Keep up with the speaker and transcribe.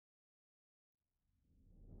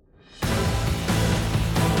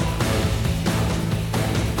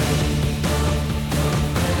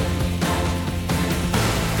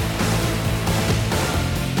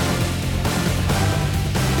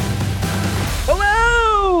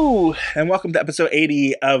and welcome to episode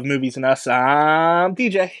 80 of Movies and Us. I'm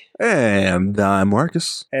DJ. And I'm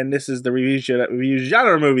Marcus. And this is the review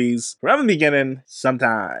genre movies from the beginning,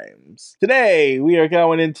 sometimes. Today, we are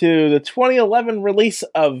going into the 2011 release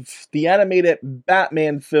of the animated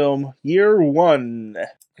Batman film, Year One.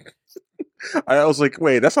 I was like,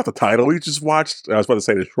 wait, that's not the title we just watched. I was about to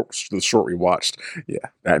say the short we watched. Yeah,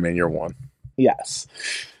 Batman Year One. Yes.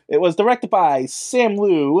 It was directed by Sam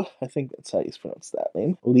Liu. I think that's how you pronounce that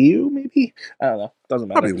name. Liu, maybe? I don't know. Doesn't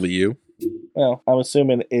matter. Probably Liu. Well, I'm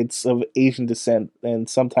assuming it's of Asian descent, and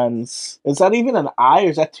sometimes... Is that even an I, or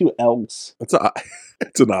is that two L's? It's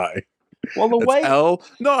an I. Well, the way... L.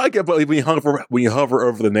 No, I get, but when you hover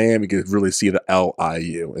over the name, you can really see the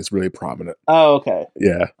L-I-U. It's really prominent. Oh, okay.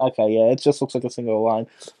 Yeah. Okay, yeah, it just looks like a single line.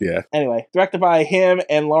 Yeah. Anyway, directed by him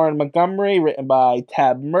and Lauren Montgomery, written by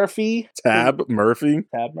Tab Murphy. Tab Murphy?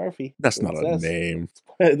 Tab Murphy. That's not a name.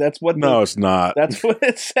 That's what... No, it's not. That's what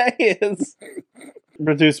it says.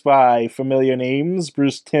 Produced by familiar names,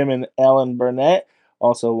 Bruce Timm and Ellen Burnett.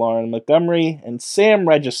 Also Lauren Montgomery and Sam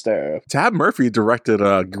Register. Tab Murphy directed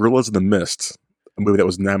Gorillas in the Mist, a movie that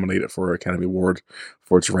was nominated for an Academy Award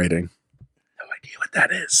for its rating. No idea what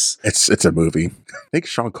that is. It's a movie. I think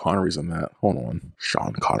Sean Connery's in that. Hold on.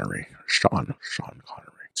 Sean Connery. Sean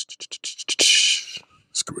Connery.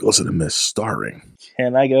 It's Gorillas in the Mist, starring.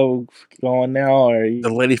 Can I go on now? Or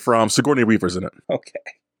the lady from Sigourney Weaver's in it. Okay.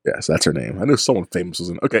 Yes, that's her name. I knew someone famous was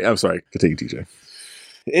in it. Okay, I'm sorry. Continue, TJ.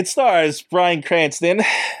 It stars Bryan Cranston.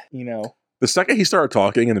 You know. The second he started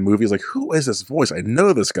talking in the movie, he's like, who is this voice? I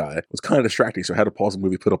know this guy. It was kind of distracting, so I had to pause the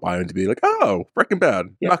movie, put up IMDb, like, oh, Breaking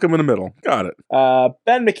Bad. Yep. Knock him in the middle. Got it.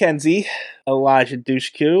 Ben McKenzie, Elijah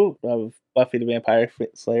Dushku of Buffy the Vampire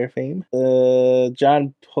Slayer fame.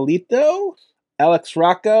 John Polito, Alex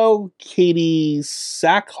Rocco, Katie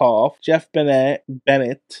Sackhoff, Jeff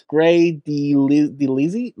Bennett, Gray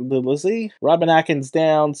DeLizzy, Robin Atkins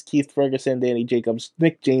Downs, Keith Ferguson, Danny Jacobs,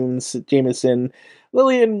 Nick Jameson,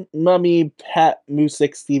 Lillian Mummy, Pat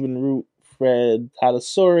Musick, Stephen Root, Fred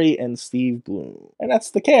Tadasori, and Steve Bloom. And that's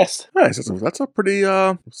the cast. Nice. That's a pretty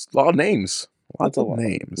lot of names. Lots of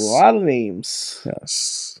names. A lot of names.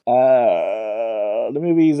 Yes. The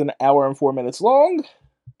movie is an hour and 4 minutes long.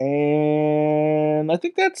 And I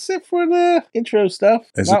think that's it for the intro stuff.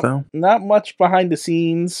 Is it though? Not much behind the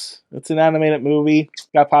scenes. It's an animated movie.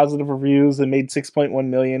 Got positive reviews. It made $6.1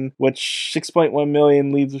 million, which $6.1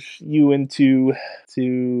 million leads you into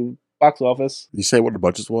box office. You say what the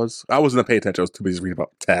budget was? I wasn't paying attention. I was too busy reading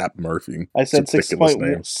about Tab Murphy. I said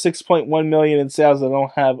 $6.1 million in sales. I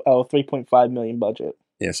don't have $3.5 million budget.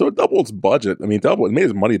 Yeah, so it doubled its budget. I mean, it made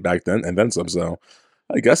its money back then and then some. So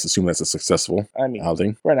I guess assume that's a successful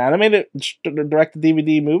outing. For an animated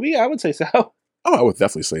direct-to-DVD movie, I would say so. Oh, I would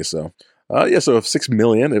definitely say so. So if $6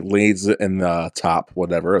 million, it leads in the top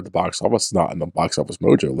whatever at the box office. Not in the box office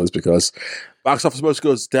mojo list because box office mojo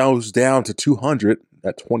goes down to 200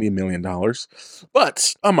 at $20 million.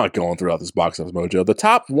 But I'm not going throughout this box office mojo. The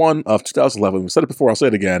top one of 2011, we said it before, I'll say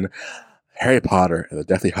it again, Harry Potter and the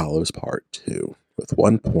Deathly Hallows Part 2 with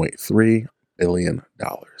 $1.3 billion.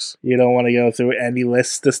 You don't want to go through any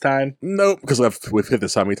lists this time? Nope, because we've hit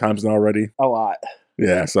this how many times now already? A lot.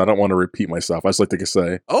 Yeah, so I don't want to repeat myself. I just like to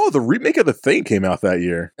say, the remake of The Thing came out that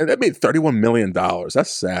year, and that made $31 million.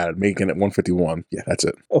 That's sad, making it 151. Yeah, that's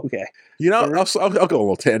it. Okay. You know, I'll go a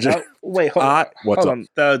little tangent. Wait, hold on. What's up?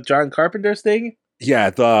 The John Carpenter's thing?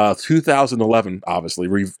 Yeah, the 2011, obviously,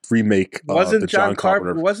 remake wasn't the John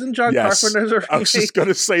Carpenter. Wasn't John Carpenter's remake? I was just going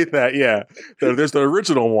to say that, yeah. There's the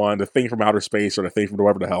original one, The Thing from Outer Space, or The Thing from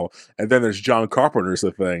whatever the hell, and then there's John Carpenter's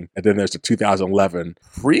The Thing, and then there's the 2011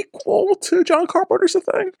 prequel to John Carpenter's The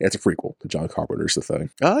Thing? Yeah, it's a prequel to John Carpenter's The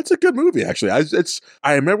Thing. It's a good movie, actually.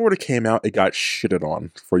 I remember when it came out, it got shitted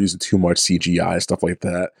on for using too much CGI and stuff like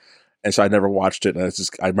that. And so I never watched it, and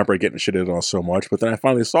I remember getting shitted on so much, but then I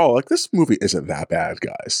finally saw, like, this movie isn't that bad,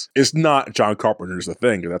 guys. It's not John Carpenter's The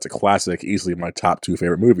Thing, that's a classic, easily my top 2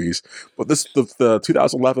 favorite movies, but the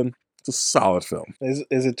 2011, it's a solid film.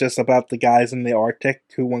 Is it just about the guys in the Arctic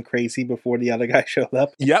who went crazy before the other guy showed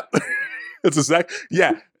up? Yep. It's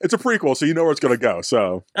it's a prequel, so you know where it's going to go,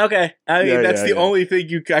 so. Okay. I mean, that's the only thing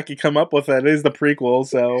I could come up with that is the prequel,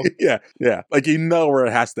 so. Yeah. Like, you know where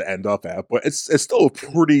it has to end up at, but it's still a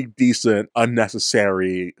pretty decent,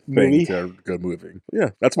 unnecessary thing to go moving. Yeah,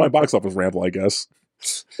 that's my box office ramble, I guess.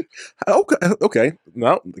 Okay.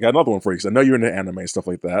 Now, I got another one for you, because I know you're into anime and stuff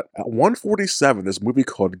like that. At 147, this movie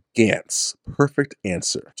called Gantz, Perfect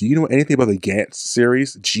Answer. Do you know anything about the Gantz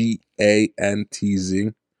series?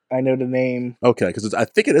 Gantz? I know the name. Okay, because I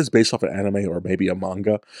think it is based off an anime or maybe a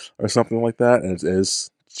manga or something like that, and it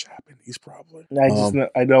is Japanese probably.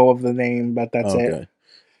 I know of the name, but that's it.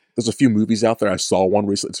 There's a few movies out there. I saw one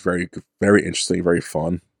recently. It's very, very interesting, very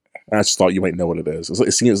fun. And I just thought you might know what it is.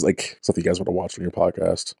 It seems like something you guys want to watch on your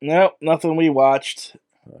podcast. No, nothing we watched.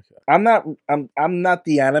 Okay. I'm not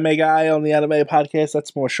the anime guy on the anime podcast.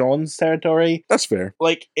 That's more Sean's territory. That's fair.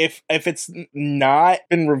 Like if it's not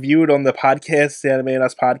been reviewed on the podcast, the Anime and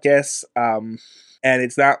Us podcast, and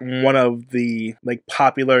it's not one of the like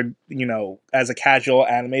popular, as a casual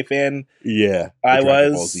anime fan. Yeah, I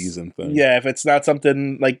Dragon was Ball season thing. Yeah, if it's not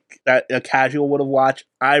something like that a casual would have watched,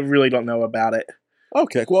 I really don't know about it.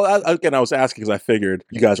 Okay. Well, I was asking because I figured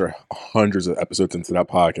you guys are hundreds of episodes into that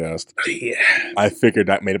podcast. Yeah. I figured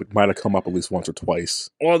that might have come up at least once or twice.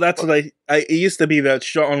 Well, that's what it used to be that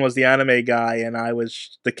Sean was the anime guy and I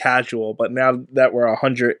was the casual, but now that we're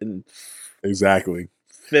 100 Exactly.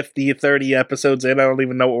 30 episodes in, I don't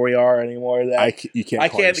even know where we are anymore. I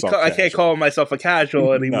can't call myself a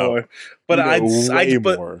casual anymore. But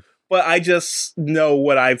but I just know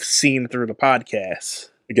what I've seen through the podcast.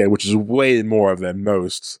 Again, which is way more than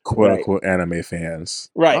most quote unquote anime fans.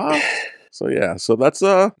 Right. So yeah, so that's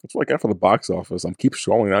what I got for the box office. I'm keep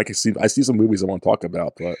scrolling. I see some movies I want to talk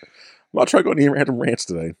about, but I'm not trying to go any random rants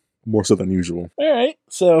today. More so than usual. All right,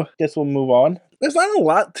 so guess we'll move on. There's not a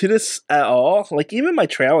lot to this at all. Like even my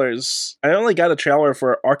trailers, I only got a trailer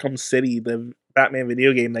for Arkham City, the Batman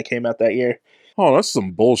video game that came out that year. Oh, that's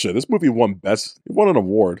some bullshit. This movie won an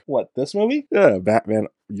award. What, this movie? Yeah, Batman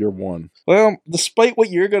Year One. Well, despite what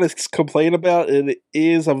you're going to complain about, it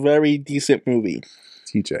is a very decent movie.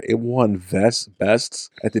 TJ, it won best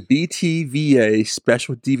at the BTVA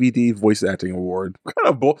Special DVD Voice Acting Award. What kind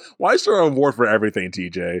of why is there an award for everything,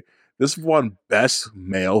 TJ? This won Best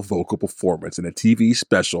Male Vocal Performance in a TV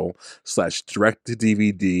special /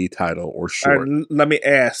 direct-to-DVD title or short. Let me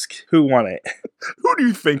ask, who won it? Who do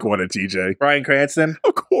you think won it, TJ? Bryan Cranston?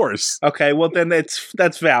 Of course. Okay, well then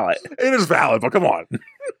that's valid. It is valid, but come on.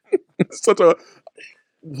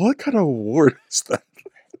 What kind of award is that?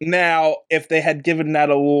 Now, if they had given that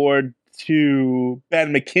award to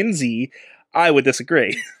Ben McKenzie, I would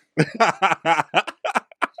disagree.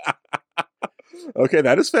 Okay,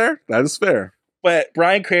 that is fair. But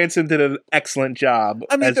Bryan Cranston did an excellent job.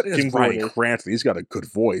 I mean, as Jim Bryan Gordon. Cranston. He's got a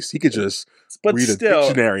good voice. He could just read a still,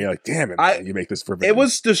 dictionary. Like, damn it, man, you make this for me. It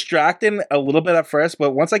was distracting a little bit at first,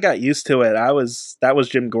 but once I got used to it, that was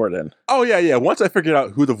Jim Gordon. Oh yeah. Once I figured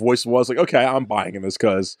out who the voice was, like, okay, I'm buying in this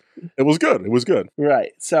because it was good.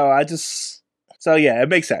 Right. So yeah, it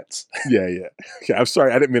makes sense. Yeah. Okay, I'm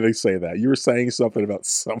sorry, I didn't mean to say that. You were saying something about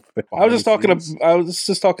something. I was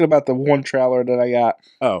just talking about the one trailer that I got.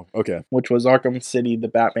 Oh, okay. Which was Arkham City, the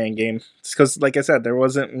Batman game. Because, like I said, there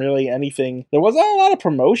wasn't really anything. There wasn't a lot of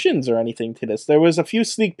promotions or anything to this. There was a few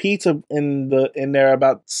sneak peeks in there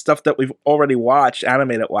about stuff that we've already watched,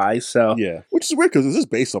 animated wise. So yeah, which is weird because this is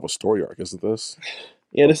based off a story arc, isn't this?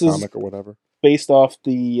 Yeah, this is comic or whatever. Based off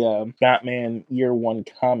the Batman Year One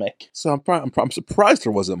comic. So I'm surprised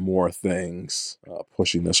there wasn't more things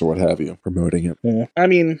pushing this or what have you, promoting it. Yeah. I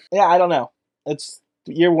mean, yeah, I don't know.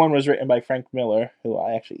 Year One was written by Frank Miller, who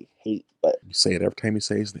I actually hate, but you say it every time you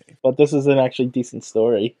say his name. But this is an actually decent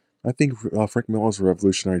story. I think Frank Miller is a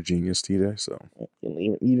revolutionary genius, TJ. So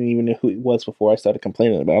you didn't even know who he was before I started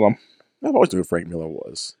complaining about him. I've always knew who Frank Miller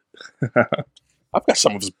was. I've got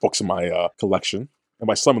some of his books in my collection. And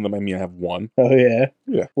by some of them, I mean I have one. Oh, yeah?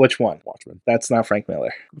 Yeah. Which one? Watchmen. That's not Frank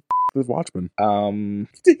Miller. The Watchmen.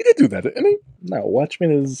 He did do that, didn't he? No,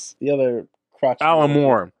 Watchmen is the other crotch. Alan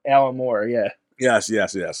Moore. Alan Moore, yeah. Yes.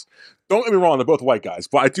 Don't get me wrong, they're both white guys,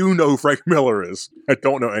 but I do know who Frank Miller is. I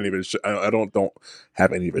don't know any of his shit. I don't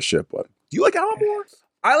have any of his shit, but do you like Alan Moore?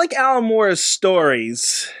 I like Alan Moore's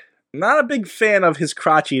stories. Not a big fan of his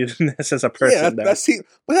crotchiness as a person. Yeah, but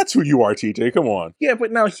that's who you are, TJ. Come on. Yeah,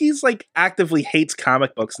 but no, he's like actively hates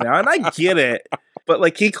comic books now, and I get it. But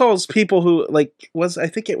like he calls people who I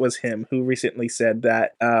think it was him who recently said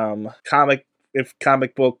that comic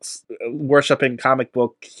books worshiping comic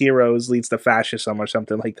book heroes leads to fascism or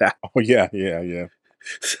something like that. Oh yeah.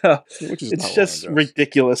 So it's just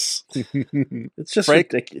ridiculous. It's just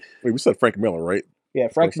ridiculous. Wait, we said Frank Miller, right? Yeah,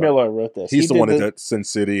 Frank Miller wrote this. He's the one that did Sin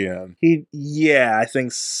City, and I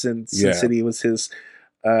think Sin City was his.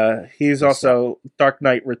 He's also Dark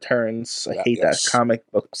Knight Returns. I hate that comic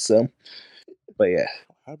book. So, but yeah,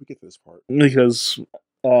 how did we get to this part? Because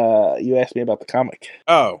you asked me about the comic.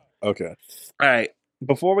 Oh, okay. All right.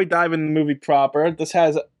 Before we dive into the movie proper, this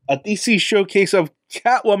has a DC showcase of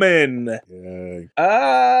Catwoman. Yay.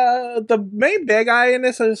 The main bad guy in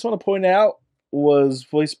this, I just want to point out, was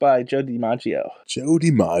voiced by Joe DiMaggio. Joe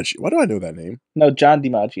DiMaggio. Why do I know that name? No, John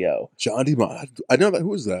DiMaggio. John DiMaggio. I know that.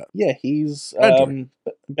 Who is that? Yeah, he's Bender.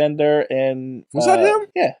 Bender and... Was that him?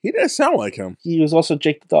 Yeah. He didn't sound like him. He was also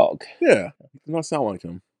Jake the dog. Yeah. He did not sound like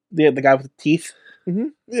him. The guy with the teeth. Mm-hmm.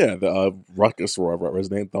 Yeah, the Ruckus or whatever his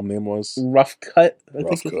thumb name was. Rough Cut.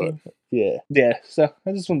 Rough Cut. Yeah. So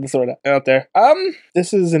I just wanted to throw it out there.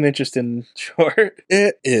 This is an interesting short.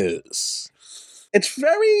 It is. It's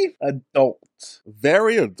very adult.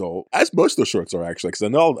 Very adult. As most of the shorts are, actually, because I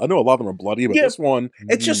know a lot of them are bloody, but this one,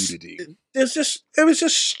 it's nudity. It was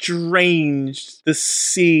just strange to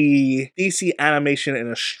see DC animation in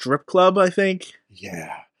a strip club, I think.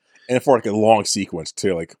 Yeah. And for like a long sequence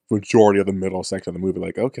too, like majority of the middle section of the movie,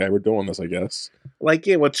 like, okay, we're doing this, I guess. Like,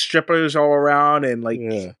 yeah, with strippers all around and like,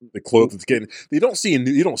 yeah, the clothes it's getting. You don't see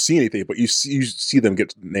anything, but you see them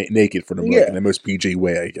get naked for the movie in the most PG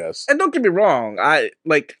way, I guess. And don't get me wrong, I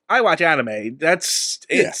watch anime. That's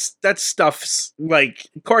stuff's like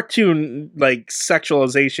cartoon like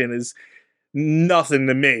sexualization is nothing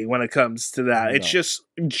to me when it comes to that. No. It's just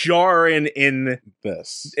jarring in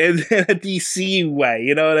this in a DC way,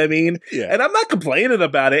 you know what I mean? Yeah. And I'm not complaining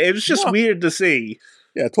about it. It was just weird to see.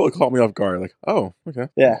 Yeah, it totally caught me off guard. Like, oh, okay.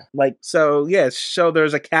 Yeah, like so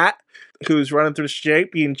there's a cat who's running through the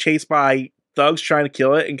street being chased by thugs trying to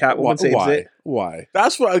kill it, and Catwoman saves it. Why?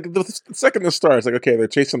 That's what the second it starts, like, okay, they're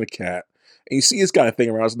chasing the cat. And you see he's got a thing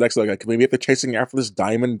around his neck, so like, maybe if they're chasing after this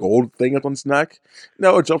diamond gold thing up on his neck,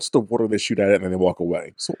 no, it jumps to the water, they shoot at it, and then they walk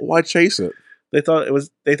away. So why chase it? They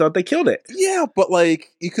thought they killed it. Yeah, but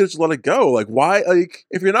like you could just let it go. Like why? Like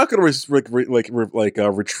if you're not going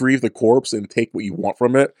to retrieve the corpse and take what you want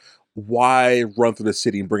from it, why run through the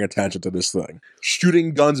city and bring attention to this thing?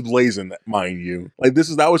 Shooting guns blazing, mind you. Like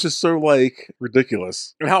that was just so like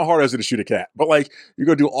ridiculous. And how hard is it to shoot a cat? But like you're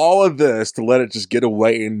gonna do all of this to let it just get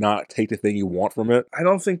away and not take the thing you want from it. I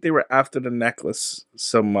don't think they were after the necklace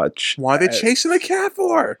so much. Why are they chasing the cat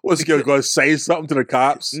for? Was he gonna go say something to the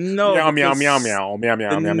cops? No, meow meow meow meow meow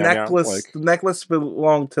meow meow meow. The necklace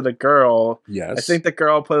belonged to the girl. Yes, I think the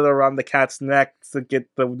girl put it around the cat's neck to get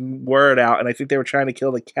the word out, and I think they were trying to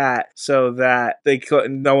kill the cat so that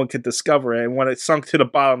no one could discover it. And when it sunk to the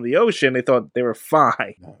bottom of the ocean, they thought they were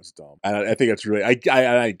fine. No, it's dumb. And I think that's really,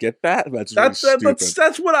 I get that, but that's really stupid.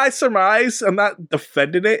 That's what I surmise. I'm not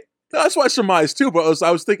defending it. That's what I surmised too, but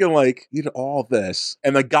I was thinking like, you know, all this.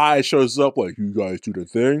 And the guy shows up like, you guys do the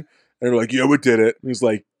thing? And they're like, yeah, we did it. And he's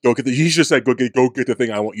like, he just said, go get the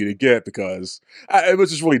thing I want you to get, because it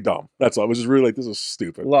was just really dumb. That's all. It was just really like, this is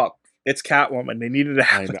stupid. Look, it's Catwoman. They needed to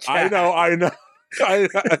have a cat. I know. I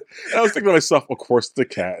was thinking to myself, of course, the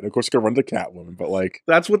cat, and of course, gonna run to Catwoman, but like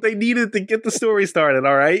that's what they needed to get the story started.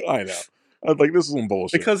 All right, I know. I was like, this is some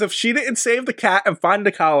bullshit. Because if she didn't save the cat and find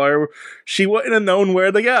the collar, she wouldn't have known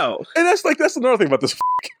where to go. And that's another thing about this.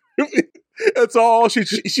 It's all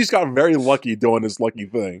she's got very lucky doing this lucky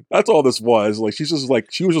thing. That's all this was. Like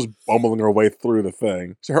she was just bumbling her way through the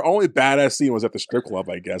thing. So her only badass scene was at the strip club,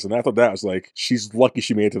 I guess. And after that, I was like, she's lucky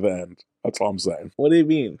she made it to the end. That's all I'm saying. What do you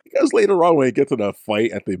mean? Because later on, when they get to the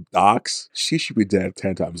fight at the docks, she should be dead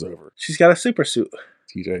 10 times over. She's got a super suit.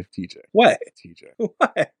 TJ. What? TJ.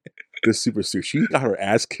 What? This super suit. She got her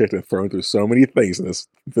ass kicked and thrown through so many things in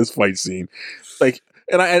this fight scene. Like.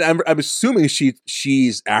 And I'm assuming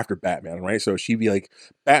she's after Batman, right? So she'd be like,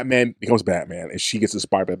 Batman becomes Batman, and she gets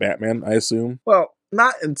inspired by Batman, I assume. Well,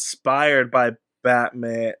 not inspired by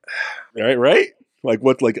Batman, right? Like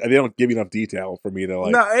what? Like they don't give you enough detail for me to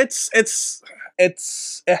like. No, it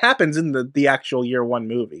happens in the actual year one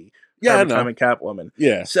movie. Yeah, I know. Becoming Catwoman.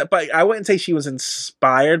 Yeah, so, but I wouldn't say she was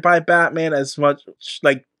inspired by Batman as much,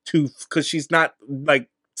 like because she's not like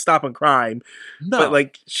stopping crime, but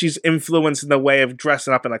like she's influenced in the way of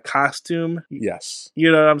dressing up in a costume. Yes,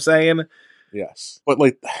 you know what I'm saying. Yes, but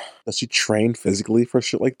like, does she train physically for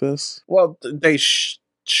shit like this? Well, they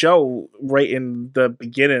show right in the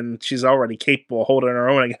beginning she's already capable of holding her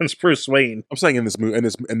own against Bruce Wayne. I'm saying in this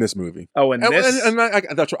movie. Oh, this, and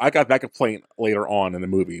that's right. I got that complaint later on in the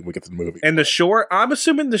movie. When we get to the movie. And the short, I'm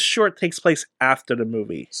assuming the short takes place after the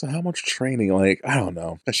movie. So how much training? Like I don't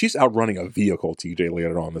know. She's outrunning a vehicle. TJ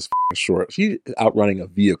later on in this short, she's outrunning a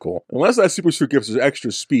vehicle. Unless that super suit gives her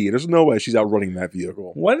extra speed, there's no way she's outrunning that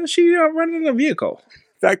vehicle. When is she outrunning a vehicle?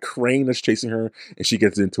 That crane that's chasing her and she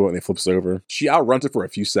gets into it and it flips over. She outruns it for a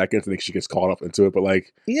few seconds and then she gets caught up into it, but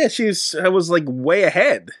like... Yeah, I was like way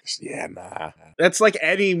ahead. Yeah, nah. That's like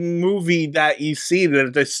any movie that you see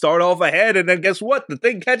that they start off ahead and then guess what? The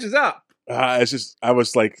thing catches up. It's just, I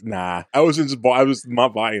was like, nah. I was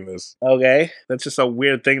not buying this. Okay, that's just a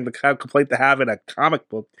weird thing to have complaint to have in a comic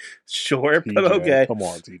book. Sure, but TJ, okay. come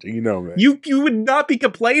on, TJ, you know me. You would not be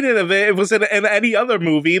complaining of it if it was in any other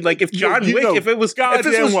movie. Like if John Wick, if it was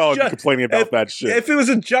goddamn well complaining about that shit. If it was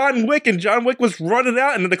a John Wick and John Wick was running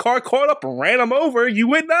out and the car caught up and ran him over, you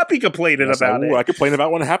would not be complaining about it. I complained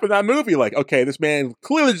about when it happened in that movie. Like, okay, this man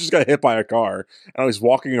clearly just got hit by a car and he's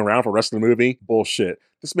walking around for the rest of the movie. Bullshit.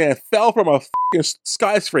 This man fell from a fucking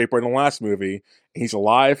skyscraper in the last movie and he's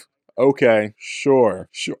alive. Okay, sure.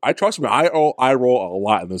 I trust me. I roll a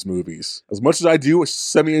lot in those movies. As much as I do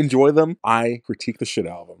semi-enjoy them, I critique the shit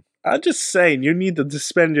out of them. I'm just saying, you need to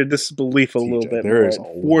suspend your disbelief a little bit more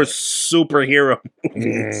for superhero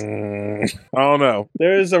movies. I don't know.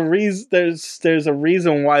 There's a reason. There's a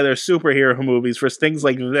reason why they're superhero movies for things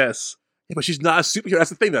like this. Yeah, but she's not a superhero.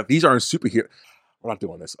 That's the thing. That these aren't superhero. We're not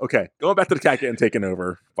doing this. Okay, going back to the cat getting taken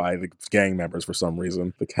over by the gang members for some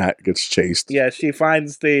reason. The cat gets chased. Yeah, she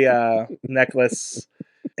finds the necklace,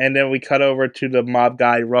 and then we cut over to the mob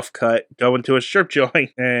guy, Rough Cut, going to a strip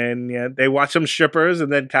joint. And yeah, they watch some strippers,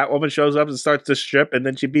 and then Catwoman shows up and starts to strip, and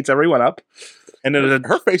then she beats everyone up. And then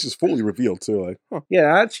her face is fully revealed too. Like, huh.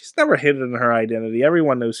 Yeah, she's never hidden her identity.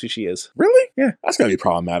 Everyone knows who she is. Really? Yeah, that's gotta be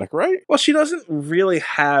problematic, right? Well, she doesn't really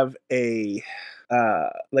have a.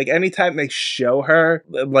 Like anytime they show her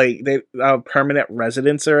like they permanent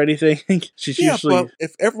residence or anything, she's usually. But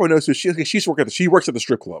if everyone knows who she is, she works at the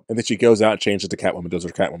strip club, and then she goes out and changes to Catwoman, does her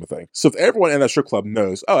Catwoman thing. So if everyone in that strip club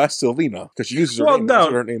knows, oh, that's Selena, because she uses her name.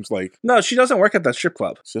 No, her name's like. No, she doesn't work at that strip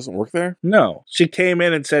club. She doesn't work there. No, she came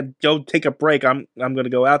in and said, "Go take a break. I'm going to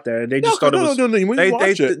go out there." And they just thought it was.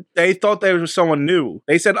 They thought there was someone new.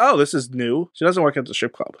 They said, "Oh, this is new." She doesn't work at the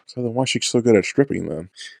strip club. So then why is she so good at stripping then?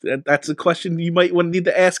 That's a question you might need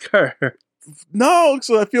to ask her. No,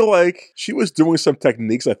 so I feel like she was doing some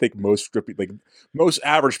techniques I think most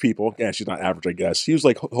average people, again, she's not average, I guess. She was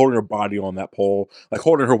like holding her body on that pole, like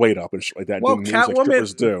holding her weight up and shit like that. Well, doing moves like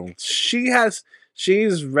strippers do.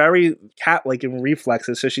 She's very cat-like in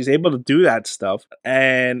reflexes, so she's able to do that stuff.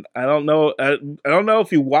 And I don't know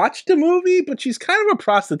if you watched the movie, but she's kind of a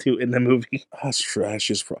prostitute in the movie. That's trash.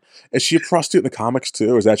 Is she a prostitute in the comics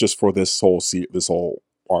too, or is that just for this whole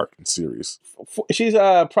arc and series? She's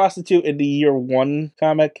a prostitute in the Year One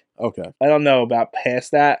comic. Okay. I don't know about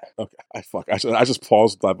past that. Okay. I just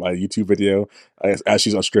paused my YouTube video as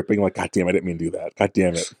she's unstripping. Like, God damn, I didn't mean to do that. God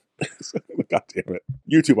damn it. God damn it.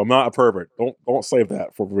 YouTube, I'm not a pervert. Don't save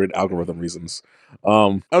that for weird algorithm reasons.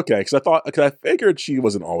 Okay, because I figured she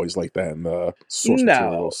wasn't always like that in the source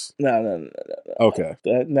materials. No. Okay.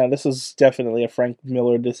 No, this is definitely a Frank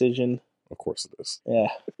Miller decision. Of course it is. Yeah.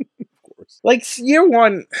 Like Year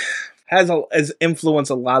One has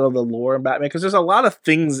influenced a lot of the lore in Batman because there's a lot of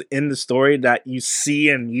things in the story that you see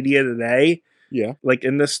in media today. Yeah, like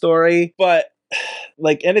in this story, but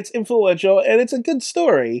like, and it's influential and it's a good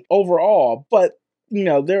story overall. But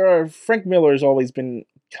Frank Miller's always been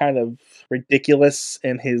kind of ridiculous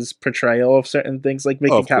in his portrayal of certain things, like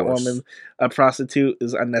making Catwoman a prostitute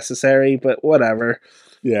is unnecessary. But whatever.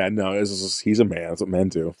 Yeah, no, he's a man. That's what men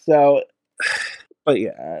do. So. But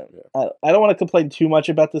yeah, I don't want to complain too much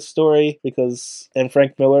about this story and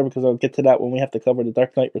Frank Miller, because I'll get to that when we have to cover The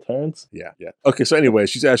Dark Knight Returns. Yeah. Okay, so anyway,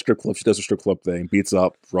 she's at a strip club. She does a strip club thing, beats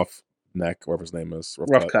up Roughneck, whatever his name is.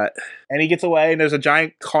 Rough Cut. And he gets away, and there's a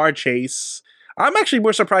giant car chase. I'm actually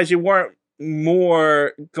more surprised you weren't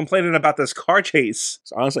more complaining about this car chase.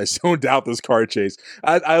 So honestly, I zoned out this car chase.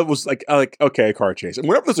 I was like, okay, car chase. And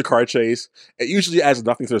whenever there's a car chase, it usually adds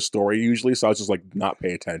nothing to the story, so I was just like, not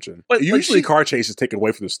pay attention. But usually car chase is taken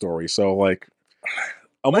away from the story, so like,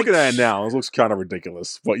 I'm looking at it now, it looks kind of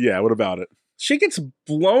ridiculous. But yeah, what about it? She gets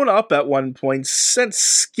blown up at one point, sent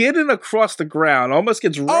skidding across the ground, almost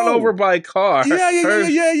gets run over by a car.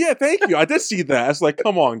 Yeah. Thank you. I did see that. It's like,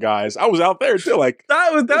 come on, guys. I was out there too. Like,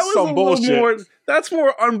 that was some a bullshit. Little more. That's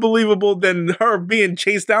more unbelievable than her being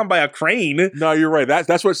chased down by a crane. No, you're right.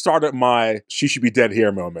 That's what started my "she should be dead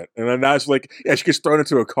here" moment. And then that's like, yeah, she gets thrown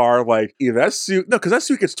into a car. Like, either that suit, no, because that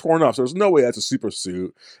suit gets torn off. So there's no way that's a super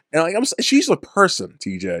suit. And like, she's a person,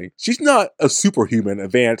 TJ. She's not a superhuman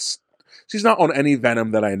advanced. She's not on any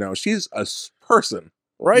Venom that I know. She's a person,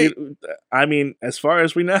 right? I mean, as far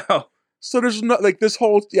as we know. So there's not like this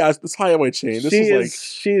highway chain.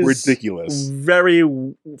 She's ridiculous. Very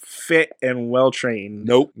fit and well trained.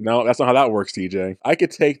 Nope, no, that's not how that works, TJ. I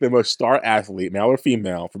could take the most star athlete, male or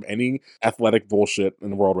female, from any athletic bullshit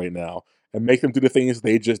in the world right now, and make them do the things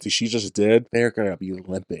she just did. They're gonna be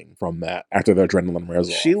limping from that after their adrenaline wears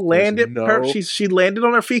off. She landed. She landed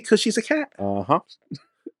on her feet because she's a cat.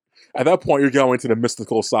 At that point, you're going to the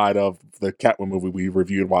mystical side of the Catwoman movie we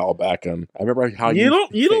reviewed a while back, and I remember how You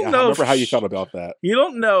don't know. I remember how you felt about that. You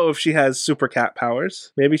don't know if she has super cat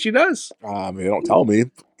powers. Maybe she does. They don't tell me,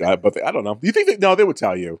 but I don't know. Do you think that? No, they would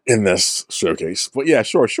tell you in this showcase. But yeah,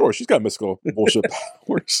 sure. She's got mystical bullshit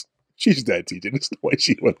powers. She's dead, TJ. There's no way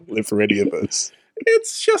she would live for any of this.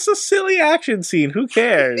 It's just a silly action scene. Who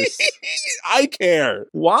cares? I care.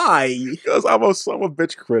 Why? Because I'm a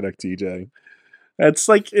bitch critic, TJ.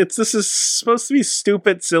 This is supposed to be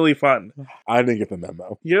stupid, silly fun. I didn't get the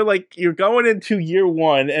memo. You're going into year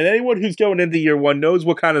one, and anyone who's going into year one knows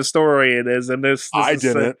what kind of story it is. And I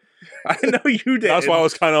didn't. I know you did. That's why I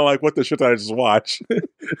was kind of like, what the shit did I just watch?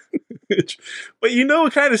 But you know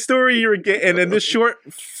what kind of story you were getting, and this short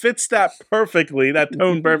fits that perfectly, that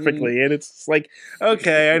tone perfectly. And it's like,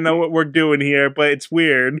 okay, I know what we're doing here, but it's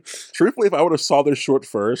weird. Truthfully, if I would have saw this short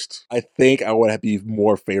first, I think I would be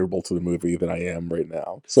more favorable to the movie than I am right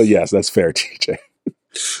now. So yes, that's fair, TJ.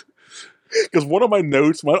 Because one of my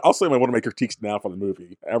notes, I'll say one of my critiques now for the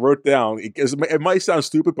movie, I wrote down, it might sound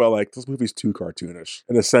stupid, but like, this movie's too cartoonish.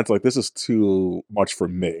 In the sense, like, this is too much for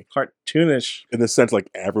me. Cartoonish? In the sense, like,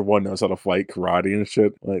 everyone knows how to fight karate and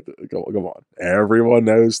shit. Like, come on. Everyone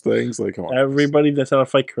knows things. Like, come on. Everybody knows how to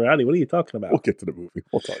fight karate. What are you talking about? We'll get to the movie.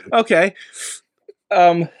 We'll talk. Okay.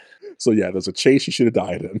 So yeah, there's a chase she should have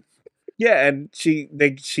died in. Yeah, and she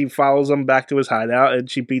follows him back to his hideout, and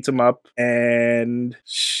she beats him up and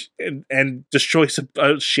destroys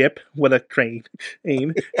a ship with a crane.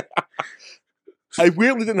 I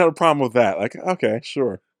weirdly didn't have a problem with that. Like, okay,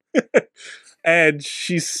 sure. And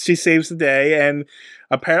she saves the day, and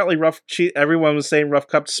apparently everyone was saying Rough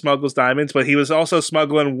Cup smuggles diamonds, but he was also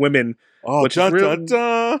smuggling women. Oh,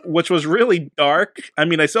 which was really dark. I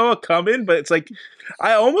mean, I saw it coming, but it's like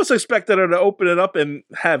I almost expected her to open it up and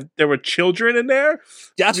there were children in there.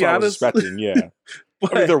 That's what I was expecting. Yeah,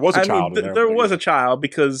 but, I mean, there was a child in there. There was a child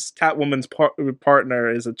because Catwoman's partner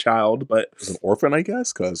is a child, but it's an orphan, I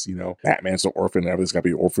guess, because Batman's an orphan. Everything's got to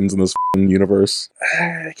be orphans in this universe.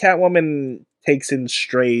 Catwoman takes in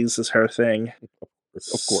strays as her thing.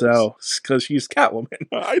 Of course. So, because she's Catwoman.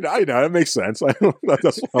 I know. That makes sense.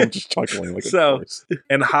 That's why I'm just chuckling. Like, so, of course.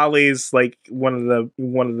 And Holly's like one of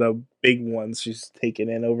the big ones she's taken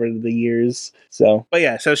in over the years. So, but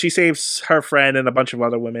yeah, so she saves her friend and a bunch of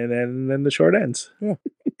other women, and then the short ends. Yeah.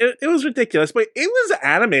 It was ridiculous, but it was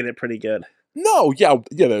animated pretty good. No, yeah,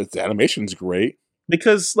 the animation's great.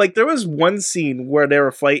 Because like there was one scene where they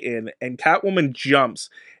were fighting and Catwoman jumps,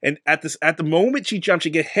 and at the moment she jumps, she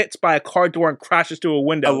gets hit by a car door and crashes through a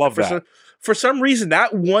window. I love that. For some reason,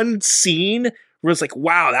 that one scene was like,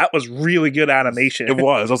 wow, that was really good animation. It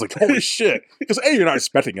was. I was like, holy shit. Because you're not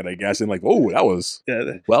expecting it, I guess. And like, oh, that was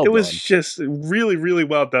well done. It was just really, really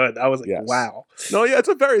well done. I was like, wow. No, yeah, it's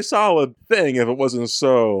a very solid thing if it wasn't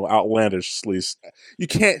so outlandish, at least. You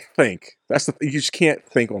can't think. That's the thing. You just can't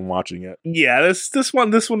think when watching it. Yeah, this one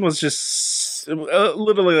was just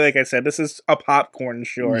literally, like I said, this is a popcorn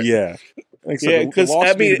short. Yeah. Because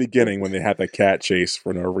in the beginning when they had the cat chase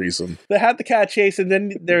for no reason. They had the cat chase, and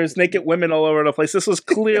then there's naked women all over the place. This was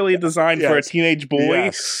clearly designed for a teenage boy.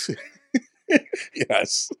 Yes.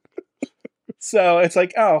 Yes. So it's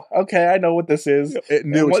like, oh, okay, I know what this is. It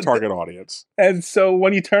knew its target audience. And so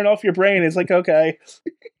when you turn off your brain, it's like, okay.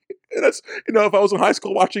 And that's, if I was in high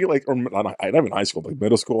school watching it, like, or not in high school, like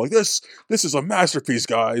middle school, like this is a masterpiece,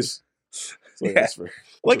 guys.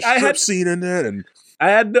 Like I had scene in it, and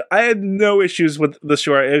I had no issues with the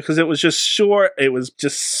short because it was just short. It was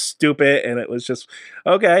just stupid, and it was just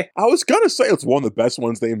okay. I was gonna say it's one of the best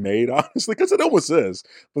ones they made, honestly, because it almost is.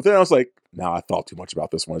 But then I was like, no, I thought too much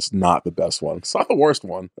about this one. It's not the best one. It's not the worst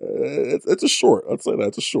one. It's a short. I'd say that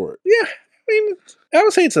it's a short. Yeah, I mean, I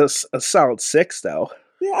would say it's a solid 6, though.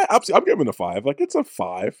 Yeah, I'm giving it a 5. Like, it's a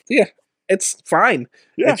 5. Yeah, it's fine.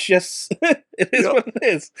 Yeah, it's just it is what it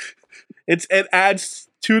is. It adds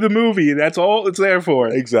to the movie. That's all it's there for.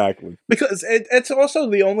 Exactly. Because it's also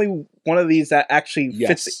the only one of these that actually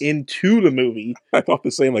fits into the movie. I thought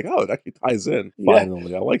the same, like, oh, it actually ties in.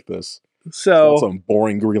 Finally, I like this. So some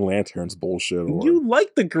boring Green Lanterns bullshit. You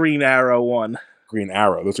like the Green Arrow one. Green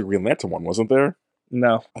Arrow. There's a Green Lantern one, wasn't there?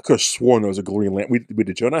 No. I could have sworn there was a Green Lantern. We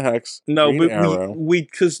did Jonah Hex. No, Green Arrow. we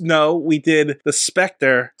did the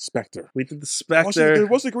Spectre. We did the Spectre. There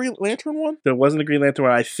was a Green Lantern one? There wasn't a Green Lantern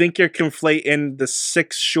one. I think you're conflating the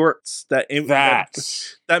 6 shorts that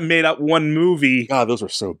made up one movie. God, those were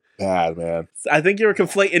so bad, man. I think you were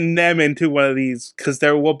conflating them into one of these because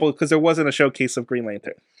there wasn't a showcase of Green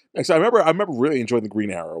Lantern. So I remember really enjoying the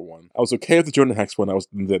Green Arrow one. I was okay with the Jonah Hex one. I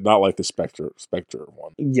did not like the Spectre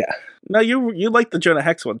one. Yeah. No, you liked the Jonah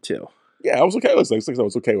Hex one too. Yeah, I was okay with 6. I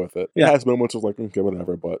was okay with it. Yeah. It has moments of like, okay,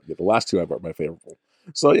 whatever, but yeah, the last 2 are my favorable.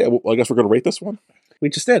 So yeah, well, I guess we're gonna rate this one. We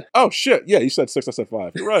just did. Oh shit! Yeah, you said 6. I said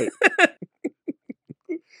 5. You're right.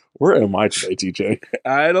 Where am I today, TJ?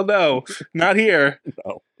 I don't know. Not here.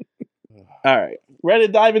 No. All right. Ready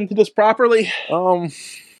to dive into this properly?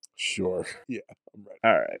 Sure. Yeah, I'm ready.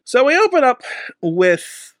 All right. So we open up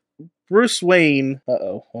with Bruce Wayne.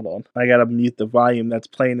 Uh-oh. Hold on. I got to mute the volume that's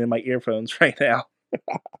playing in my earphones right now.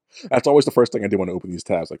 That's always the first thing I do when I open these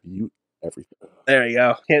tabs. Like, mute everything. There you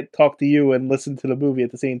go. Can't talk to you and listen to the movie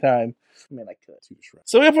at the same time. I mean, I could. Too distracted.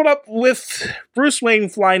 So we open up with Bruce Wayne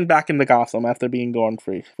flying back into Gotham after being gone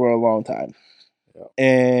free for a long time. Yeah.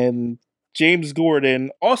 And James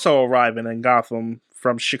Gordon also arriving in Gotham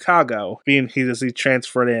from Chicago, being he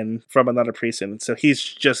transferred in from another precinct. So he's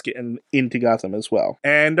just getting into Gotham as well.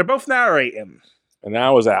 And they're both narrating. And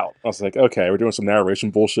I was out. I was like, okay, we're doing some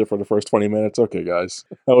narration bullshit for the first 20 minutes. Okay, guys.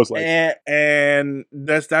 I was like... And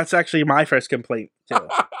that's actually my first complaint, too.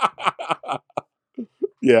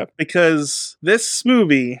 Yeah. Because this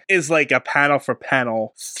movie is like a panel for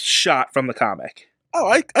panel shot from the comic. Oh,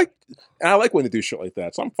 I like when they do shit like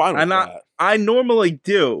that, so I'm fine with that. I normally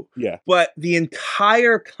do. Yeah. But the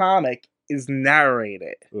entire comic is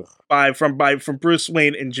narrated from Bruce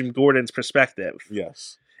Wayne and Jim Gordon's perspective.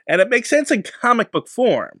 Yes. And it makes sense in comic book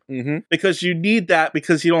form because you need that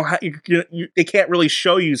because you don't have they can't really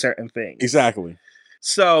show you certain things. Exactly.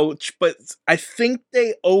 So, but I think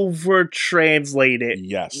they over translate it.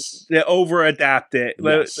 Yes. They over adapt it.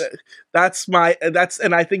 Yes.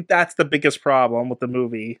 And I think that's the biggest problem with the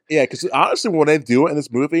movie. Yeah, because honestly, when they do it in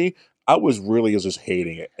this movie, I was really just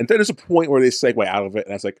hating it. And then there's a point where they segue out of it,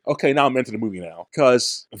 and I was like, okay, now I'm into the movie now.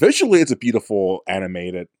 Because visually, it's a beautiful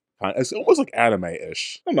animated. It's almost like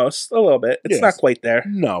anime-ish. Almost, a little bit. It's not quite there.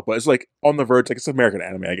 No, but it's like on the verge. Like it's American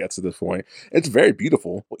anime, I guess, at this point. It's very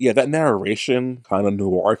beautiful. But yeah, that narration, kind of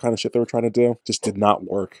noir kind of shit they were trying to do, just did not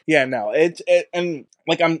work. Yeah, no. And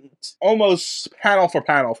like I'm almost panel for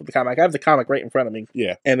panel for the comic. I have the comic right in front of me.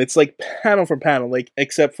 Yeah. And it's like panel for panel, like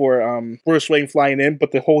except for Bruce Wayne flying in,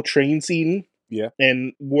 but the whole train scene. Yeah.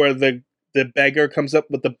 And where the beggar comes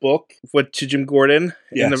up with the book to Jim Gordon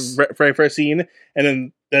in the very first scene, and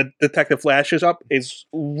then the Detective flashes up is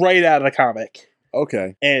right out of the comic.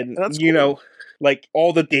 Okay. And that's you cool. know, like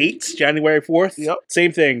all the dates, January 4th,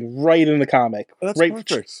 same thing, right in the comic. That's right,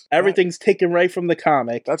 perfect. Everything's taken right from the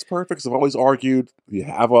comic. That's perfect, because I've always argued, you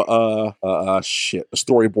have a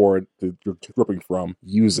storyboard that you're ripping from,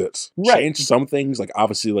 use it. Right. Change some things, like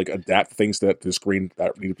obviously like adapt things that the screen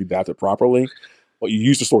that need to be adapted properly, but you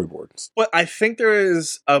use the storyboards. But I think there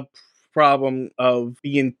is a problem of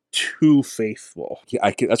being too faithful.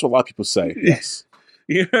 Yeah, that's what a lot of people say. Yes.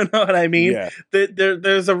 You know what I mean? Yeah.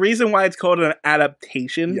 There's a reason why it's called an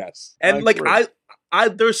adaptation. Yes. And I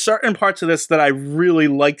there's certain parts of this that I really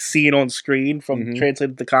like seeing on screen from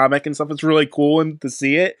translated to comic and stuff. It's really cool and to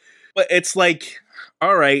see it. But it's like,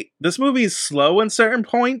 all right, this movie is slow in certain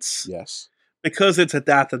points. Yes. Because it's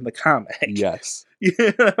adapted the comic. Yes.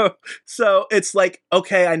 You know? So it's like,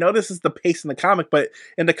 okay, I know this is the pace in the comic, but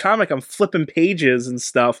in the comic I'm flipping pages and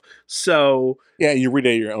stuff. So yeah, you read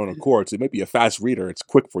it at your own accord. So it might be a fast reader, it's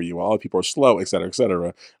quick for you. While other people are slow, et cetera, et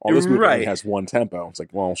cetera. All this movie only has one tempo. It's like,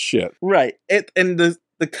 well, shit. Right. And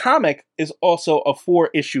the comic is also a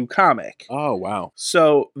 4-issue comic. Oh, wow.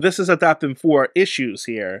 So this is adapting 4 issues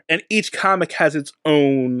here. And each comic has its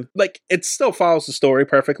own, like, it still follows the story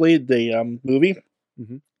perfectly, the movie.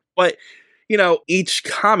 But, you know, each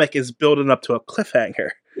comic is building up to a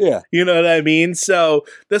cliffhanger. Yeah. You know what I mean? So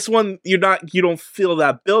this one, you don't feel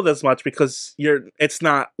that build as much because it's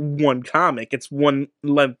not one comic. It's one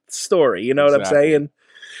length story. You know what I'm saying?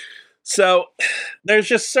 So there's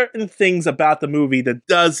just certain things about the movie that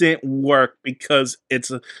doesn't work because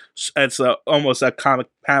it's almost a comic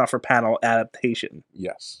panel for panel adaptation.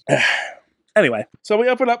 Yes. Anyway, so we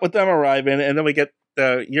open up with them arriving, and then we get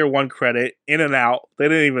the year 1 credit in and out. They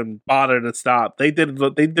didn't even bother to stop. They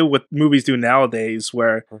do what movies do nowadays,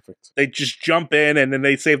 where they just jump in and then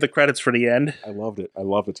they save the credits for the end. I loved it. I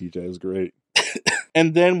loved it, TJ. It was great.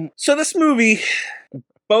 And then, so this movie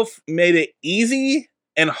both made it easy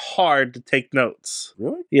and hard to take notes.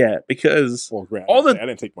 Really? Yeah, because I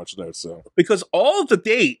didn't take much notes, so because all of the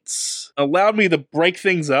dates allowed me to break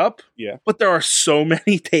things up. Yeah, but there are so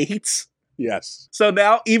many dates. Yes. So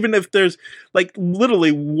now, even if there's like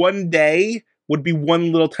literally one day would be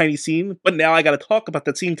one little tiny scene, but now I got to talk about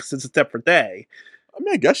that scene because it's a separate day. I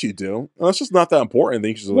mean, I guess you do. It's just not that important.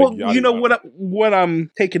 Just well, like, you know what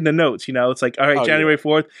I'm taking the notes. You know, it's like, all right, January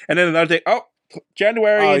 4th, and then another day. Oh.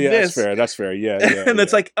 January. Oh, yeah, this. That's fair. Yeah. And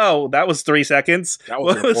it's like, oh, that was 3 seconds. That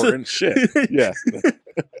was important shit. Yeah.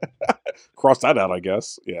 Cross that out, I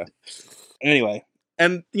guess. Yeah. Anyway,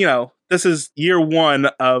 and this is year one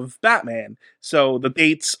of Batman, so the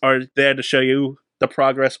dates are there to show you the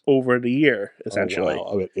progress over the year, essentially. Oh,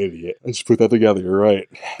 wow. I'm an idiot. I just put that together. You're right.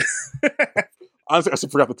 Honestly, I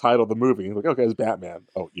just forgot the title of the movie. Like, okay, it's Batman.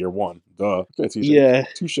 Oh, year one. Duh. Okay, touche. Yeah.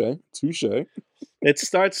 Touche. It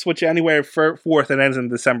starts with January 4th and ends on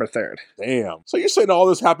December 3rd. Damn. So you're saying all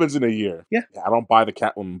this happens in a year? Yeah. I don't buy the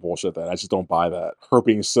Catwoman bullshit then. I just don't buy that. Her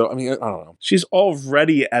being so, I mean, I don't know. She's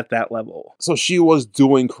already at that level. So she was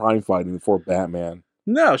doing crime fighting before Batman.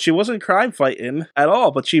 No, she wasn't crime fighting at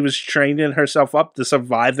all, but she was training herself up to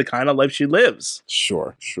survive the kind of life she lives.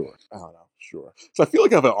 Sure. I don't know. Sure. So I feel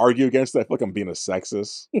like if I argue against that, I feel like I'm being a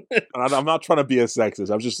sexist. And I'm not trying to be a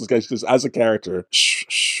sexist. I'm just as a character.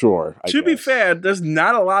 Sure. To be fair, there's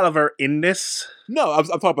not a lot of her in this. No, I'm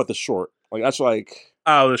talking about the short. Like that's like.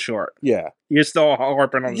 Oh, the short. Yeah. You're still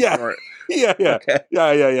harping on the short. Yeah. Okay.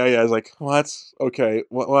 Yeah. It's like what? Okay.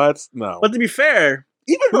 What? No. But to be fair.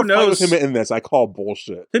 Even who knows with him in this, I call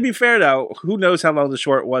bullshit. To be fair, though, who knows how long the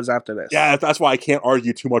short was after this? Yeah, that's why I can't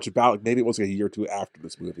argue too much about it. Maybe it was like a year or two after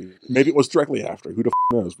this movie. Maybe it was directly after. Who the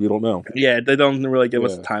knows? We don't know. Yeah, they don't really give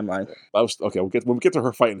us the timeline. That was okay. When we get to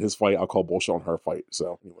her fight and his fight, I'll call bullshit on her fight.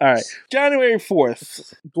 So, anyways. All right, January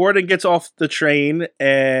 4th, Gordon gets off the train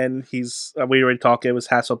and he's we already talked. It was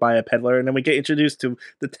hassled by a peddler, and then we get introduced to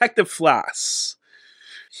Detective Flass.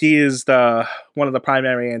 He is one of the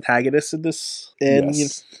primary antagonists in this, and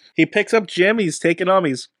he picks up Jim. He's taking him.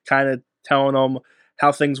 He's kind of telling him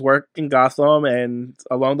how things work in Gotham, and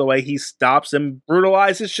along the way, he stops and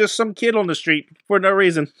brutalizes just some kid on the street for no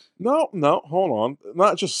reason. No, hold on.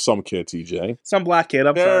 Not just some kid, TJ. Some black kid,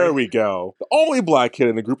 I'm sorry. There we go. The only black kid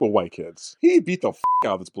in a group of white kids. He beat the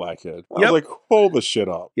out of this black kid. I was like, hold the shit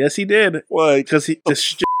up. Yes, he did. Like, because he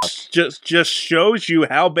just shows you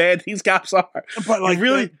how bad these cops are. But like,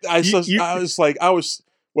 really, I was.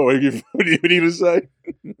 What do you need to say?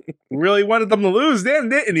 Really wanted them to lose then,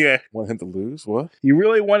 didn't you? Want him to lose? What? You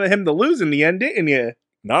really wanted him to lose in the end, didn't you?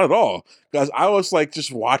 Not at all. Because I was like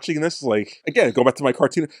just watching this, like, again, go back to my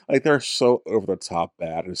cartoon. Like, they're so over the top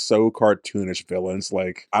bad and so cartoonish villains.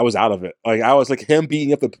 Like, I was out of it. Like, I was like him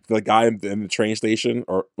beating up the guy in the train station,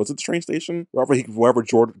 or was it the train station? Wherever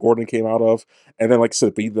Gordon came out of, and then like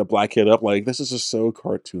beat the black kid up. Like, this is just so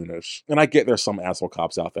cartoonish. And I get there's some asshole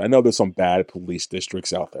cops out there. I know there's some bad police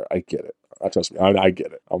districts out there. I get it. Trust me, I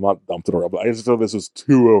get it. I'm not dumped in a row, but I just feel this was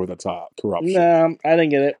too over the top corruption. No, I didn't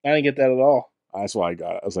get it. I didn't get that at all. That's why I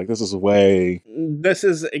got it. I was like, this is way... This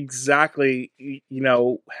is exactly,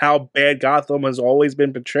 how bad Gotham has always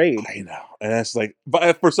been portrayed. I know. And it's like...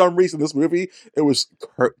 But for some reason, this movie, it was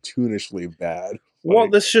cartoonishly bad. Well,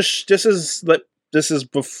 this is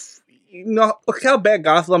before... look how bad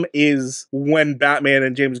Gotham is when Batman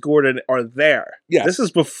and James Gordon are there. Yes. This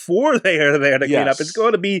is before they are there to clean up. It's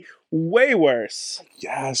going to be way worse.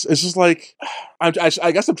 Yes. It's just like, I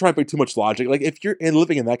guess I'm trying to put too much logic. Like, if you're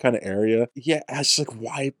living in that kind of area, it's like,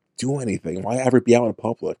 why do anything? Why ever be out in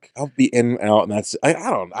public? I'll be in and out, and that's, I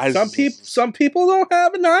don't know. Some people don't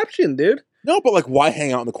have an option, dude. No, but like, why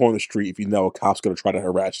hang out in the corner of the street if you know a cop's going to try to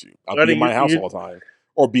harass you? I'll be in my house all the time.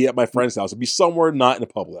 Or be at my friend's house. Be somewhere not in the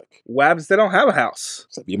public. Wabs, they don't have a house.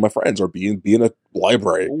 So be in my friends, or be in a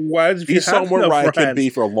library. Wabs, be somewhere where I can be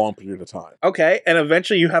for a long period of time. Okay, and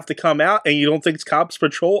eventually you have to come out, and you don't think cops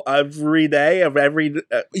patrol every day of every...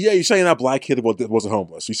 Yeah, you're saying that black kid wasn't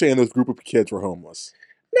homeless. You're saying those group of kids were homeless.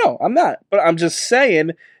 No, I'm not. But I'm just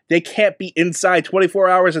saying they can't be inside 24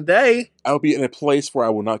 hours a day. I would be in a place where I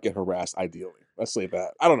will not get harassed, ideally. Let's say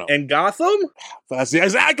that. I don't know. In Gotham?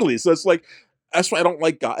 Exactly. So it's like... That's why I don't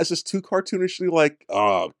like God. It's just too cartoonishly like,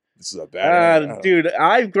 oh, this is a bad area. Dude,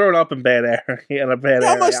 I've grown up in bad area.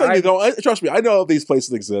 I'm not saying you don't. Trust me, I know these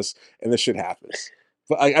places exist and this shit happens.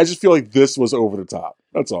 But I just feel like this was over the top.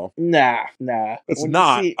 That's all. Nah. It's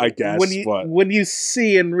not, I guess. When you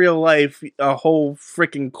see in real life a whole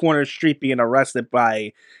freaking corner street being arrested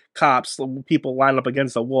by cops, people line up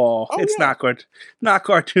against a wall. It's not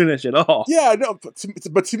cartoonish at all. Yeah, no,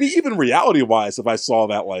 but to me, even reality-wise, if I saw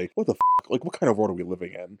that, like, what the like, what kind of world are we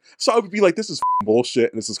living in? So I would be like, this is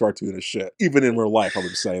bullshit, and this is cartoonish shit. Even in real life, I would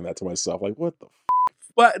be saying that to myself, like, what the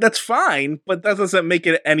But that's fine, but that doesn't make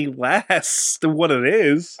it any less than what it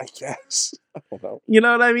is. I guess. I don't know. You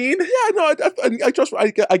know what I mean? Yeah, no, I trust.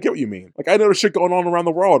 I get what you mean. Like, I know the shit going on around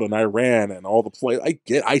the world in Iran and all the places.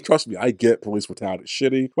 Trust me, I get police brutality.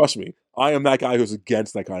 Shitty. Trust me, I am that guy who's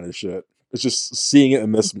against that kind of shit. It's just seeing it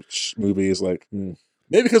in this movie is like,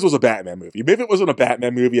 Maybe because it was a Batman movie. Maybe if it wasn't a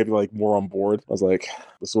Batman movie, I'd be like more on board. I was like,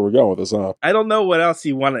 this is where we're going with this, huh? I don't know what else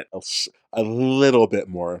you wanted. A little bit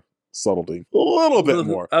more. subtlety. A little bit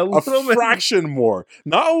more. A little bit. Fraction more.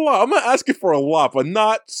 Not a lot. I'm not asking for a lot, but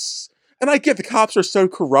not... And I get the cops are so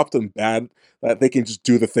corrupt and bad that they can just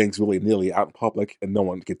do the things willy-nilly out in public and no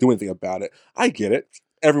one can do anything about it. I get it.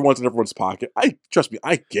 Everyone's in everyone's pocket. Trust me,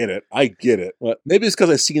 I get it. But maybe it's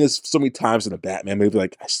because I've seen this so many times in a Batman movie,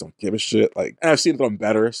 like, I just don't give a shit. Like, and I've seen it done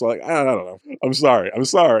better, so like, I don't know. I'm sorry.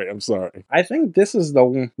 I think this is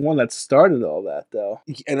the one that started all that, though.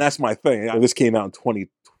 And that's my thing. This came out in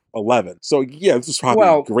 2011. So yeah, this was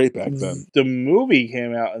probably great back then. The movie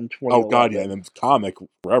came out in 2011. Oh god, yeah, and the comic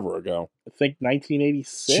forever ago. I think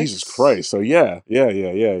 1986. Jesus Christ. So yeah.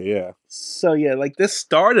 So yeah, like this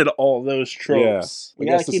started all those tropes. Yeah.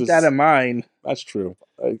 You gotta keep that in mind. That's true.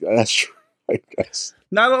 That's true, I guess.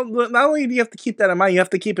 Not only do you have to keep that in mind, you have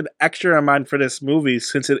to keep an extra in mind for this movie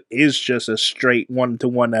since it is just a straight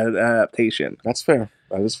one-to-one adaptation. That's fair.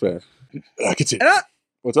 That is fair. Continue.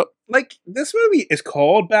 What's up? Like, this movie is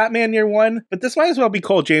called Batman Year One, but this might as well be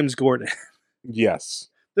called James Gordon. Yes.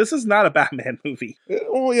 This is not a Batman movie.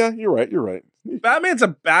 Oh, yeah, you're right. Batman's a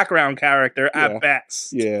background character at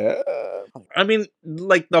best. Yeah. I mean,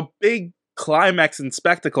 like, the big climax and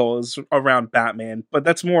spectacle is around Batman, but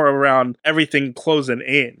that's more around everything closing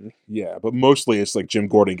in. Yeah, but mostly it's like Jim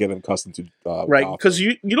Gordon getting accustomed to right, because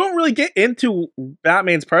you don't really get into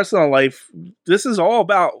Batman's personal life. This is all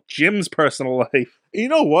about Jim's personal life. You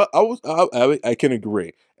know what? I can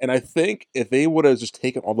agree. And I think if they would have just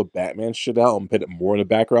taken all the Batman shit out and put it more in the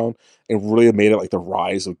background and really made it like the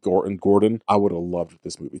rise of Gordon, I would have loved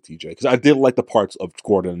this movie, TJ. Because I did like the parts of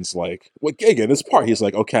Gordon's, like, again, this part, he's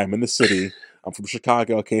like, okay, I'm in the city. I'm from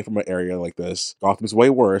Chicago. I came from an area like this. Gotham's way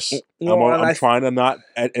worse. I'm trying to not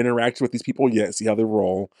interact with these people yet, see how they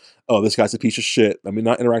roll. Oh, this guy's a piece of shit. Let me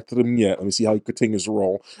not interact with him yet. Let me see how he continues to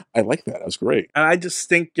roll. I like that. That was great. And I just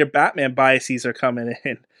think your Batman biases are coming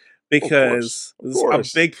in. Because a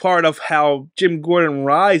big part of how Jim Gordon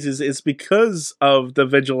rises is because of the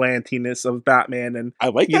vigilantiness of Batman. And I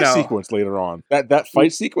like that sequence later on. That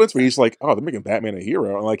fight sequence where he's like, oh, they're making Batman a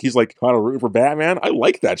hero. And like he's like kind of rooting for Batman. I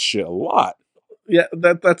like that shit a lot. Yeah,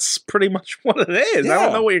 that's pretty much what it is. Yeah. I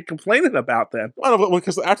don't know what you're complaining about then. I don't know,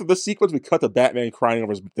 because after this sequence, we cut to Batman crying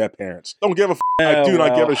over his dead parents. Don't give a I do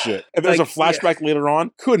not give a shit. If there's a flashback later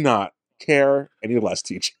on, could not care any less,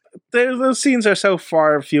 teach. Those scenes are so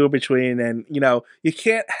far few between, and you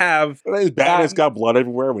can't have Batman's got blood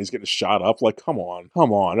everywhere when he's getting shot up. Like, come on,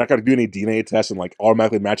 I'm not gonna do any DNA tests and like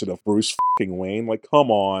automatically match it to Bruce fucking Wayne. Like,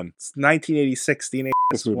 come on. It's 1986 DNA.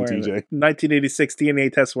 This movie, TJ. 1986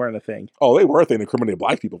 DNA tests weren't a thing. Oh, they were a thing to incriminate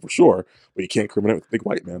black people for sure, but you can't incriminate with big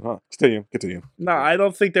white men, huh? Continue. No, I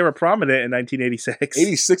don't think they were prominent in 1986.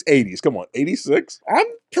 86, 80s. Come on, 86. I'm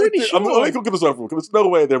pretty sure. I'm going to look this up because there's no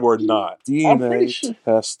way they were not. DNA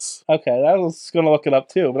tests. Okay, I was going to look it up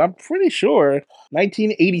too, but I'm pretty sure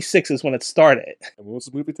 1986 is when it started. And when was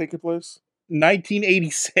the movie taking place?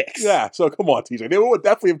 1986. Yeah, so come on, TJ. They would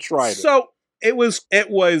definitely have tried it. So it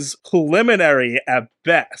was preliminary at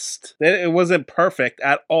best. It wasn't perfect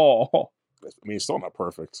at all. I mean, it's still not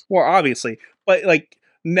perfect. Well, obviously, but like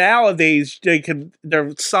nowadays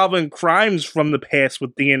they're solving crimes from the past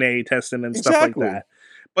with DNA testing and stuff like that.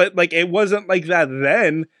 But like it wasn't like that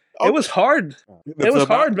then. It was hard. It was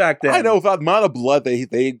hard back then. I know, with the amount of blood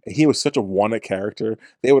he was such a wanted character,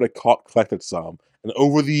 they would have collected some. And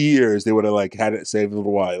over the years, they would have like had it saved a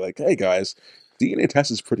little while. Like, hey guys, DNA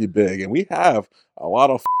test is pretty big, and we have a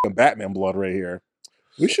lot of Batman blood right here.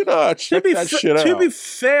 We should check that shit out. To be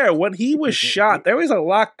fair, when he was shot, there was a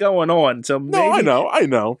lot going on. So maybe, no, I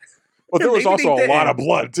know. But there was also a lot of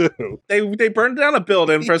blood too. They burned down a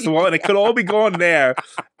building, first of all, and it could all be going there.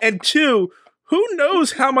 And two, who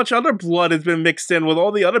knows how much other blood has been mixed in with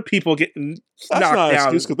all the other people getting knocked down? That's not an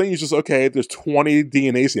excuse, because then you just, okay, there's 20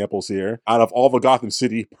 DNA samples here out of all the Gotham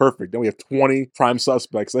City. Perfect. Then we have 20 prime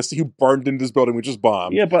suspects. Let's see who burned into this building we just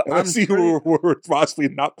bombed. Yeah, but let's see who were possibly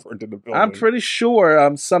not burned in the building. I'm pretty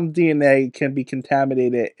sure some DNA can be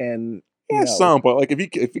contaminated and... some, but like if you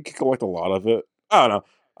can collect a lot of it, I don't know.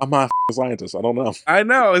 I'm not a scientist. I don't know. I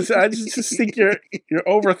know. I just think you're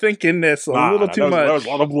overthinking this a little too much. That was a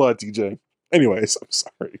lot of blood, TJ. Anyways, I'm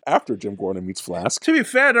sorry. After Jim Gordon meets Flask. To be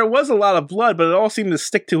fair, there was a lot of blood, but it all seemed to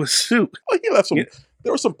stick to his suit. Well,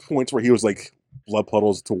 there were some points where he was like blood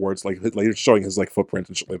puddles towards like showing his like footprints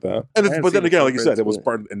and shit like that. But then again, like you said, it was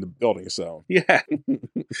part in the building, so yeah.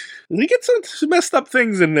 We get some messed up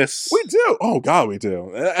things in this. We do. Oh god, we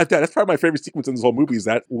do. That's probably my favorite sequence in this whole movie. Is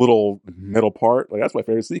that little middle part? Like that's my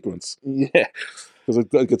favorite sequence. Yeah, because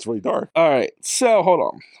it gets really dark. All right, so hold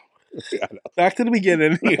on. Yeah, I know. Back to the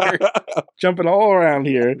beginning here. Jumping all around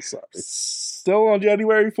here. Sorry. Still on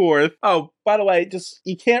January 4th. Oh, by the way, just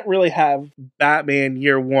you can't really have Batman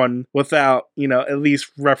Year One without, at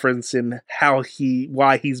least referencing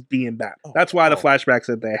why he's being Batman. That's why the flashbacks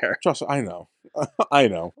are there. Trust me, I know. I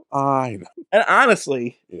know. And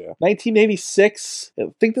honestly, Yeah. 1986, I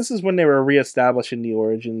think this is when they were reestablishing the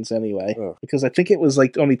origins anyway. Ugh. Because I think it was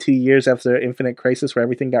like only 2 years after Infinite Crisis where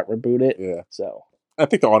everything got rebooted. Yeah. So I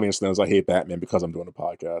think the audience knows I hate Batman because I'm doing a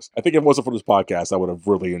podcast. I think if it wasn't for this podcast, I would have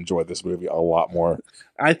really enjoyed this movie a lot more.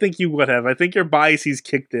 I think you would have. I think your biases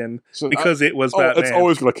kicked in because it was Batman. It's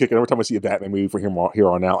always going to kick in every time I see a Batman movie from here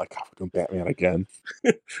on out. Like, God, we're doing Batman again.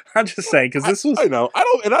 I'm just saying because this was. I know. I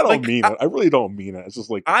don't mean it. I really don't mean it. It's just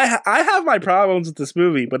like I have my problems with this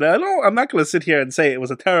movie, but I'm not going to sit here and say it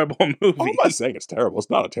was a terrible movie. I'm not saying it's terrible. It's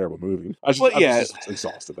not a terrible movie. I'm just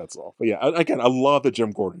exhausted. That's all. But yeah, again, I love the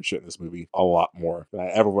Jim Gordon shit in this movie a lot more than I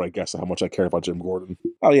ever would have guessed how much I care about Jim Gordon.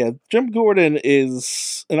 Oh yeah, Jim Gordon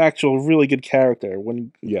is an actual really good character.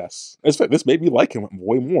 Yes, this made me like him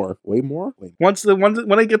way more. When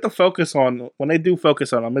they get the focus on, when they do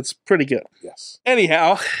focus on him, it's pretty good. Yes.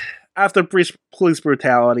 Anyhow, after police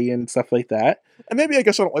brutality and stuff like that, and maybe I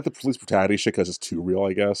guess I don't like the police brutality shit because it's too real.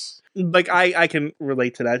 I guess. Like I can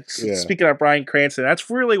relate to that. Yeah. Speaking of Bryan Cranston, that's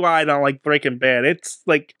really why I don't like Breaking Bad. It's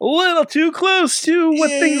like a little too close to what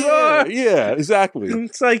things are. Yeah, exactly.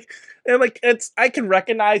 It's like. And I can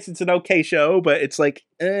recognize it's an okay show, but it's like,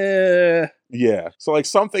 yeah. So like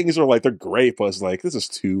some things are like they're great, but it's like this is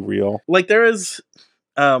too real. Like there is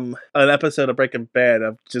an episode of Breaking Bad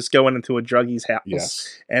of just going into a druggie's house,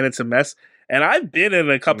 and it's a mess. And I've been in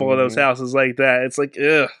a couple of those houses like that. It's like,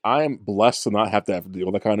 ugh. I'm blessed to not have to deal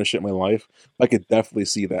with that kind of shit in my life. I could definitely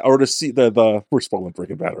see that, or to see the we're spoiling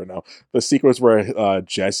Breaking Bad right now. The sequence where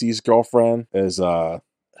Jesse's girlfriend is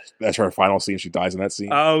that's her final scene. She dies in that scene.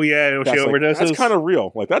 Oh yeah, she overdoses. That's kind of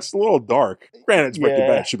real. Like that's a little dark. Granted, it's Breaking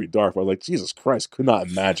Bad. It should be dark, but like Jesus Christ, could not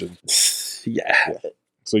imagine. Yeah.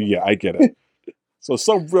 So yeah, I get it. So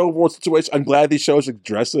some real world situation. I'm glad these shows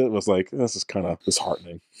address it. It was like this is kind of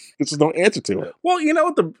disheartening. There's no answer to it. Well, you know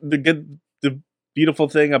what the beautiful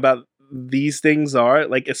thing about these things are,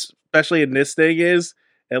 like especially in this thing is,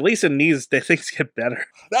 at least in these things get better.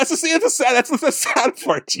 That's the sad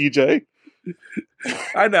part, TJ.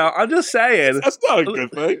 I know. I'm just saying. That's not a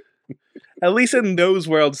good thing. At least in those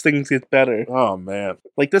worlds, things get better. Oh man!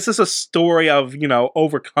 Like this is a story of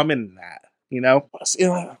overcoming that.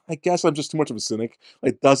 I guess I'm just too much of a cynic.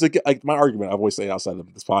 Like, does it get like my argument? I've always said outside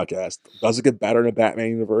of this podcast. Does it get better in the Batman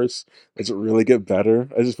universe? Does it really get better?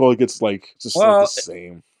 I just feel like it's like the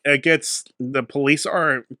same. It gets the police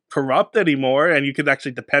aren't corrupt anymore, and you can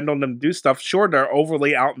actually depend on them to do stuff. Sure, they're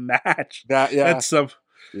overly outmatched. And stuff.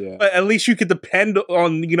 Yeah. But at least you could depend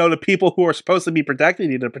on, the people who are supposed to be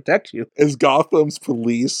protecting you to protect you. Is Gotham's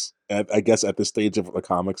police, I guess at this stage of the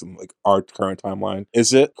comics and like our current timeline,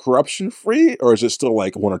 is it corruption free or is it still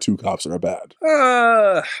like one or two cops that are bad?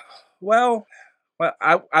 Well,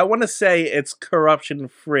 I want to say it's corruption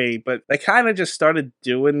free, but they kind of just started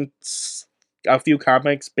doing a few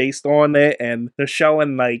comics based on it, and they're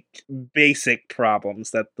showing like basic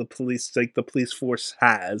problems that the police force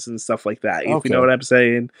has and stuff like that. If you know what I'm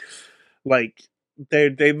saying, like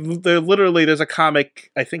they're literally, there's a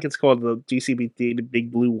comic, I think it's called the GCPD, the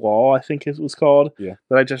Big Blue Wall, I think it was called, that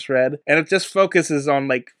I just read, and it just focuses on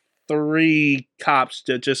like 3 cops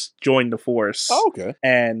that just joined the force.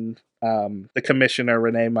 And the commissioner,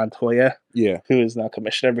 Renee Montoya, who is now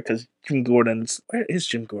commissioner because where is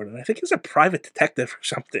Jim Gordon? I think he's a private detective or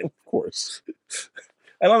something. Of course.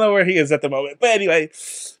 I don't know where he is at the moment. But anyway,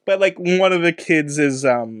 like one of the kids is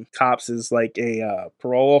cops is like a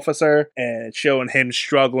parole officer, and it's showing him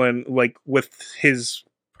struggling like with his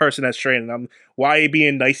person that's training him. Why are you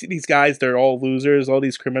being nice to these guys? They're all losers, all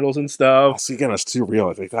these criminals and stuff. See, again, that's too real.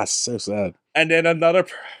 I think that's so sad. And then another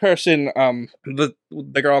person, the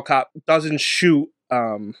girl cop doesn't shoot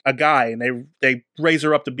a guy, and they raise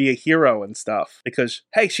her up to be a hero and stuff because,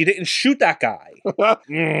 hey, she didn't shoot that guy. But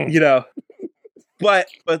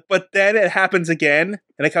then it happens again,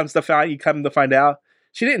 and you come to find out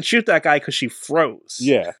she didn't shoot that guy because she froze.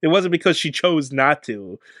 Yeah, it wasn't because she chose not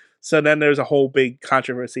to. So then there's a whole big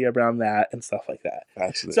controversy around that and stuff like that.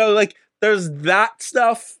 Absolutely. So like there's that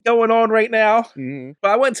stuff going on right now,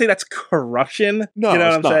 but I wouldn't say that's corruption. No, you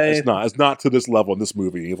know what I'm saying? It's not to this level in this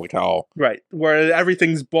movie. Like how where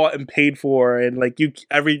everything's bought and paid for, and like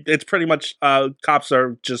it's pretty much cops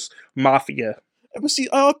are just mafia. But see,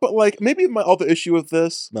 but like maybe my other issue with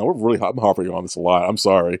this. No, I'm harping on this a lot. I'm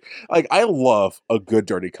sorry. Like I love a good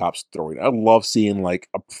dirty cop story. I love seeing like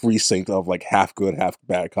a precinct of like half good, half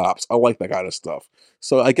bad cops. I like that kind of stuff.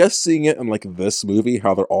 So I guess seeing it in like this movie,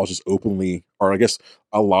 how they're all just openly, or I guess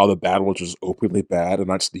a lot of the bad ones are just openly bad and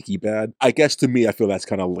not sneaky bad. I guess to me, I feel that's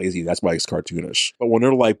kind of lazy. That's why it's cartoonish. But when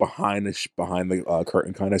they're like behind the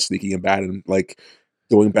curtain, kind of sneaky and bad and like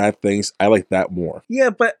doing bad things, I like that more. Yeah,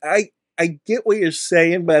 but I get what you're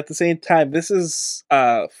saying, but at the same time, this is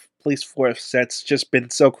police force that's just been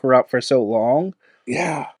so corrupt for so long.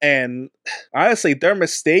 Yeah. And honestly, their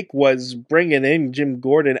mistake was bringing in Jim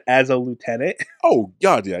Gordon as a lieutenant. Oh,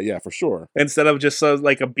 God, yeah, for sure. Instead of just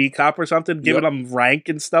like a B cop or something, giving him rank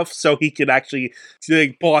and stuff so he could actually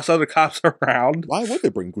like, boss other cops around. Why would they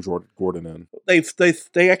bring Gordon in?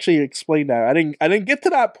 They actually explained that. I didn't get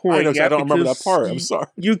to that point. I don't remember that part. I'm sorry.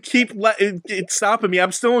 You keep it's stopping me.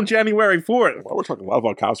 I'm still on January 4th. Well, we're talking a lot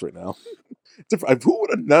about cops right now. Who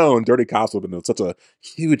would have known dirty cops would have been such a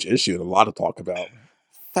huge issue and a lot to talk about?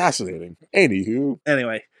 Fascinating.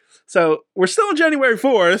 Anyway, so we're still on January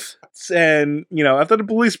 4th, and after the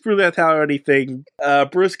police brutality thing,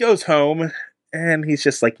 Bruce goes home, and he's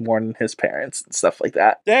just like mourning his parents and stuff like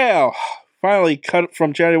that. Now, finally cut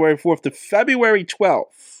from January 4th to February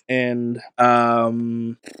 12th, and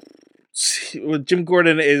Jim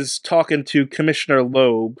Gordon is talking to Commissioner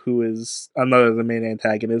Loeb, who is another of the main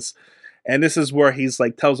antagonists. And this is where he's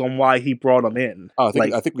like tells him why he brought him in. Oh,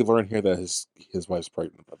 I think we learned here that his wife's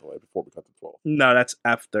pregnant, by the way, before we got to 12. No, that's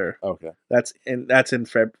after. Okay. That's in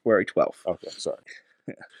February 12th. Okay, sorry.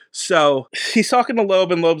 Yeah. So he's talking to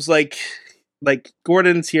Loeb, and Loeb's like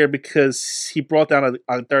Gordon's here because he brought down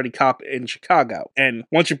a dirty cop in Chicago. And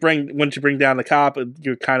once you bring down the cop,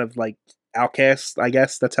 you're kind of like outcast, I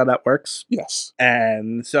guess. That's how that works. Yes.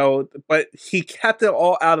 And so, but he kept it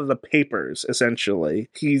all out of the papers, essentially.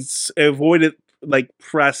 He's avoided like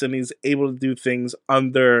press, and he's able to do things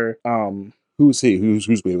under Who's he?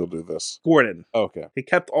 Who's been able to do this? Gordon. Okay. He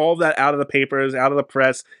kept all of that out of the papers, out of the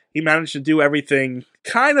press. He managed to do everything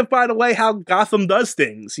kind of by the way how Gotham does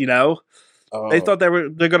things, They thought they're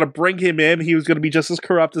going to bring him in. He was going to be just as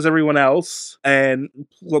corrupt as everyone else and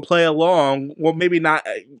will play along. Well, maybe not.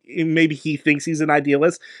 Maybe he thinks he's an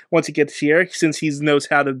idealist. Once he gets here, since he knows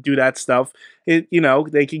how to do that stuff,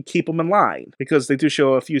 they can keep him in line because they do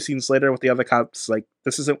show a few scenes later with the other cops. Like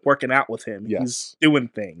this isn't working out with him. Yes. He's doing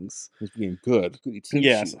things. He's being good.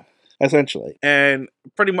 Yes, essentially. And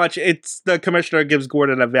pretty much, it's the commissioner gives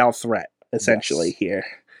Gordon a veiled threat. Essentially here,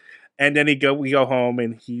 and then we go home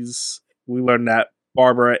and we learn that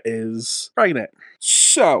Barbara is pregnant.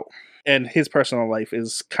 So, and his personal life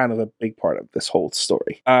is kind of a big part of this whole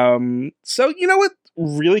story. So you know what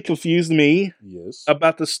really confused me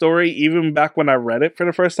about the story, even back when I read it for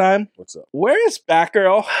the first time? What's up? Where is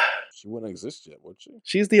Batgirl? She wouldn't exist yet, would she?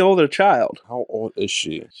 She's the older child. How old is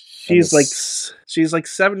she? She's like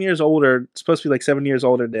 7 years older. Supposed to be like 7 years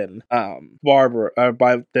older than Barbara,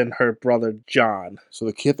 than her brother John. So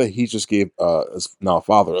the kid that he just gave is now a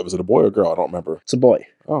father. Was it a boy or a girl? I don't remember. It's a boy.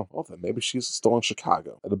 Oh, well then maybe she's still in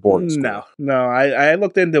Chicago at a boarding school. No. I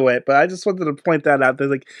looked into it, but I just wanted to point that out.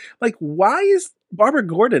 There's like why is Barbara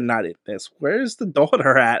Gordon not in this? Where's the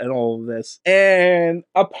daughter at in all of this? And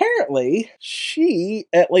apparently, she,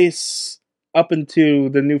 at least up into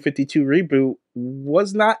the New 52 reboot,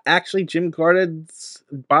 was not actually Jim Gordon's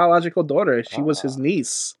biological daughter. She was his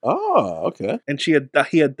niece. Oh, okay. And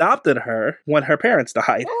he adopted her when her parents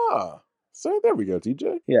died. So there we go,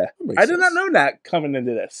 TJ. Yeah. I did not know that coming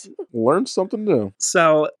into this. Learned something new.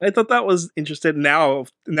 So I thought that was interesting.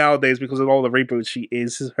 Nowadays, because of all the reboots, she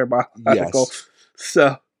is her biological. Yes.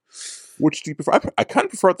 So, which do you prefer? I kind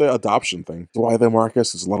of prefer the adoption thing. Why then,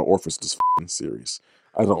 Marcus? There's a lot of orphans in this series.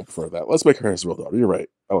 I don't prefer that. Let's make her his real daughter. You're right.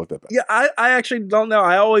 I like that better. Yeah, I actually don't know.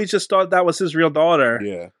 I always just thought that was his real daughter.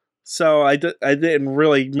 Yeah. So I didn't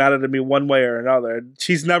really matter to me one way or another.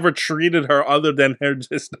 She's never treated her other than her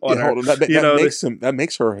just daughter. Yeah, hold on. That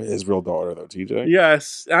makes her his real daughter, though, TJ.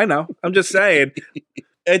 Yes, I know. I'm just saying.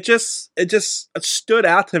 It just stood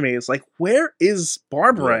out to me. It's like, where is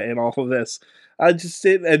Barbara in all of this?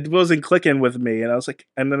 It wasn't clicking with me, and I was like,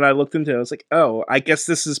 and then I looked into it. I was like, oh, I guess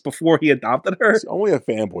this is before he adopted her. See, only a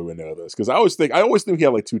fanboy would know this because I always knew he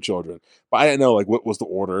had like 2 children, but I didn't know like what was the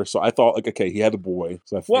order. So I thought like, okay, he had a boy.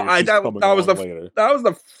 So that was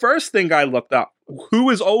the first thing I looked up. Who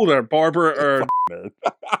is older, Barbara or?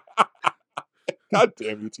 God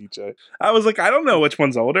damn you, TJ! I was like, I don't know which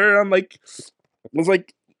one's older.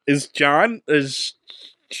 Is John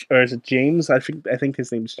or is it James? I think his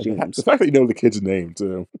name's James. The fact that you know the kid's name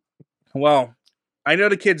too. Well, I know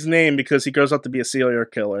the kid's name because he grows up to be a serial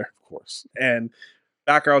killer, Of course. and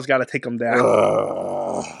Batgirl's got to take him down.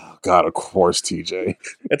 God, of course, TJ.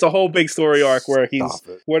 It's a whole big story arc where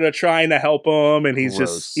they're trying to help him, and he's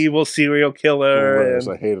just evil serial killer.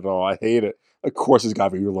 I hate it all. I hate it. Of course, he's got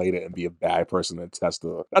to be related and be a bad person and test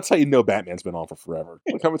the. That's how you know Batman's been on for forever.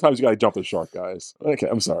 Like, how many times you got to jump the shark, guys? Okay,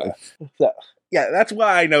 I'm sorry. Yeah, that's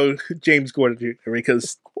why I know James Gordon Jr.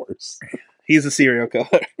 because of course he's a serial killer.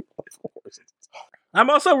 Of course.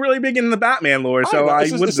 I'm also really big in the Batman lore, so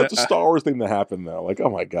it's such a Star Wars thing to happen though. Like,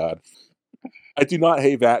 oh my god. I do not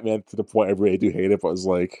hate Batman to the point I really do hate it, but it's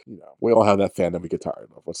like, we all have that fandom we get tired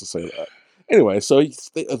of. Let's just say that. Anyway, so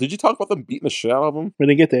did you talk about them beating the shit out of him? We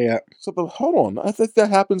didn't get there yet. So hold on. I think that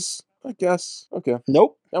happens, I guess. Okay.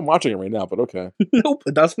 Nope. I'm watching it right now, but okay. Nope,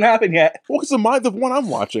 it doesn't happen yet. Well, because the one I'm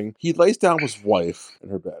watching, he lays down with his wife in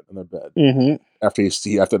their bed. Mm-hmm.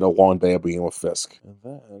 After the long day of being with Fisk. And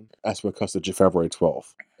then that's when it comes to February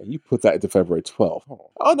 12th. And you put that into February 12th.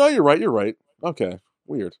 Oh, no, you're right. Okay.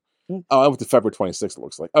 Weird. Oh, I went to February 26th, it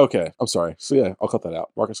looks like. Okay, I'm sorry. So yeah, I'll cut that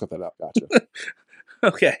out. Marcus, cut that out. Gotcha.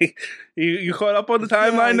 Okay. You caught up on the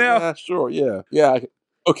timeline now? Yeah, sure, yeah. Yeah,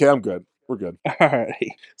 okay, I'm good. We're good. All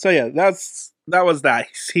right. So yeah, that was that.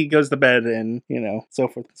 He goes to bed and, so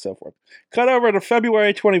forth and so forth. Cut over to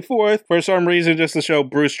February 24th, for some reason, just to show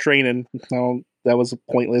Bruce training. No, that was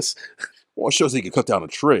pointless. Well, it shows he can cut down a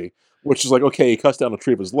tree, which is like, okay, he cuts down a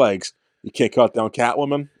tree of his legs. You can't cut down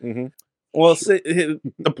Catwoman? Mm-hmm. Well,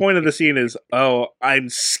 the point of the scene is, I'm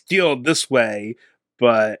skilled this way,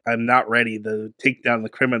 but I'm not ready to take down the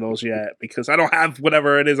criminals yet because I don't have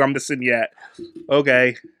whatever it is I'm missing yet.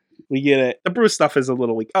 Okay, we get it. The Bruce stuff is a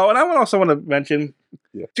little weak. Oh, and I also want to mention,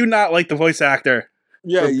 do not like the voice actor.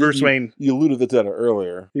 Yeah, Bruce Wayne. You alluded to that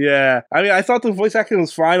earlier. Yeah, I mean, I thought the voice acting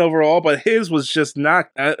was fine overall, but his was just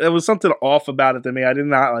not. There was something off about it to me. I did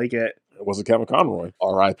not like it. It wasn't Kevin Conroy.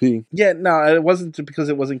 R.I.P. Yeah, no, it wasn't because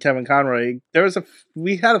it wasn't Kevin Conroy.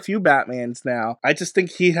 We had a few Batmans now. I just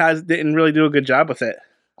think he didn't really do a good job with it.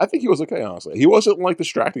 I think he was okay, honestly. He wasn't like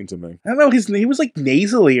distracting to me. I don't know. He was like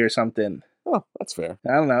nasally or something. Oh, that's fair.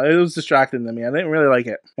 I don't know. It was distracting to me. I didn't really like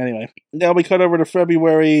it. Anyway, now we cut over to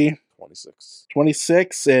February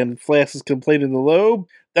 26, and Flash has completed the lobe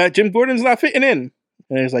that Jim Gordon's not fitting in.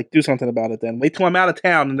 And he's like, do something about it then. Wait till I'm out of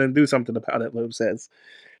town and then do something about it, Loeb says.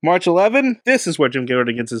 March 11, this is where Jim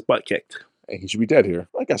Gordon gets his butt kicked. Hey, he should be dead here.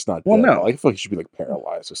 I guess not dead. Well, no. I feel like he should be like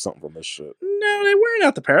paralyzed or something from this shit. No, they weren't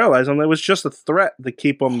out to paralyze him. It was just a threat to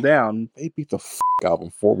keep him down. They beat the out of him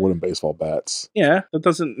 4 wooden baseball bats. Yeah, that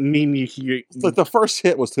doesn't mean you like the first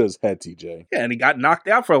hit was to his head, TJ. Yeah, and he got knocked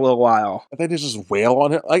out for a little while. And they just wail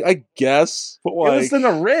on him. I guess. But like, it was in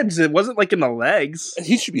the ribs. It wasn't like in the legs.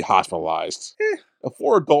 He should be hospitalized.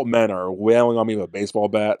 4 adult men are wailing on me with baseball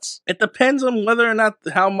bats. It depends on whether or not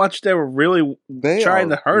how much they were really trying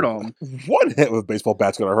to hurt him. One hit with baseball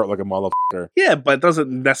bat's gonna hurt like a motherfucker. Yeah, but it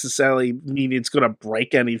doesn't necessarily mean it's gonna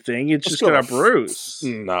break anything. It's just gonna bruise.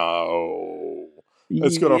 No.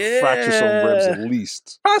 It's gonna fracture some ribs at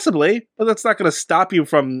least. Possibly, but that's not gonna stop you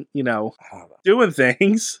from, doing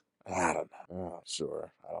things. I don't know. Oh,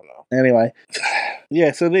 sure. I don't know. Anyway.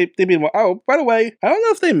 Yeah, so they mean, oh, by the way, I don't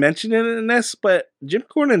know if they mentioned it in this, but Jim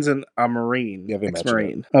Gordon's a Marine. Yeah, they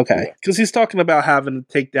ex-Marine. Okay. Because he's talking about having to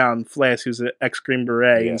take down Flash, who's an ex-Green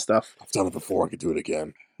Beret and stuff. I've done it before. I could do it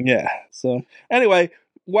again. Yeah. So, anyway,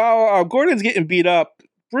 while Gordon's getting beat up,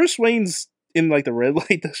 Bruce Wayne's in, like, the red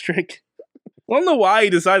light district. I don't know why he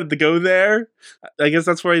decided to go there. I guess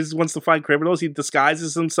that's where he wants to find criminals. He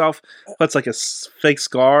disguises himself, puts like a fake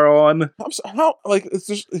scar on. It's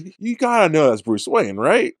just, you gotta know that's Bruce Wayne,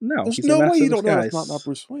 right? No, there's no way you don't know that's not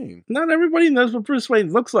Bruce Wayne. Not everybody knows what Bruce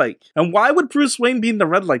Wayne looks like. And why would Bruce Wayne be in the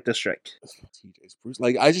red light district? Bruce,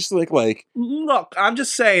 I just like. Look, I'm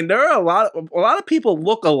just saying there are a lot of people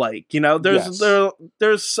look alike. There's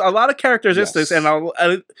a lot of characteristics, and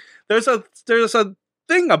there's a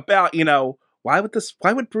thing about why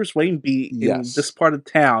would Bruce Wayne be in this part of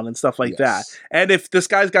town and stuff like that? And if this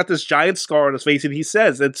guy's got this giant scar on his face and he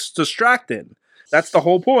says it's distracting, that's the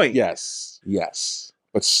whole point. Yes.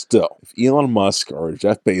 But still, if Elon Musk or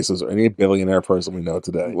Jeff Bezos or any billionaire person we know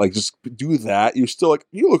today, just do that, you're still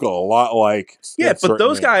you look a lot like. Yeah, but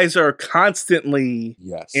those guys are constantly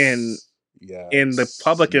in the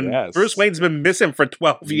public, and Bruce Wayne's been missing for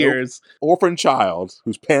 12 years. Orphan child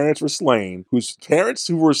whose parents were slain, whose parents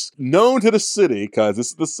who were known to the city, because this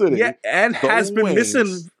is the city. Yeah, and has been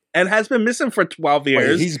missing for 12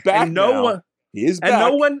 years. He's back now. He is back. And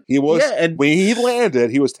no one. He was when he landed.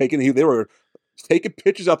 He was taking. They were taking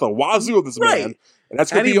pictures out the wazoo of this man, and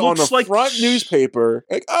that's going to be on the front newspaper.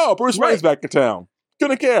 Bruce Wayne's back in town.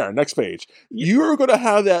 Gonna care. Next page. You're gonna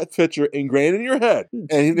have that picture ingrained in your head,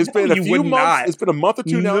 and it's been a few months. Not. It's been a month or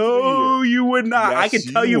two now. No, you would not. Yes, I can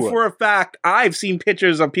tell you for a fact. I've seen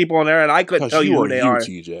pictures of people in there, and I couldn't tell you who they are.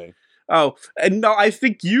 TJ. Oh, and no, I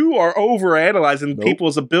think you are overanalyzing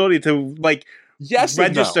people's ability to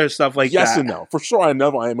register stuff like that. Yes and no. For sure, I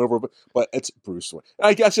know I am over, but it's Bruce Wayne. And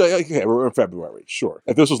I guess, okay, we're in February, sure.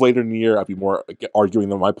 If this was later in the year, I'd be more arguing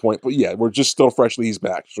than my point. But yeah, we're just still freshly, he's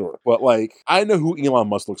back, sure. But like, I know who Elon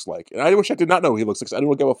Musk looks like. And I wish I did not know who he looks like. I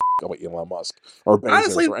don't give a about Elon Musk or Bezos.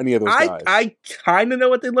 Honestly, or any of those guys. I kind of know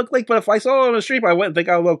what they look like, but if I saw it on the street, I wouldn't think,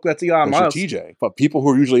 oh, look, that's Elon Musk. TJ. But people who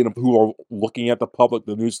are usually who are looking at the public,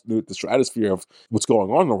 the stratosphere of what's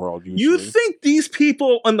going on in the world. Usually. You think these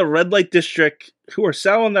people in the red light district who are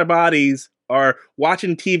selling their bodies are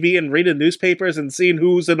watching TV and reading newspapers and seeing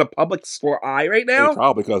who's in the public's eye right now?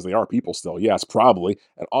 Probably because they are people still. Yes, probably.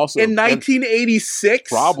 And also in 1986?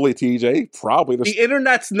 Probably, TJ. Probably. The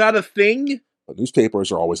internet's not a thing?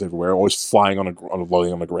 Newspapers are always everywhere, always flying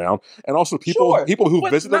floating on the ground. And also people who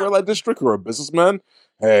visit the red light district who are businessmen,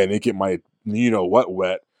 hey, they get my you-know-what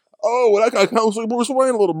wet. Oh, well, that guy kind of looks like Bruce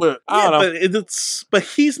Wayne a little bit. I don't know. But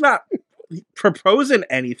he's not proposing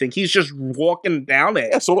anything. He's just walking down it.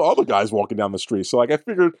 Yeah, so the other guys walking down the street. So like I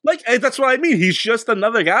figured, like that's what I mean. He's just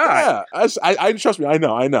another guy. Yeah, I trust me. I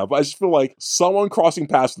know. But I just feel like someone crossing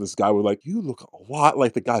past this guy would like, you look a lot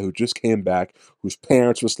like the guy who just came back, whose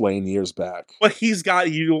parents were slain years back. But he's got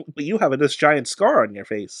you. But you have this giant scar on your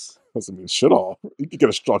face. Doesn't mean shit all. You can get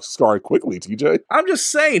a scar quickly, TJ. I'm just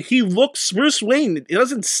saying he looks Bruce Wayne. It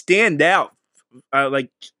doesn't stand out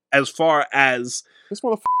like as far as. This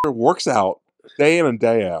motherfucker works out day in and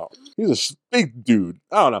day out. He's a big dude.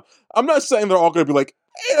 I don't know. I'm not saying they're all going to be like,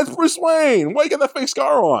 hey, that's Bruce Wayne. Why you got that fake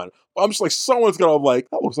scar on? But I'm just like, someone's going to like,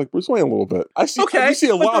 that looks like Bruce Wayne a little bit. I see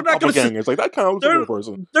a lot of doppelgangers. Like, that kind of looks like a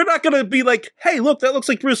person. They're not going to be like, hey, look, that looks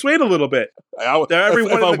like Bruce Wayne a little bit. They're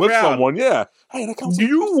everyone if I'm with someone, yeah. Hey, that comes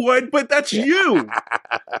you would, but that's you.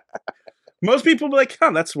 Most people be like,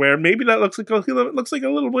 that's weird. Maybe that looks like a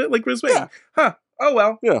little bit like Bruce Wayne. Yeah. Huh. Oh,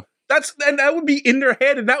 well. Yeah. And that would be in their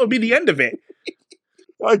head, and that would be the end of it.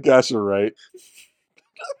 I guess you're right.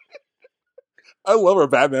 I love our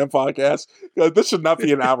Batman podcast. This should not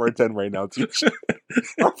be an hour and 10 right now, too.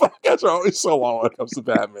 Our podcasts are always so long when it comes to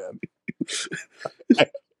Batman. I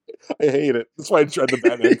hate it. That's why I tried the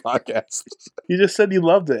Batman podcast. You just said you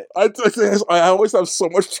loved it. I always have so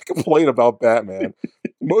much to complain about Batman.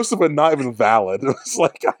 Most of it not even valid. It's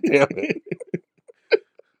like, God damn it.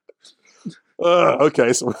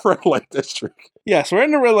 Okay, so we're in Red Light District. Yes, we're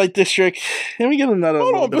in the Red Light District. Let me get another.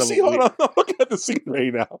 Hold on. I'm looking at the scene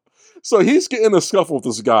right now. So he's getting a scuffle with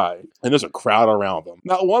this guy, and there's a crowd around him.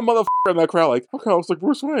 Not one motherfucker in that crowd like, okay, looks like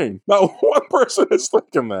Bruce Wayne. Not one person is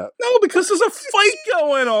thinking that. No, because there's a fight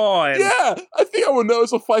going on. Yeah, I think I would know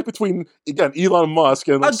it's a fight between, again, Elon Musk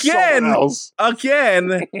and someone else.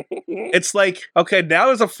 Again, it's like, okay, now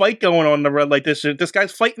there's a fight going on in the Red Light District. This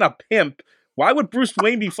guy's fighting a pimp. Why would Bruce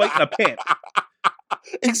Wayne be fighting a pimp?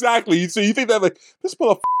 Exactly. So you think that like this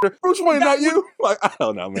motherfucker, Bruce Wayne, not you? Like, I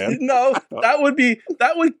don't know, man. No,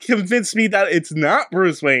 that would convince me that it's not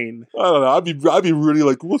Bruce Wayne. I don't know. I'd be really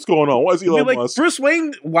like, what's going on? Why is Elon Musk? Bruce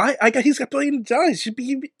Wayne? Why? He's got $1 billion. He should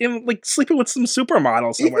be in like sleeping with some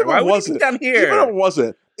supermodel somewhere. Why would he be down here? Even if it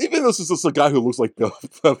wasn't. Even if this is just a guy who looks like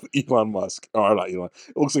Elon Musk, or not Elon.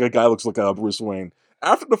 It looks like a guy who looks like Bruce Wayne.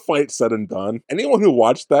 After the fight's said and done, anyone who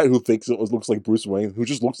watched that who thinks it looks like Bruce Wayne, who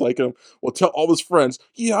just looks like him, will tell all his friends,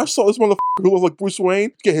 yeah, I saw this motherfucker who looks like Bruce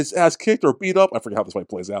Wayne get his ass kicked or beat up. I forget how this fight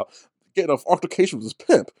plays out. Get an altercation with his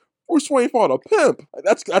pimp. Bruce Wayne fought a pimp.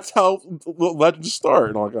 That's how legends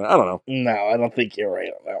start. I don't know. No, I don't think you're right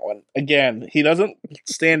on that one. Again, he doesn't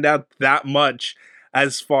stand out that much.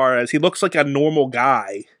 As far as he looks like a normal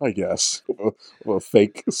guy, I guess, with a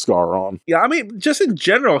fake scar on. Yeah, I mean, just in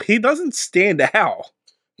general, he doesn't stand out.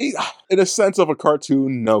 In a sense of a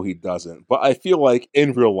cartoon, no, he doesn't. But I feel like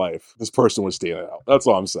in real life, this person would stand out. That's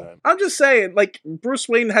all I'm saying. I'm just saying, like, Bruce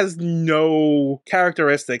Wayne has no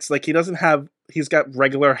characteristics. Like, he's got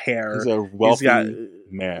regular hair. He's a wealthy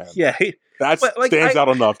man. Yeah. That stands out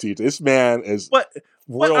enough, TJ. This man is...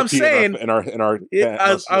 What I'm saying, in our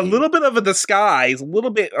a little bit of a disguise, a little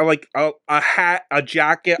bit like a hat, a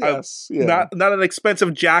jacket, not an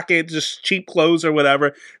expensive jacket, just cheap clothes or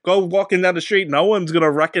whatever. Go walking down the street, no one's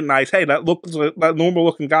gonna recognize. Hey, that normal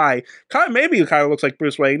looking guy. Maybe he kind of looks like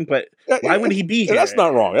Bruce Wayne, but why would he be here? That's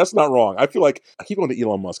not wrong. I feel like I keep going to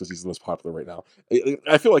Elon Musk because he's the most popular right now.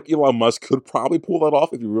 I feel like Elon Musk could probably pull that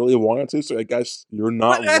off if he really wanted to. So I guess you're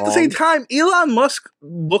not. But at the same time, Elon Musk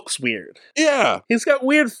looks weird. Yeah. He's got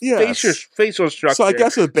weird facial structure. So I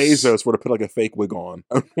guess if Bezos were to put like a fake wig on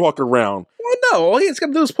and walk around. Well, no, all he's got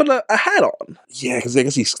to do is put a hat on. Yeah, because I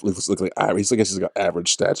guess he looks like average. I guess he's got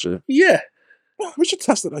average stature. Yeah. Well, we should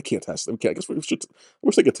test it. I can't test it. I guess we should. I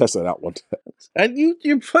wish they could test that out one day. And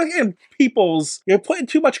you're putting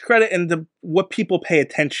too much credit into what people pay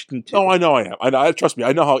attention to. Oh, I know I am. I trust me.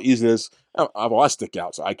 I know how easy it is. I stick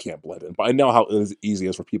out, so I can't blend in. But I know how easy it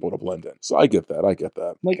is for people to blend in. So I get that.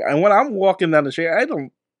 Like, and when I'm walking down the street, I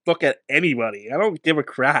don't look at anybody. I don't give a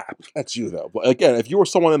crap. That's you, though. But again, if you were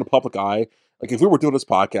someone in the public eye, like if we were doing this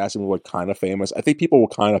podcast and we were kind of famous, I think people will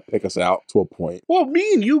kind of pick us out to a point. Well,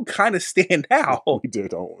 me and you kind of stand out. We do,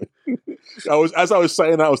 don't we? As I was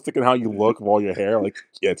saying that, I was thinking how you look with all your hair. Like,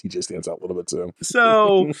 yeah, TJ stands out a little bit too.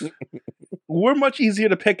 So we're much easier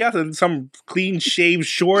to pick out than some clean shaved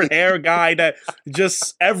short hair guy that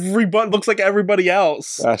just everybody looks like everybody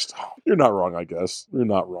else. You're not wrong, I guess. You're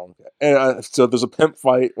not wrong. And so there's a pimp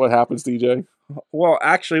fight. What happens, DJ? Well,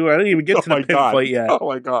 actually, I didn't even get to the pimp fight yet. Oh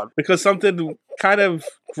my god! Because something kind of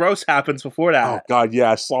gross happens before that. Oh god,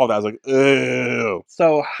 yeah, I saw that. I was like, ew.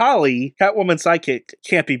 So Holly, Catwoman's sidekick,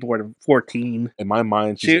 can't be more than 14. In my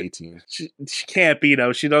mind, she's 18. She can't be,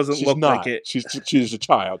 though. She doesn't look like it. She's a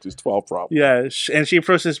child. She's 12, probably. Yeah, and she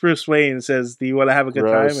approaches Bruce Wayne and says, "Do you want to have a good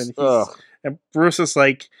time?" And Bruce is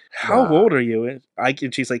like, "How old are you?" And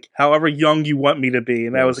she's like, "However young you want me to be."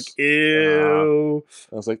 And I was like, "Ew."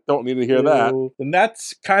 I was like, "Don't need to hear that." And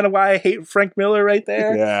that's kind of why I hate Frank Miller right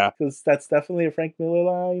there. Yeah, because that's definitely a Frank Miller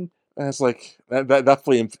line. And it's like that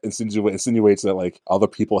definitely insinuates that like other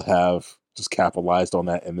people have just capitalized on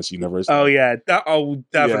that in this universe. Oh yeah, definitely.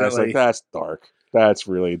 Yeah, it's like that's dark. That's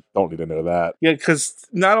really don't need to know that. Yeah, because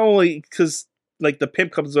not only because. Like the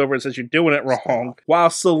pimp comes over and says you're doing it wrong, while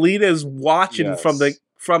Selina's watching from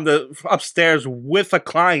the upstairs with a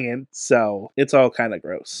client. So it's all kind of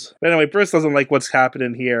gross. But anyway, Bruce doesn't like what's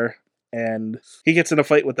happening here, and he gets in a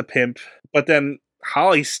fight with the pimp. But then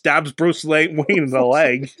Holly stabs Bruce Wayne in the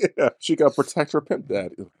leg. Yeah, she got to protect her pimp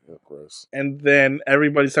dad. Ew, gross. And then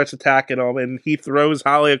everybody starts attacking him, and he throws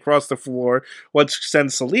Holly across the floor, which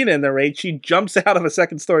sends Selina in the rage. She jumps out of a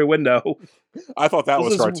second-story window. I thought that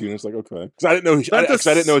was cartoon. It's like, okay. Because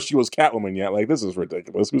I didn't know she was Catwoman yet. Like, this is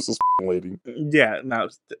ridiculous. Who's this lady? Yeah, no.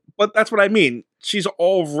 But that's what I mean. She's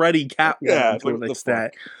already Catwoman to an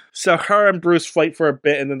extent. So her and Bruce fight for a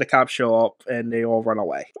bit, and then the cops show up, and they all run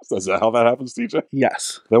away. Is that how that happens, TJ?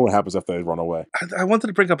 Yes. Then what happens after they run away? I wanted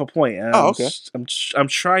to bring up a point. Okay. I'm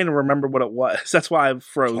trying to remember what it was. That's why I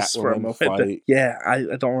froze for a moment. Fight. Yeah,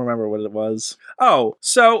 I don't remember what it was. Oh,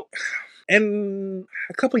 so... And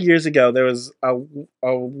a couple years ago, there was a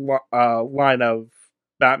line of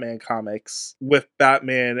Batman comics with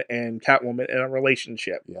Batman and Catwoman in a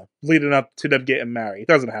relationship, leading up to them getting married. It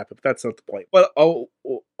doesn't happen, but that's not the point. But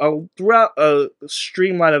throughout a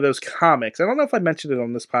streamline of those comics, I don't know if I mentioned it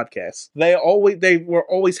on this podcast, they were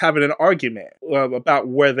always having an argument about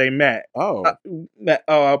where they met. Oh,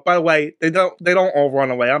 by the way, they don't all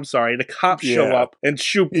run away. I'm sorry. The cops show up and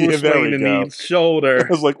shoot Bruce Wayne in the shoulder.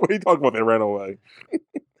 I was like, what are you talking about? They ran away.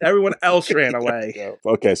 Everyone else ran away.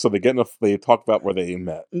 Okay, so they talk about where they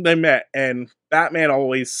met. They met, and Batman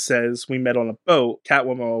always says we met on a boat.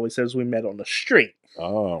 Catwoman always says we met on the street.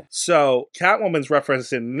 Oh. So Catwoman's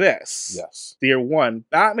referencing this. Yes. Year one.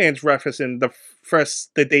 Batman's referencing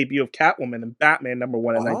the debut of Catwoman in Batman #1 in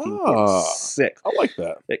 1946. I like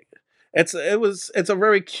that. It's a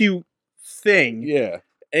very cute thing. Yeah.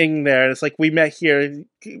 In there. It's like we met here,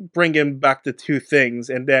 bringing back the two things,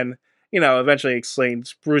 and then eventually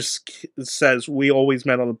explains, Bruce says, we always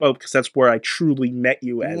met on the boat because that's where I truly met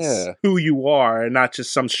you as who you are and not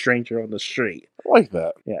just some stranger on the street. I like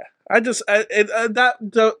that. Yeah.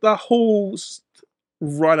 The whole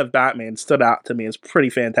run of Batman stood out to me as pretty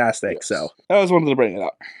fantastic. Yes. So I always wanted to bring it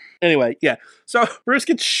up. Anyway, yeah. So Bruce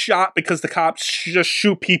gets shot because the cops just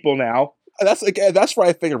shoot people now. That's where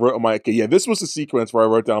I think I wrote on my... Okay, yeah, this was the sequence where I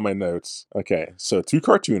wrote down my notes. Okay, so too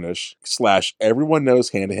cartoonish, / everyone knows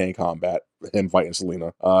hand-to-hand combat, him fighting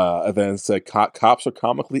Selina. And then it said cops are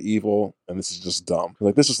comically evil, and this is just dumb.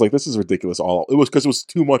 This is ridiculous. It was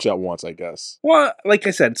too much at once, I guess. Well, like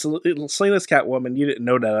I said, Selina's Catwoman. You didn't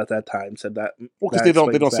know that at that time. Said that. Well, because they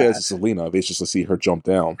don't say it's Selina. They just see her jump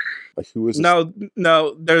down. Like, who is this?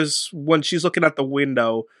 No. There's when she's looking out the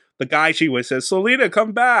window. The guy she was says, Selina,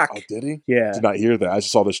 come back. Oh, did he? Yeah. I did not hear that. I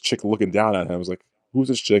just saw this chick looking down at him. I was like, who's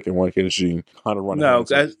this chick and why can't she kind of run? No,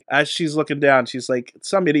 as she's looking down, she's like,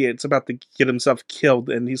 some idiot's about to get himself killed,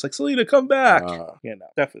 and he's like, Selena, come back. Yeah, no,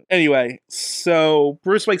 definitely. Anyway, so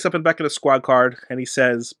Bruce wakes up in the back of the squad car, and he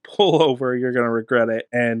says, pull over, you're gonna regret it.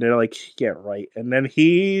 And they're like, yeah, right. And then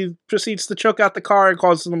he proceeds to choke out the car and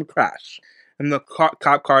causes them to crash. And the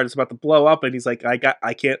cop car is about to blow up, and he's like,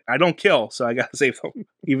 I don't kill, so I gotta save them,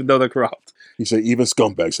 even though they're corrupt. He said, even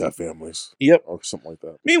scumbags have families. Yep. Or something like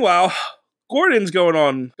that. Meanwhile, Gordon's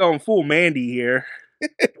going full Mandy here.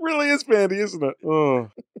 It really is Mandy, isn't it?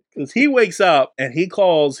 Because he wakes up, and he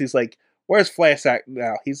calls, he's like, where's Flash at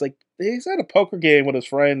now? He's like, he's at a poker game with his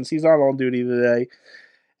friends, he's not on duty today.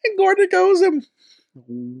 And Gordon goes and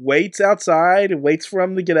waits outside and waits for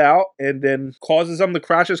him to get out, and then causes him to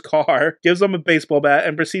crash his car, gives him a baseball bat,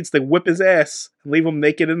 and proceeds to whip his ass and leave him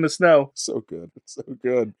naked in the snow. So good. So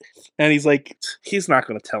good. And he's like, he's not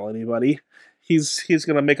going to tell anybody. He's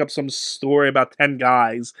going to make up some story about 10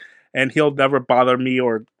 guys, and he'll never bother me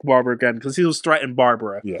or Barbara again, because he was threatening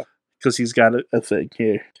Barbara. Yeah. Because he's got a thing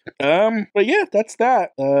here. But yeah, that's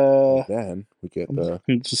that. Then we get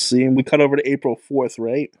just seeing, we cut over to April 4th,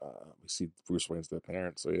 right? we see Bruce Wayne's dead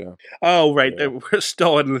parents, so yeah. Oh, right. Yeah. We're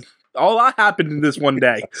still in. All that happened in this one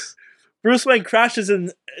day. Yes. Bruce Wayne crashes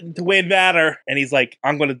into Wayne Manor, and he's like,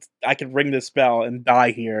 I can ring this bell and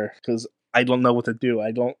die here, because I don't know what to do.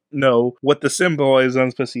 I don't know what the symbol is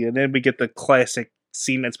I'm supposed to see. And then we get the classic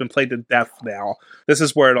scene that's been played to death now. This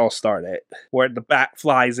is where it all started, where the bat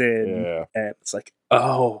flies in, and it's like,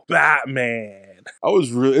 oh, Batman. I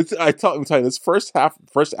was really, I'm telling you, this first act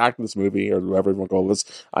of this movie, or whatever you want to call this,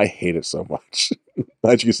 I hate it so much.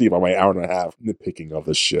 As you can see by my hour and a half nitpicking of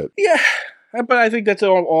this shit. Yeah. But I think that's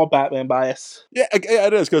all Batman bias. Yeah,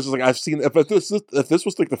 it is, because like I've seen, if this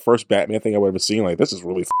was like the first Batman thing I would have seen, like, this is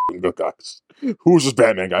really f***ing good, guys. Who's this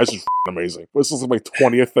Batman guy? This is f***ing amazing. But this is my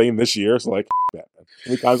 20th thing this year, so like, Batman. How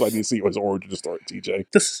many times I need to see his origin story, TJ?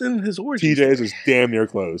 This isn't his origin. TJ's is damn near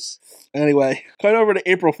close. Anyway, cut over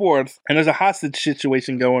to April 4th, and there's a hostage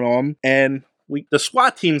situation going on, and the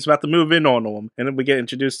SWAT team's about to move in on them, and then we get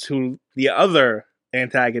introduced to the other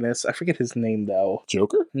antagonist. I forget his name, though.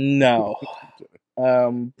 Joker? No.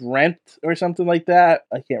 Brent or something like that.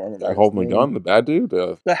 I can't remember. Guy holding the gun, the bad dude?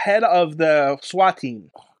 The head of the SWAT team.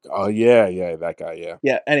 Oh, yeah, that guy, yeah.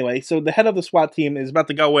 Yeah, anyway, so the head of the SWAT team is about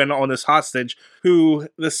to go in on this hostage, who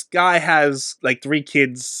this guy has like 3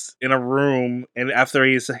 kids in a room, and after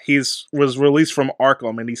he's was released from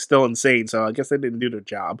Arkham, and he's still insane, so I guess they didn't do their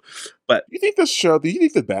job. But do you think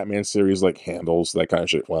the Batman series like handles that kind of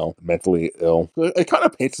shit well? Mentally ill, it kind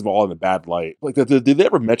of paints them all in a bad light. Like, did they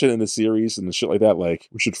ever mention in the series and the shit like that? Like,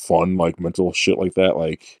 we should fund like mental shit like that.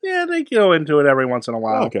 Like, yeah, they go into it every once in a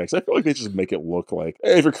while. Okay, because I feel like they just make it look like,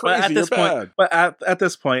 hey, if you're crazy, you're bad. But at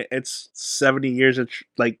this point, it's 70 years of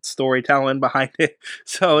like storytelling behind it,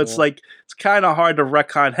 so it's like it's kind of hard to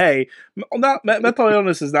retcon. Hey, mental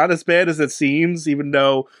illness is not as bad as it seems, even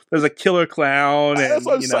though there's a killer clown. And, that's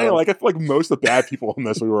what I'm saying. Like, I feel like most of the bad people in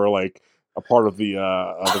this were like a part of the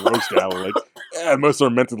roast gallery. Like, yeah, most are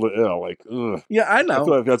mentally ill. Like, ugh. Yeah, I know. I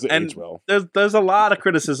feel like that's age well. There's a lot of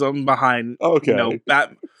criticism behind. About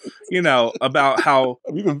how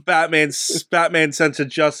Batman's sense of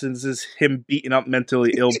justice is him beating up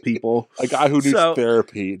mentally ill people. A guy who needs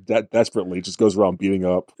therapy that desperately just goes around beating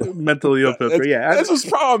up mentally ill people. Yeah, this is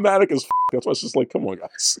problematic as. That's why it's just like, come on,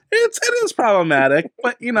 guys. It is problematic,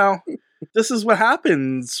 but this is what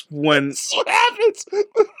happens when. This is what happens.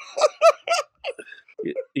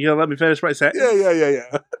 You gonna let me finish my sentence?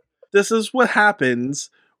 Yeah. This is what happens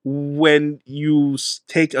when you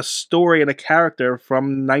take a story and a character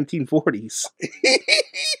from 1940s.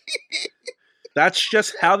 That's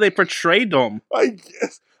just how they portrayed them. I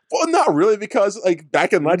guess. Well, not really, because like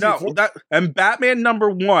back in 1940s, and Batman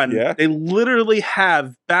 #1, they literally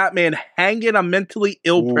have Batman hanging a mentally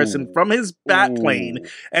ill person from his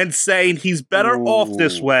Batplane and saying he's better off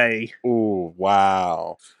this way. Ooh,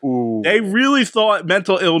 wow. Ooh. They really thought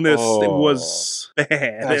mental illness was bad.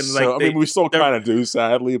 And we still kind of do,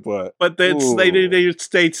 sadly, but they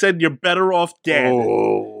said you're better off dead.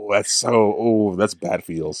 Oh, that's bad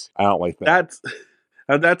feels. I don't like that.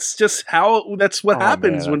 That's just that's what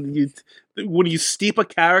happens when you steep a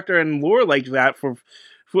character in lore like that. For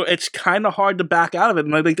it's kind of hard to back out of it.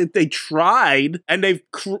 And they tried, and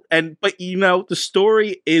but the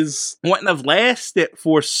story wouldn't have lasted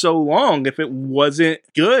for so long if it wasn't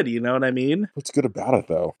good. You know what I mean? What's good about it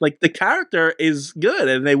though? Like, the character is good,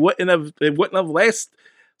 and they wouldn't have lasted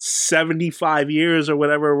 75 years or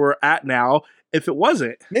whatever we're at now if it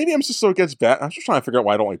wasn't. Maybe I'm just so against Batman. I'm just trying to figure out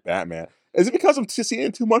why I don't like Batman. Is it because I'm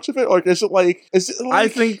seeing too much of it? Like, is it like?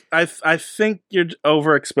 I think you're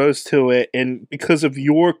overexposed to it, and because of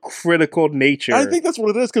your critical nature. I think that's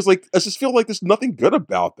what it is. Because like, I just feel like there's nothing good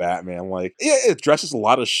about Batman. Like, yeah, it addresses a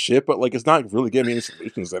lot of shit, but like, it's not really giving me any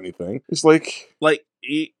solutions to anything. It's like.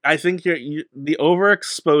 I think the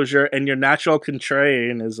overexposure and your natural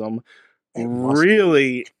contrarianism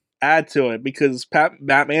really add to it because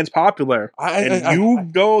Batman's popular, and you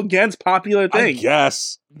go against popular things. I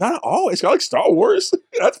guess not always. Like Star Wars,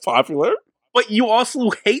 that's popular, but you also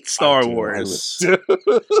hate Star Wars.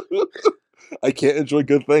 I can't enjoy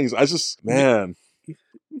good things. I just, man.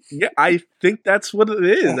 Yeah, I think that's what it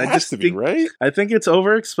is. I just think, right? I think it's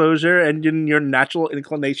overexposure and your natural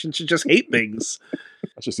inclination to just hate things.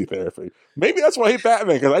 I should see therapy. Maybe that's why I hate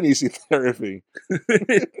Batman, because I need to see therapy.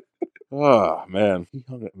 Oh man, he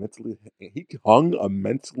hung a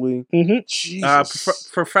mentally. Mm-hmm. Jesus.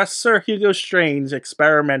 Professor Hugo Strange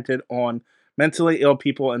experimented on mentally ill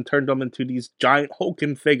people and turned them into these giant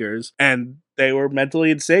hulking figures, and they were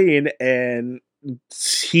mentally insane, and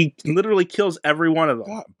he literally kills every one of them.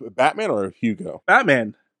 God, Batman or Hugo?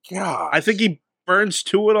 Batman. God. I think he burns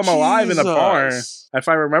two of them alive in a barn, if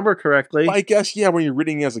I remember correctly. I guess, yeah, when you're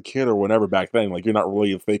reading as a kid or whenever back then, like, you're not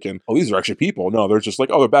really thinking, oh, these are actually people. No, they're just like,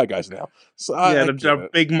 oh, they're bad guys now. So they're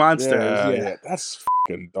big monsters. Yeah. That's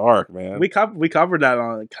fucking dark, man. We covered that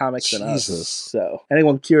on Comics and Us. So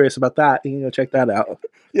anyone curious about that, you can go check that out.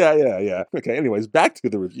 Yeah. Okay, anyways, back to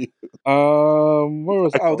the review.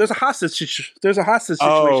 There's a hostage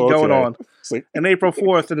situation going on. And April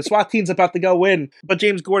 4th, and the SWAT team's about to go in, but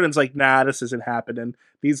James Gordon's like, nah, this isn't happening.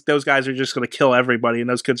 Those guys are just going to kill everybody, and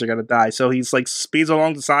those kids are going to die. So he's like speeds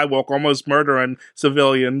along the sidewalk, almost murdering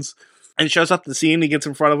civilians. And he shows up to the scene. He gets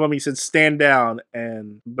in front of them. He says, "Stand down."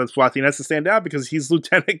 And the SWAT team has to stand down because he's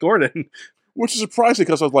Lieutenant Gordon. Which is surprising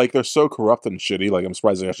because of, like, they're so corrupt and shitty. Like, I'm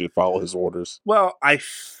surprised they actually follow his orders. Well, I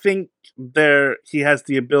think he has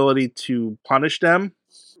the ability to punish them.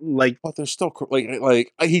 Like, but they're still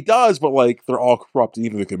like he does, but like they're all corrupt.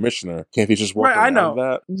 Even the commissioner, can't he just work around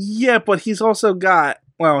that? Yeah, but he's also got.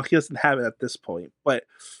 Well, he doesn't have it at this point, but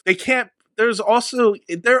they can't.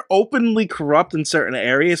 They're openly corrupt in certain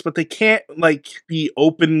areas, but they can't like be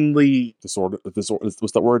openly what's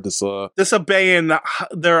that word? Disobeying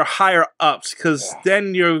their higher ups, because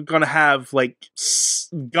then you're gonna have like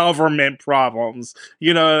government problems.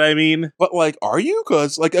 You know what I mean? But like, are you?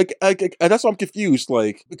 Because like, that's why I'm confused.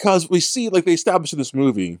 Like, because we see like they established in this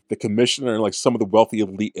movie the commissioner and like some of the wealthy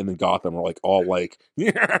elite in Gotham are like all like,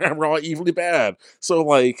 yeah, we're all evilly bad. So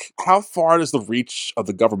like, how far is the reach of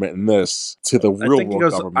the government in this? To the real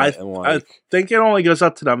world government, I think it only goes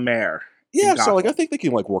up to the mayor. Yeah, so like I think they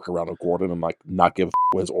can like work around with Gordon and like not give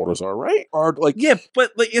what his orders are, right? Or like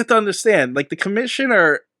but like you have to understand, like the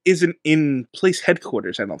commissioner isn't in police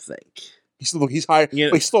headquarters. I don't think he's hired.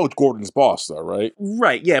 But he's still Gordon's boss, though, right?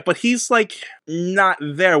 Right. Yeah, but he's like not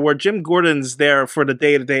there. Where Jim Gordon's there for the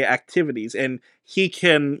day-to-day activities, and he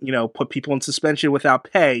can, put people in suspension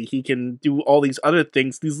without pay. He can do all these other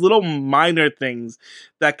things, these little minor things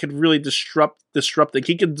that could really disrupt.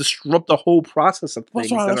 He can disrupt the whole process of things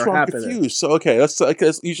that are happening. I'm confused. So okay, that's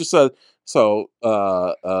because you just said so.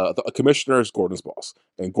 The commissioner is Gordon's boss,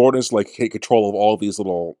 and Gordon's like take control of all these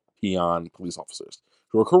little peon police officers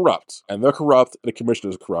who are corrupt, and they're corrupt, and the commissioner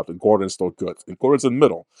is corrupt, and Gordon's still good, and Gordon's in the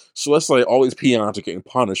middle. So let's say all these peons are getting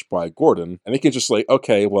punished by Gordon, and they can just like,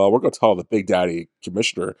 okay, well, we're going to tell the big daddy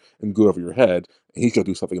commissioner and go over your head, and he's going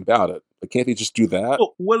to do something about it. Like, can't they just do that?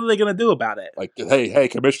 Well, what are they going to do about it? Like, hey,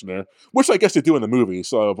 commissioner, which I guess they do in the movie.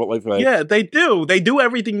 So, but like yeah, they do. They do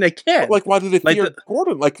everything they can. Like, why do they fear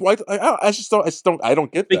Gordon? Like, why? I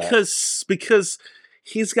don't get that. Because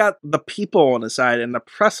he's got the people on his side and the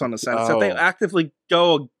press on his side, so they actively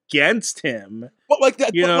go against him. But like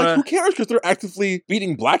that, who cares? Because they're actively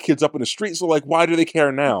beating black kids up in the street. So like, why do they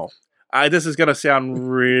care now? This is gonna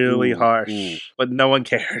sound really harsh, but no one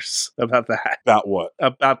cares about that. About what?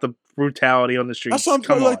 About the brutality on the streets. That's what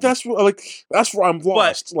I'm like. That's where I'm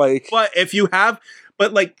lost. But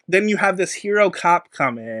then you have this hero cop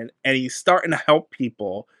come in, and he's starting to help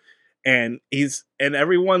people, and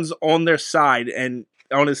everyone's on their side and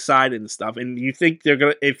on his side and stuff. And you think they're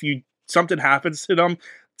gonna, if something happens to them,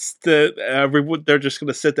 they're just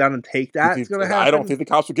gonna sit down and take that. It's gonna happen. I don't think the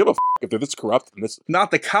cops would give a if they're this corrupt.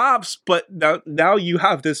 Not the cops, but now you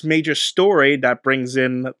have this major story that brings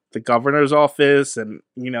in the governor's office and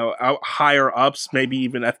higher ups, maybe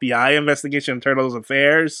even FBI investigation, internal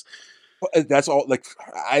affairs. That's all. Like,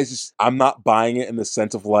 I'm not buying it in the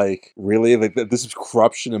sense of like, really, like this is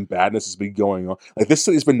corruption and badness has been going on. Like, this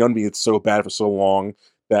city's been known to be so bad for so long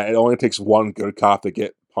that it only takes one good cop to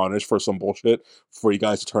get punished for some bullshit for you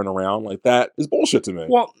guys to turn around. Like, that is bullshit to me.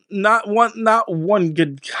 Well, not one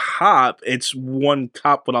good cop. It's one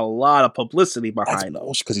cop with a lot of publicity behind him.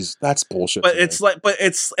 Because that's bullshit. But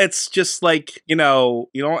it's just like, you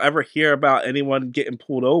don't ever hear about anyone getting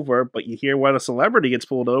pulled over, but you hear when a celebrity gets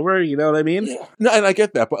pulled over. You know what I mean? Yeah. No, and I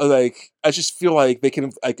get that, but like, I just feel like they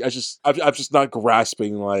can. Like, I'm just not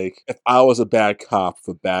grasping. Like, if I was a bad cop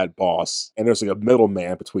with a bad boss, and there's like a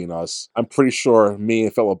middleman between us, I'm pretty sure me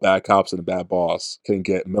and fellow bad cops and a bad boss can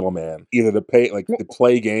get middleman either to pay, like, to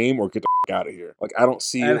play game or get the out of here. Like, I don't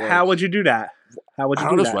see. And how would you do that? How would you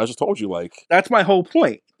do that? I just told you. Like, that's my whole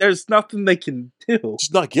point. There's nothing they can do.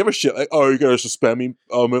 Just not give a shit. Like, oh, you're gonna suspend me,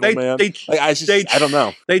 middleman. I don't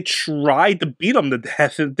know. They tried to beat him to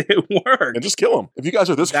death and it didn't work. And just kill him. If you guys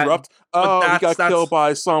are this corrupt, he got killed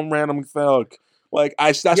by some random thug. Like,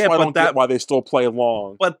 that's why I don't get why they still play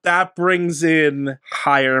along. But that brings in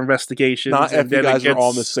higher investigations. Not if you guys are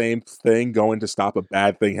on the same thing, going to stop a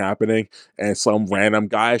bad thing happening, and some random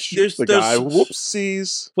guy shoots the guy.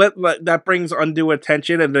 Whoopsies. But that brings undue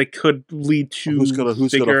attention, and it could lead to who's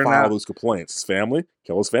gonna file those complaints? His family?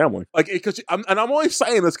 Kill his family. Like, I'm only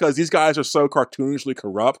saying this because these guys are so cartoonishly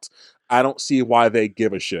corrupt. I don't see why they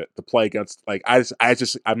give a shit to play against. Like,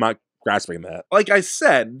 I'm not grasping that. Like I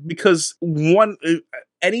said, because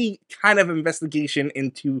any kind of investigation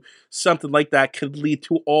into something like that could lead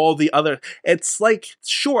to all the other. It's like,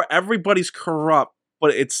 sure, everybody's corrupt,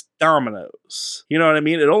 but it's dominoes. You know what I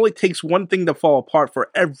mean? It only takes one thing to fall apart for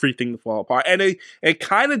everything to fall apart, and it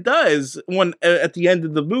kind of does when at the end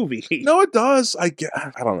of the movie. No, it does. I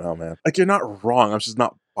don't know, man. Like, you're not wrong. I'm just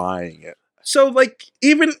not buying it. So, like,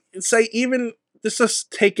 even let's just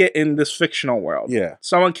take it in this fictional world. Yeah.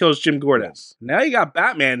 Someone kills Jim Gordon. Yes. Now you got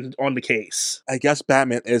Batman on the case. I guess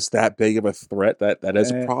Batman is that big of a threat that is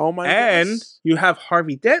a problem, I guess. And you have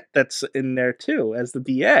Harvey Dent that's in there too as the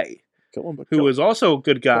DA. Who is also a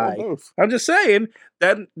good guy. I'm just saying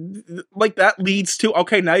that, like, that leads to,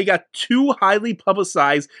 okay, now you got two highly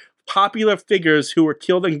publicized popular figures who were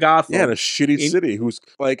killed in Gotham. Yeah, in a shitty city. Who's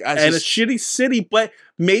like, a shitty city, but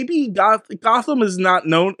maybe Gotham is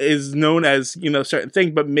known as certain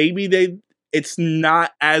thing, but maybe it's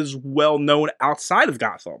not as well known outside of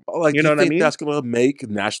Gotham. Like, you know what I mean? That's gonna make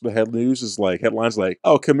national headlines like,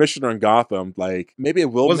 oh, commissioner in Gotham. Like, maybe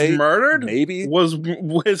it will was murdered. Maybe was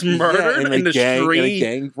murdered in the street. In a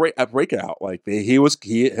gang breakout. Like,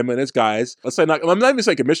 him and his guys. Let's say not. I'm not even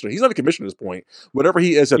saying commissioner. He's not a commissioner at this point. Whatever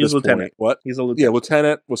he is at this point. What? He's a lieutenant. Yeah,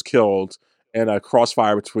 lieutenant was killed. And a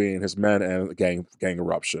crossfire between his men and a gang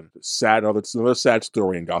eruption. It's another sad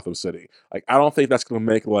story in Gotham City. Like, I don't think that's going to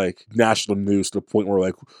make, like, national news to the point where,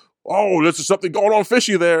 like, oh, this is something going on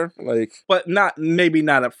fishy there. Like, but maybe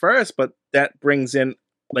not at first, but that brings in,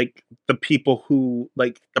 like, the people who,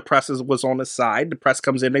 like, the press was on his side. The press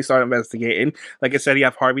comes in, they start investigating. Like I said, you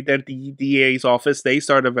have Harvey Dent, the DA's office, they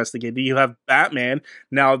start investigating. You have Batman.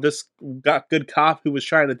 Now, this good cop who was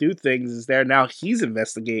trying to do things is there. Now he's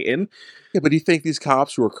investigating. Yeah, but do you think these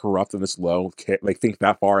cops who are corrupt and this low, like, think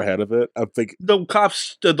that far ahead of it? I think the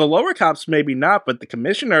cops, the lower cops, maybe not, but the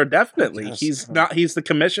commissioner definitely. He's the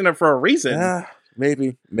commissioner for a reason. Yeah.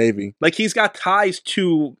 Maybe. Like, he's got ties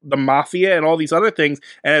to the mafia and all these other things,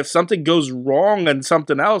 and if something goes wrong and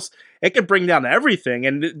something else, it could bring down everything.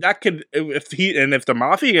 And that could, if the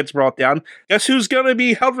mafia gets brought down, guess who's going to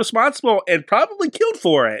be held responsible and probably killed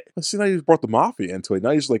for it? See, now you brought the mafia into it.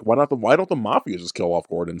 Now he's like, why don't the mafia just kill off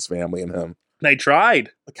Gordon's family and him? They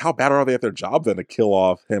tried. Like, how bad are they at their job then to kill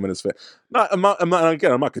off him and his family? I'm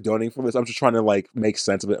not condoning for this. I'm just trying to, like, make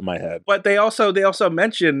sense of it in my head. But they also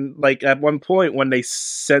mentioned, like, at one point when they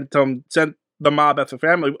sent the mob after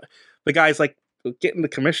family, the guy's like, getting the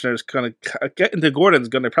commissioner's getting to Gordon's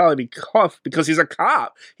gonna probably be tough because he's a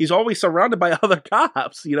cop. He's always surrounded by other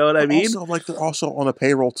cops. You know what I mean? Also, like, they're also on the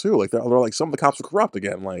payroll too. Like, they're like, some of the cops are corrupt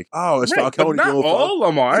again. Like, oh, it's Falcone. Not all of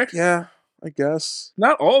them are. Like, yeah. I guess.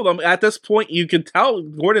 Not all of them. At this point, you can tell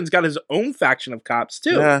Gordon's got his own faction of cops,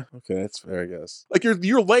 too. Yeah, okay, that's fair, I guess. Like,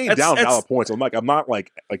 you're laying down valid points. I'm not,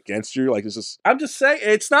 like, against you. Like, it's just... I'm just saying,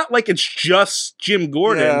 it's not like it's just Jim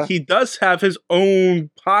Gordon. Yeah. He does have his own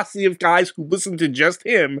posse of guys who listen to just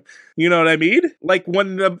him. You know what I mean? Like,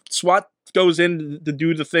 when the SWAT goes in to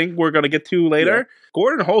do the thing we're going to get to later,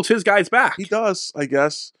 Gordon holds his guys back. He does, I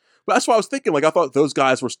guess. But that's what I was thinking. Like, I thought those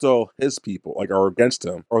guys were still his people, like, or against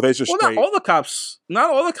him, or they just not all the cops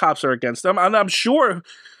are against him, and I'm sure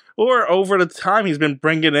Or over the time, he's been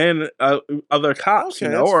bringing in other cops,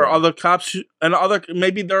 Okay, or fair. other cops,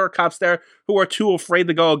 maybe there are cops there who are too afraid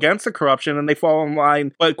to go against the corruption and they fall in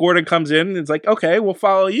line. But Gordon comes in and it's like, okay, we'll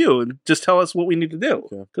follow you and just tell us what we need to do.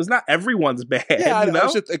 Because not everyone's bad. Yeah, you know?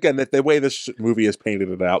 it's just, again, the way this movie has painted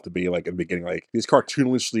it out to be like in the beginning, like these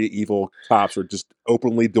cartoonishly evil cops are just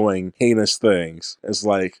openly doing heinous things. It's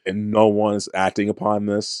like, and no one's acting upon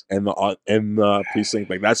this in the precinct.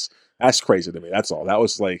 Like that's crazy to me. That's all. That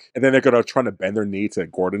was like, and then they're gonna try to bend their knee to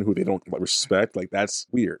Gordon, who they don't respect. Like that's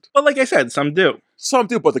weird. But like I said, some do. Some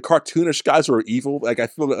do, but the cartoonish guys who are evil, like I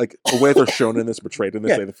feel like the way they're shown in this, portrayed in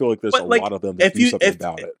this, I feel like there's a lot of them that do something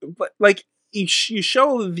about it. But like you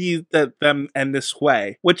show them in this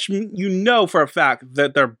way, which you know for a fact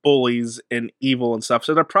that they're bullies and evil and stuff,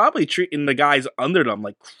 so they're probably treating the guys under them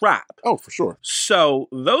like crap. Oh, for sure. So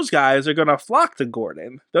those guys are gonna flock to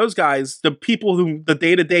Gordon. Those guys, the people who the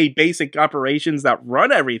day-to-day basic operations that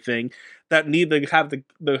run everything, that need to have the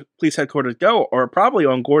police headquarters go, are probably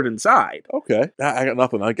on Gordon's side. Okay, I got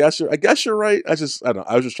nothing. I guess you're right. I don't know.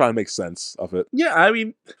 I was just trying to make sense of it. Yeah, I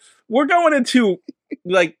mean, we're going into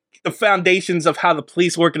like the foundations of how the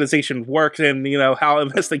police organization works and, how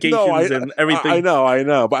investigations and everything. I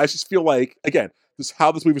know. But I just feel like, again,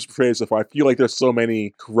 how this movie is portrayed so far, I feel like there's so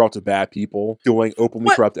many corrupt, bad people doing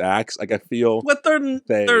openly corrupt acts. Like, I feel... But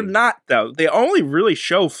they're not, though. They only really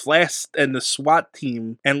show Flash and the SWAT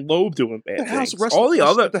team and Loeb doing bad things. The rest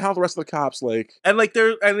of the cops, like... And,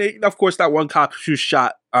 of course, that one cop who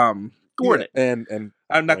shot Gordon. Yeah, and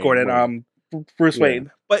not Gordon, Bruce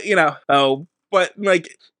Wayne. But,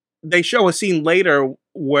 they show a scene later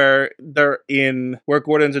where where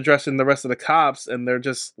Gordon's addressing the rest of the cops and they're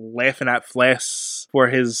just laughing at Flash for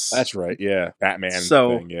his... That's right, yeah. Batman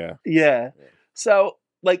thing, yeah. Yeah. So,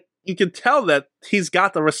 you can tell that he's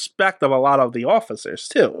got the respect of a lot of the officers,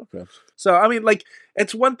 too. Okay. So, I mean,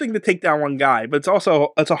 it's one thing to take down one guy, but it's a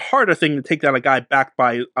harder thing to take down a guy backed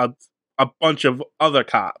by a bunch of other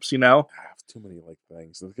cops, I have too many,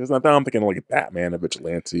 things. Because now I'm thinking, Batman, a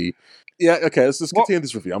vigilante. Yeah, okay, let's just continue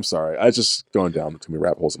this review. I'm sorry. I was just going down too many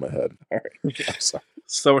rabbit holes in my head. All right. I'm sorry.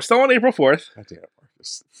 So we're still on April 4th. God damn it,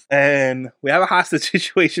 Marcus. And we have a hostage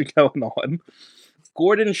situation going on.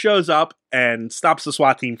 Gordon shows up and stops the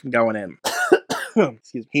SWAT team from going in.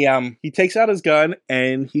 Excuse me. He takes out his gun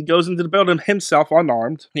and he goes into the building himself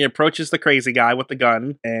unarmed. He approaches the crazy guy with the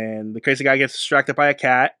gun, and the crazy guy gets distracted by a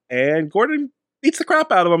cat, and Gordon beats the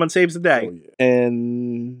crap out of him and saves the day. Oh, yeah.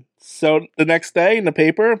 And so the next day in the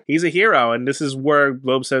paper, he's a hero, and this is where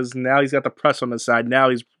Loeb says now he's got the press on his side. Now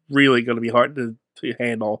he's really going to be hard to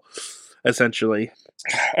handle, essentially.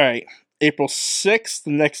 All right. April 6th,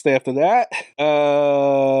 the next day after that.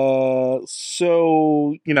 Sonogram,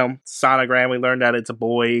 we learned that it's a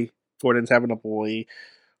boy. Gordon's having a boy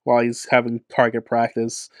while he's having target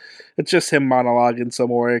practice. It's just him monologuing some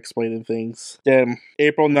more, explaining things. Then,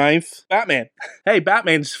 April 9th, Batman. Hey,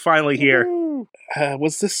 Batman's finally here.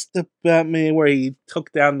 Was this the Batman where he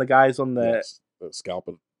took down the guys on the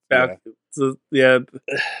scalpel? Yeah.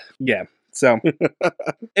 So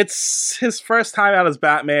it's his first time out as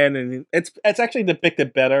Batman, and it's actually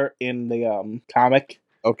depicted better in the comic.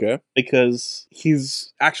 Okay. Because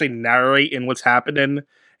he's actually narrating what's happening,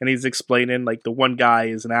 and he's explaining, the one guy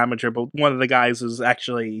is an amateur, but one of the guys is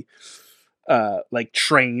actually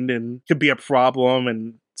trained and could be a problem,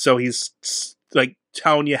 and so he's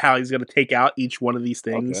telling you how he's going to take out each one of these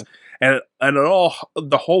things. Okay. And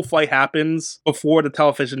the whole fight happens before the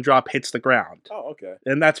television drop hits the ground. Oh, okay.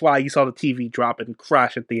 And that's why you saw the TV drop and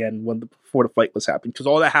crash at the end before the fight was happening, because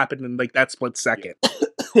all that happened in that split second.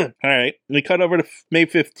 Yeah. All right. We cut over to May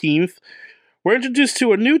 15th. We're introduced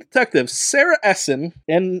to a new detective, Sarah Essen,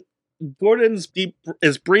 and Gordon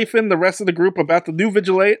is briefing the rest of the group about the new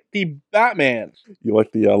vigilante Batman. You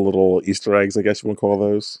like the little Easter eggs, I guess you want to call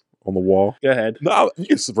those, on the wall? Go ahead. No, you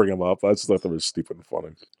can just bring them up. I just thought they were stupid and funny.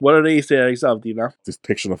 What are the Easter eggs of? Do you know? This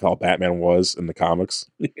picture of how Batman was in the comics.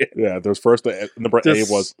 Yeah, there's first number A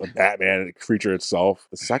was a Batman creature itself.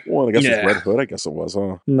 The second one, I guess, was Red Hood. I guess it was,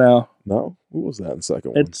 huh? No. Who was that in the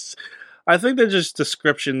second one? I think they're just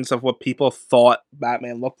descriptions of what people thought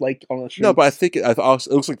Batman looked like on the street. No, but I think it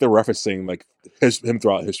looks like they're referencing him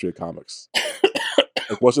throughout history of comics.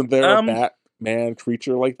 Wasn't there a Batman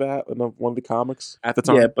creature like that in one of the comics at the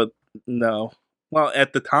time? Yeah, but no. Well,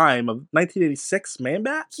 at the time of 1986,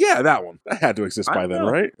 Man-Bat? Yeah, that one. That had to exist by then,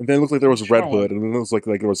 right? And then it looked like there was Red Hood, and then it was like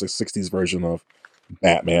there was a 60s version of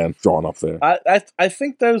Batman drawn up there. I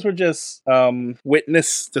think those were just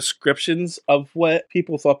witness descriptions of what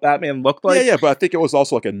people thought Batman looked like. Yeah, but I think it was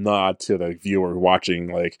also like a nod to the viewer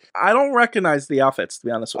watching. Like, I don't recognize the outfits, to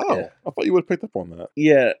be honest with you. I thought you would have picked up on that.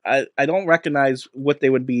 Yeah, I don't recognize what they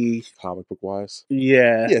would be comic book wise.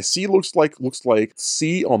 Yeah. Yeah, C looks like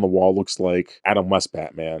C on the wall looks like Adam West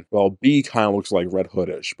Batman. Well, B kind of looks like Red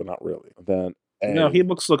Hoodish, but not really. And then No, he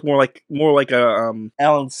looks more like a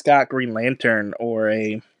Alan Scott Green Lantern or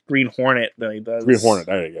a Green Hornet than he does. Green Hornet,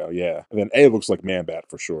 there you go, yeah. And then A looks like Man-Bat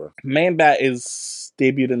for sure. Man-Bat is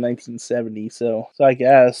debuted in 1970, so I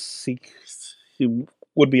guess he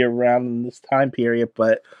would be around in this time period,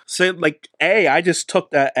 but so like A, I just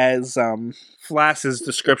took that as Flash's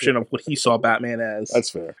description of what he saw Batman as. That's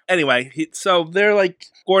fair. Anyway, so they're like,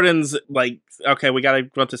 Gordon's like, okay, we gotta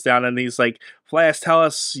run this down, and he's like, Flash, tell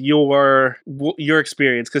us your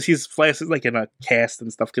experience, because Flash is like in a cast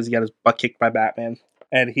and stuff because he got his butt kicked by Batman.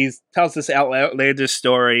 And he tells this outlandish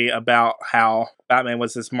story about how Batman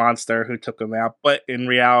was this monster who took him out, but in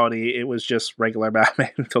reality, it was just regular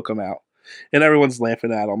Batman who took him out. And everyone's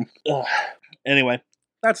laughing at him. Ugh. Anyway,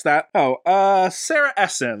 that's that. Oh, Sarah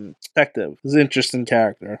Essen, detective, is an interesting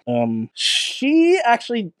character. She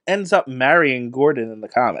actually ends up marrying Gordon in the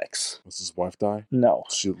comics. Does his wife die? No,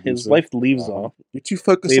 his wife leaves him. You're too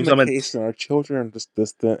focused on the case and our children are just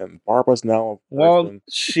distant, and Barbara's now. Well,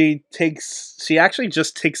 she actually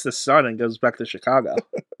just takes the son and goes back to Chicago.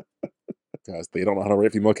 Guys, they don't know how to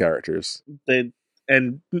write female characters.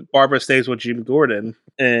 And Barbara stays with Jim Gordon,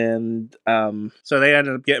 and so they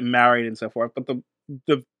ended up getting married and so forth. But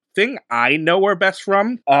the thing I know her best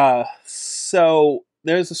from, so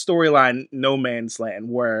there's a storyline, No Man's Land,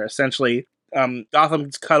 where essentially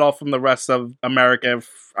Gotham's cut off from the rest of America.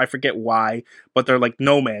 I forget why, but they're like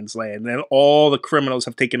no man's land, and all the criminals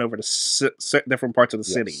have taken over to different parts of the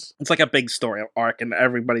city. It's like a big story arc, and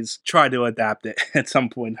everybody's trying to adapt it at some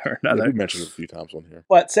point or another. Yeah, we mentioned it a few times on here.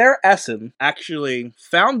 But Sarah Essen actually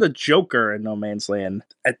found the Joker in No Man's Land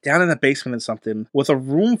down in the basement or something with a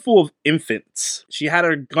room full of infants. She had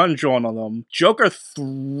her gun drawn on them. Joker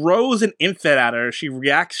throws an infant at her. She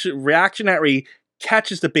reactionary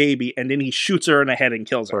catches the baby, and then he shoots her in the head and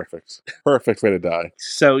kills her. Perfect way to die.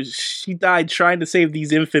 So she died trying to save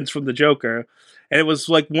these infants from the Joker. And it was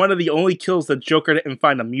like one of the only kills that Joker didn't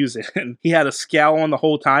find amusing. And he had a scowl on the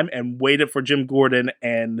whole time and waited for Jim Gordon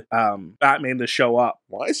and Batman to show up.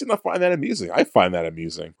 Why does he not find that amusing? I find that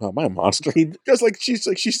amusing. Oh, my monster. Because she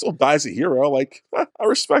still dies a hero. Like, I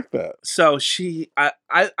respect that. So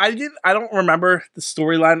I don't remember the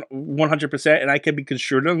storyline 100%, and I could be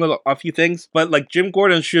construed on a few things. But like Jim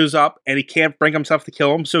Gordon shows up and he can't bring himself to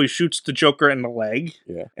kill him, so he shoots the Joker in the leg.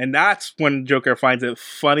 Yeah. And that's when Joker finds it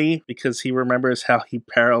funny because he remembers how he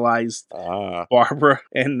paralyzed Barbara,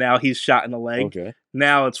 and now he's shot in the leg. Okay.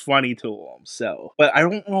 Now it's funny to him. So, but I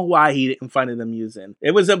don't know why he didn't find it amusing.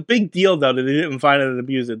 It was a big deal though that he didn't find it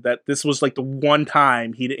amusing. That this was like the one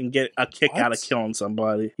time he didn't get a kick out of killing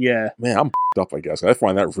somebody. Yeah, man, I'm up. I guess I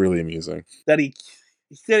find that really amusing. That he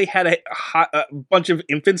said he had a bunch of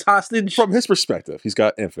infants hostage. From his perspective, he's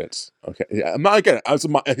got infants. Okay, yeah, I'm not again. He's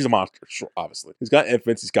a monster. Sure, obviously, he's got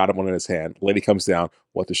infants. He's got them one in his hand. Lady comes down.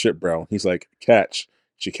 What the shit, bro? He's like, catch.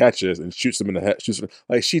 She catches and shoots him in the head.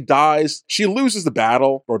 Like, she dies. She loses the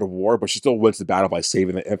battle or the war, but she still wins the battle by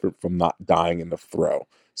saving the infant from not dying in the throw.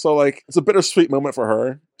 So, like, it's a bittersweet moment for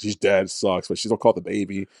her. She's dead, sucks, but she's still called the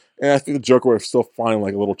baby. And I think the Joker would still find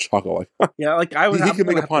like a little chuckle. Like, yeah, like he could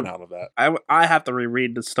make a pun out of that. I have to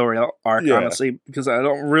reread the story arc, honestly, because I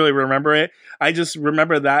don't really remember it. I just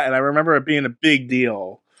remember that, and I remember it being a big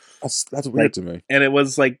deal. That's weird to me. And it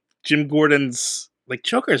was like Jim Gordon's. Like,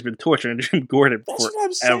 Joker's been torturing Jim Gordon forever. That's what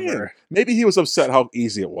I'm saying. Maybe he was upset how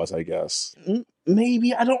easy it was, I guess.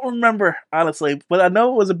 Maybe. I don't remember, honestly. But I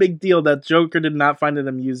know it was a big deal that Joker did not find it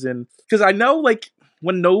amusing. Because I know, like,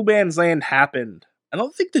 when No Man's Land happened, I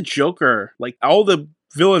don't think the Joker, like, all the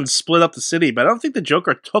villains split up the city, but I don't think the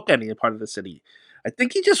Joker took any part of the city. I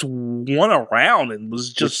think he just went around and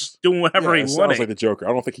was just doing whatever he wanted. Sounds like the Joker.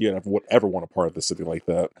 I don't think he would ever want a part of the city like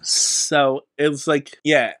that. So, it was like,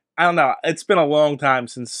 yeah. I don't know. It's been a long time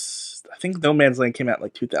since I think No Man's Land came out in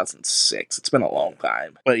like 2006. It's been a long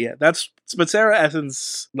time. But yeah, but Sarah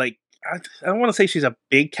Essen's like, I don't want to say she's a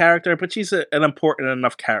big character, but she's an important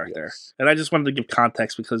enough character. Yes. And I just wanted to give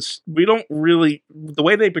context because we don't really, the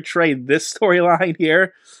way they portray this storyline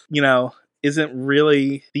here, isn't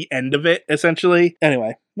really the end of it, essentially.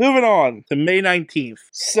 Anyway, moving on to May 19th.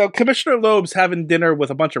 So Commissioner Loeb's having dinner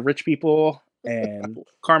with a bunch of rich people. And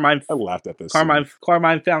Carmine, I laughed at this.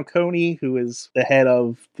 Carmine Falcone, who is the head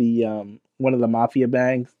of the one of the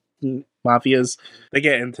mafias. They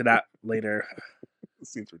get into that later. This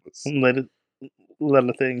scene's ridiculous. Lot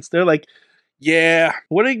of things. They're like, yeah,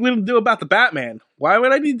 what are you going to do about the Batman? Why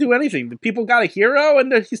would I need to do anything? The people got a hero,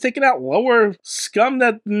 and he's taking out lower scum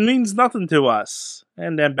that means nothing to us.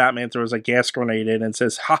 And then Batman throws a gas grenade in and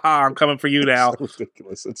says, haha, I'm coming for you now. It's so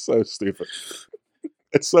ridiculous. It's so stupid.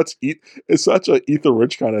 It's such a Ethan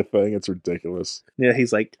Rich kind of thing. It's ridiculous. Yeah,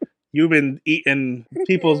 he's like, you've been eating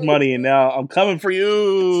people's money, and now I'm coming for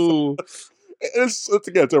you. It's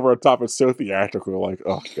again, it's over our top. It's so theatrical. Like,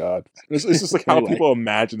 oh god, it's just like how people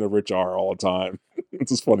imagine the rich are all the time.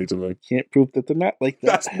 It's just funny to me. Can't prove that they're not like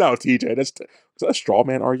that. TJ. Is that a straw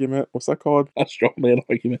man argument? What's that called? A straw man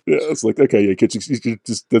argument. Yeah, it's like, okay, yeah, kids, you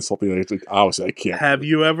just did something. Like, it's like, obviously, I can't. Have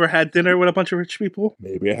you ever had dinner with a bunch of rich people?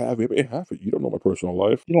 Maybe I have. Maybe I haven't. You don't know my personal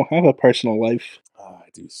life. You don't have a personal life. I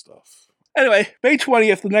do stuff. Anyway, May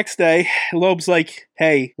 20th, the next day, Loeb's like,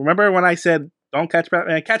 hey, remember when I said, don't catch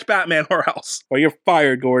Batman or else. Or you're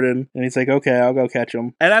fired, Gordon. And he's like, okay, I'll go catch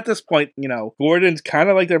him. And at this point, Gordon's kind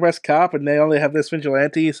of like their best cop, and they only have this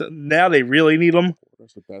vigilante, so now they really need him.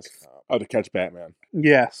 What's the best cop? Oh, to catch Batman.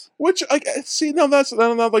 Yes. Which, see, now that's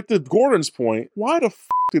like the Gordon's point. Why the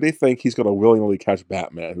do they think he's going to willingly catch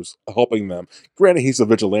Batman, who's helping them? Granted, he's a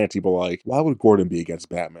vigilante, but like, why would Gordon be against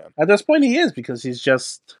Batman? At this point, he is, because he's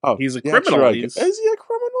just, he's a criminal. Right. Is he a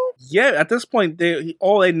criminal? Yeah, at this point,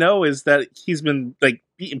 all they know is that he's been like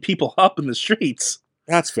beating people up in the streets.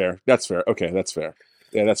 That's fair. Okay, that's fair.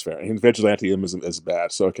 Yeah, that's fair. And vigilanteism is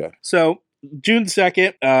bad, so okay. So, June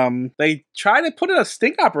 2nd, they try to put in a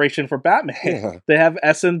sting operation for Batman. Yeah. They have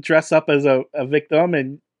Essen dress up as a victim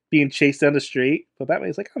and being chased down the street. But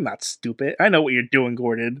Batman's like, I'm not stupid. I know what you're doing,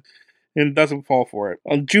 Gordon. And doesn't fall for it.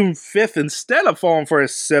 On June 5th, instead of falling for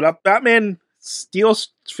his sit-up, Batman steals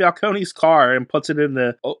Falcone's car and puts it in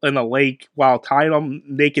the lake while tying him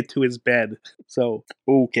naked to his bed. So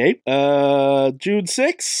okay. June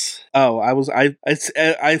 6th. Oh,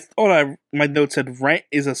 I thought my note said Rent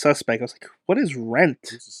is a suspect. I was like, what is Rent?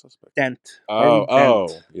 Who's the suspect? Dent.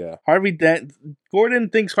 Dent. Yeah. Harvey Dent. Gordon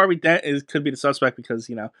thinks Harvey Dent could be the suspect because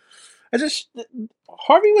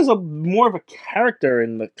Harvey was more of a character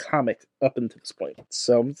in the comic up until this point.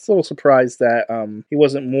 So I'm a little surprised that he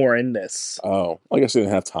wasn't more in this. Oh, I guess he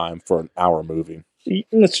didn't have time for an hour movie.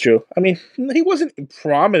 That's true. I mean, he wasn't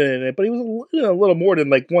prominent in it, but he was a little more than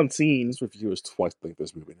like one scene. This review is twice think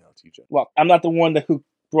this movie now, TJ. Well, I'm not the one who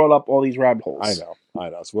brought up all these rabbit holes. I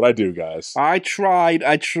know. That's what I do, guys. I tried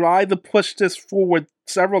to push this forward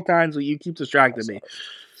several times, but you keep distracting me.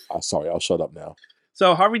 Sorry, I'll shut up now.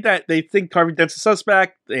 So Harvey Dent, they think Harvey Dent's a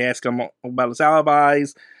suspect. They ask him about his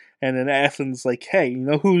alibis, and then Ethan's like, "Hey, you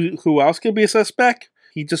know who else could be a suspect?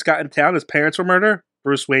 He just got in town. His parents were murdered.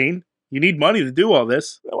 Bruce Wayne. You need money to do all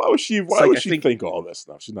this." Why would she? Why would she think all this?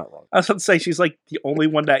 No, she's not wrong. I was about to say she's like the only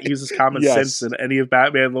one that uses common sense in any of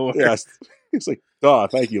Batman lore. Yes, he's like, "Duh,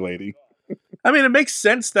 thank you, lady." I mean, it makes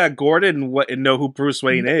sense that Gordon wouldn't know who Bruce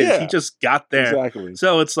Wayne is. Yeah, he just got there. Exactly.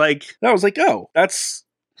 So it's like I was like, oh, that's.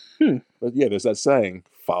 But yeah, there's that saying,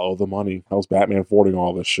 follow the money. How's Batman affording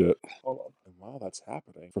all this shit? Hold on. And while that's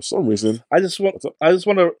happening, for some reason... I just want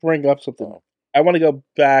to bring up something. Oh. I want to go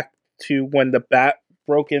back to when the Bat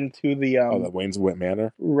broke into the... the Wayne's Wit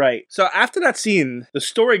Manor? Right. So after that scene, the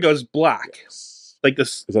story goes black. Yes. Like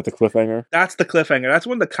this... Is that the cliffhanger? That's the cliffhanger. That's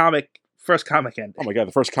when the first comic ended. Oh my god,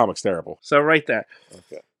 the first comic's terrible. So right there.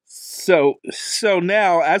 Okay. So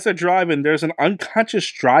now, as they're driving, there's an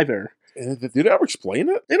unconscious driver. Did they ever explain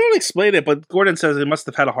it? They don't explain it, but Gordon says he must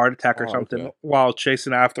have had a heart attack or something while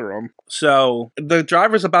chasing after him. So the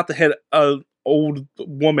driver's about to hit an old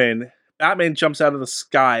woman. Batman jumps out of the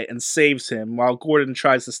sky and saves him while Gordon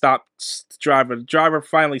tries to stop the driver. The driver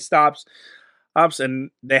finally stops,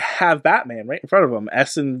 and they have Batman right in front of him.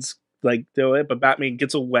 Essen's do it, but Batman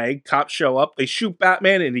gets away. Cops show up. They shoot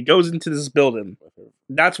Batman, and he goes into this building.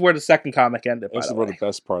 That's where the second comic ended. This is where the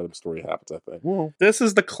best part of the story happens, I think. Whoa. This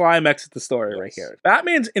is the climax of the story right here.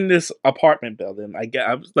 Batman's in this apartment building. I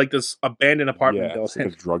guess, like this abandoned apartment building. It's like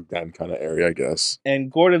a drug den kind of area, I guess.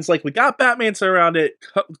 And Gordon's like, we got Batman surrounded.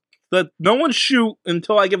 No one shoot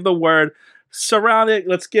until I give the word. Surround it,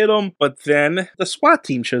 let's get him. But then the SWAT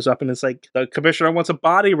team shows up and it's like, the commissioner wants a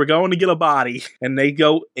body, we're going to get a body. And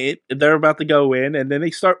they're about to go in, and then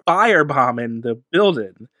they start firebombing the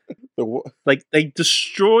building. Like they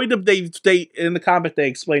destroyed them. They in the comic they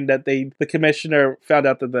explained that the commissioner found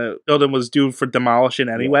out that the building was due for demolition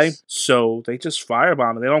anyway. Yes. So they just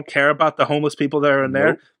firebomb it. They don't care about the homeless people that are in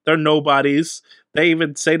there. They're nobodies. They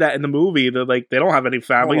even say that in the movie. They're like, they don't have any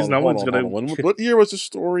families. No one's gonna. What year was the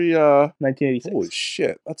story? 1986. Holy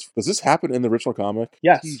shit! Does this happen in the original comic?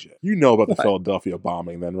 Yes. TJ, you know about the Philadelphia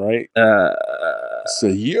bombing, then, right? So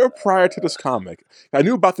a year prior to this comic, I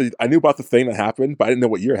knew about the thing that happened, but I didn't know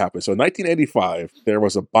what year it happened. So in 1985, there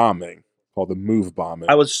was a bombing called the Move bombing.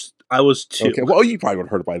 I was 2. Okay, well, you probably would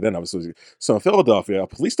have heard it by then. So in Philadelphia, a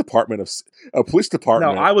police department.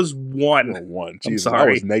 No, I was 1. Oh, 1. I'm Jesus, I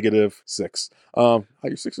sorry. was -6.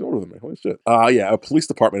 You're 6 years older than me. Holy shit. Yeah, a police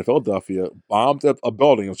department in Philadelphia bombed a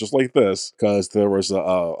building. It was just like this because there was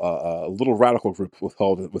a little radical group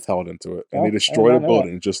withheld into it, and they destroyed a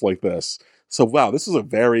building just like this. So wow, this is a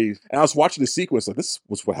very. And I was watching the sequence like this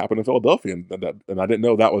was what happened in Philadelphia, and I didn't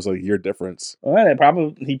know that was a year difference. Well,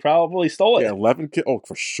 he probably stole it. Yeah, 11 kids. Oh,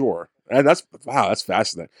 for sure. And that's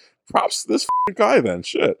fascinating. Props to this guy then.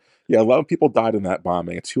 Shit. Yeah, 11 people died in that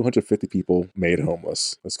bombing, and 250 people made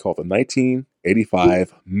homeless. It's called the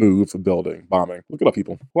 1985 Move building bombing. Look it up,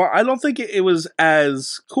 people. Well, I don't think it was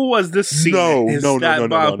as cool as this scene. No. No.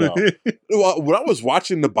 Well, when I was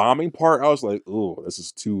watching the bombing part, I was like, "Oh, this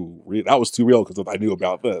is too real." That was too real because I knew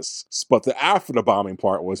about this. But the after the bombing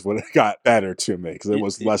part was when it got better to me because it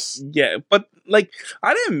was less. Yeah, but like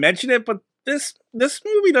I didn't mention it, but this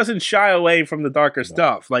movie doesn't shy away from the darker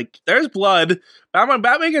stuff. Like, there's blood.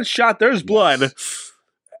 Batman gets shot. There's blood,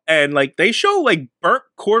 and like they show like burnt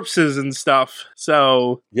corpses and stuff.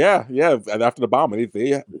 So yeah. And after the bombing,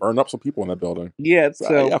 they burned up some people in that building. Yeah,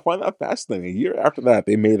 so I find that fascinating. A year after that,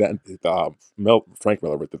 they made that. Frank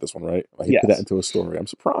Miller did this one, right? He put that into a story. I'm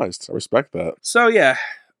surprised. I respect that. So yeah.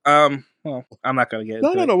 Well, I'm not gonna get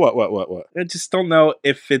into it. No. What? I just don't know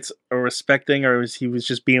if it's a respecting or he was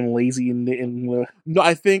just being lazy in No,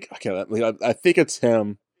 I think I think it's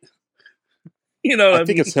him. You know, I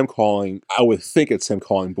think it's him calling. I would think it's him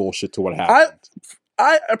calling bullshit to what happened.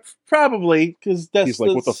 I probably because that's he's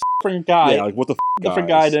like, what the different guy. Yeah, like what the different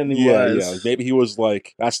guy than he was. Yeah, like maybe he was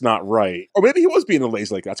like, that's not right, or maybe he was being a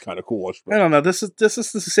lazy. Like that's kind of cool. I don't know. This is the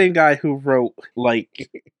same guy who wrote like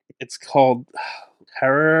it's called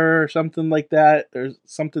Terror or something like that. There's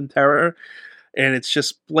something Terror. And it's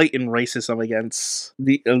just blatant racism against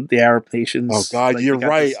the Arab nations. Oh God, like, you're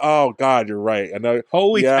right. Oh God, you're right. I know.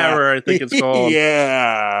 Holy Terror, I think it's called.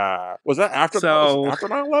 Yeah. Was that after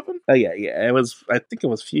 9/11? Oh yeah. It was. I think it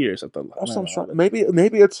was a few years after. Maybe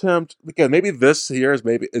it's him. Again, maybe this year is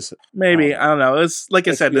maybe. I don't know. It's like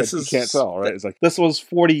I said. This is you can't tell, right? It's like this was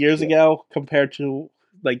 40 years ago compared to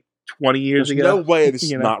like 20 years ago. No way this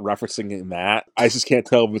is not referencing in that. I just can't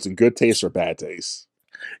tell if it's in good taste or bad taste.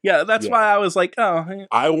 Yeah, that's why I was like, oh.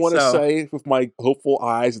 I want to say with my hopeful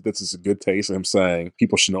eyes that this is a good taste. And I'm saying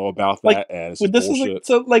people should know about that. Like, and this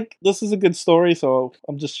is a good story. So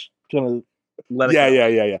I'm just gonna let it go.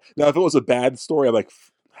 Yeah. Now, if it was a bad story, I'm like,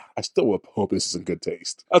 I still would hope this is in good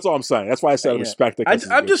taste. That's all I'm saying. That's why I said I respect it. I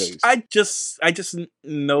just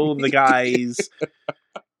know the guy's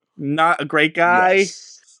not a great guy.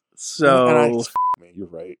 Yes. So. You're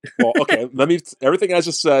right. Well, okay. Everything I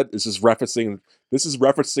just said is just referencing. This is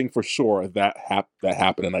referencing for sure that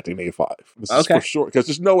happened in 1985. This is for sure because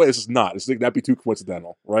there's no way this is not. That'd be too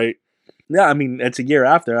coincidental, right? Yeah, I mean it's a year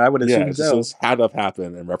after. I would assume so. This had to have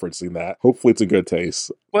happened and referencing that. Hopefully, it's a good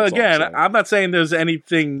taste. Well, again, I'm not saying there's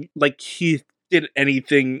anything like he did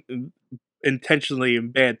anything intentionally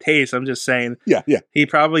in bad taste. I'm just saying, he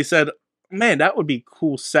probably said, man, that would be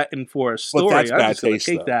cool setting for a story. But that's I'm bad just gonna taste,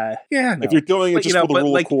 take though. that. Yeah, no. If you're doing it just for the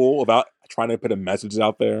rule like, of cool about trying to put a message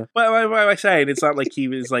out there. What am I saying? It's not like he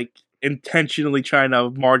was like intentionally trying to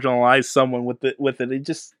marginalize someone with it. It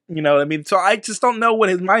just, you know what I mean? So I just don't know what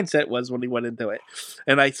his mindset was when he went into it.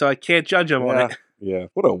 And I can't judge him on it. Yeah.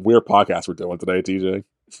 What a weird podcast we're doing today, TJ.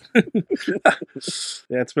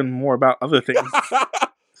 Yeah, it's been more about other things.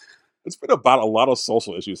 It's been about a lot of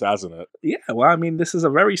social issues, hasn't it? Yeah, well, I mean, this is a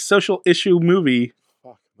very social issue movie.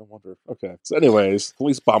 Fuck, no wonder. Okay. So anyways,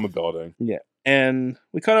 police bomb a building. Yeah. And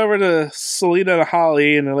we cut over to Selena and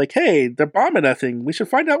Holly, and they're like, hey, they're bombing that thing. We should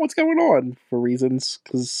find out what's going on for reasons,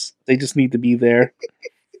 because they just need to be there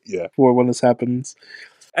for when this happens.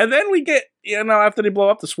 And then we get, after they blow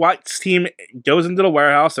up, the SWAT team goes into the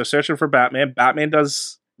warehouse. They're searching for Batman. Batman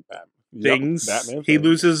does things. Batman he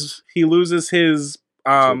loses his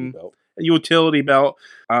utility belt.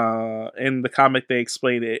 In the comic, they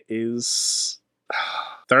explain it is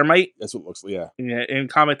thermite. That's what it looks like. Yeah. In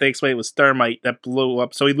comic, they explain it was thermite that blew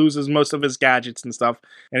up. So he loses most of his gadgets and stuff,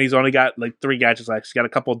 and he's only got like 3 gadgets left. He's got a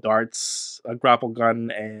couple darts, a grapple gun,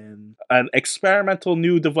 and an experimental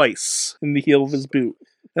new device in the heel of his boot.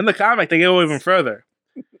 In the comic, they go even further.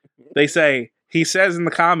 They say. He says in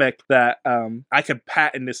the comic that I could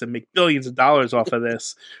patent this and make billions of dollars off of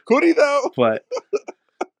this. Could he though? But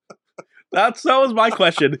that was my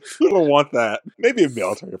question. Who don't want that? Maybe a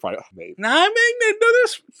military fight. Maybe. Nah, I mean,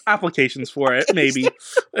 there's applications for it. Maybe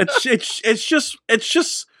it's just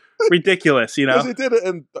ridiculous, you know? Because he did it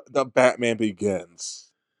in the Batman Begins.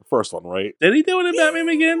 First one, right? Did he do it in Batman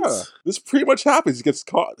Begins? Yeah. This pretty much happens. He gets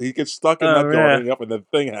caught. He gets stuck in that building up, and the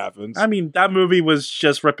thing happens. I mean, that movie was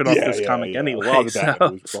just ripping off this comic anyway. A lot of the Batman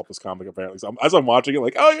movies ripped off this comic, apparently. So as I'm watching it,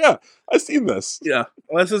 like, oh yeah, I've seen this. Yeah.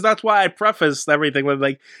 Well, that's why I prefaced everything with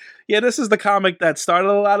like, yeah, this is the comic that started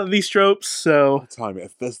a lot of these tropes. So, Tell me,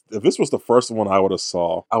 if this was the first one I would have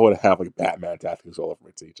saw, I would have like Batman tattoos all over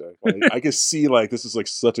my TJ. Like, I could see like this is like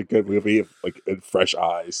such a good movie, like in fresh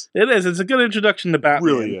eyes. It is. It's a good introduction to Batman.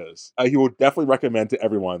 It really is. He will definitely recommend to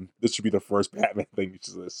everyone this should be the first Batman thing you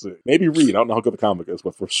should see. Maybe read. I don't know how good the comic is,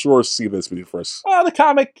 but for sure see this be the first. Oh, the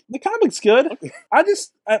comic's good. Okay.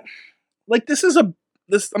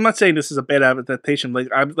 I'm not saying this is a bad adaptation.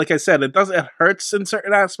 Like I said, it hurts in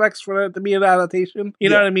certain aspects for it to be an adaptation. You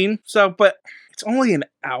know what I mean? So, but it's only an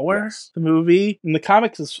hour, the movie. And the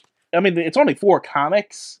comics it's only 4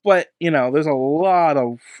 comics, but, there's a lot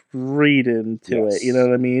of reading to it. You know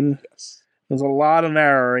what I mean? Yes. There's a lot of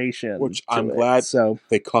narration. Which I'm glad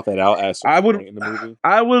they cut that out as in the movie.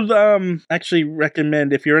 I would actually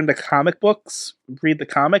recommend, if you're into comic books, read the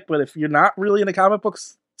comic. But if you're not really into comic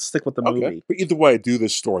books, stick with the movie. But either way, do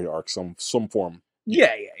this story arc some form.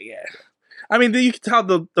 Yeah. I mean, you can tell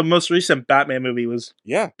the most recent Batman movie was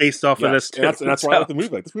based off of this too. And that's why I like the movie.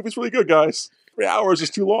 Like, this movie's really good, guys. 3 hours is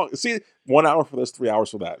too long. See, 1 hour for this, 3 hours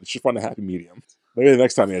for that. It's just find a happy medium. Maybe the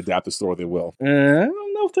next time they adapt the story, they will. I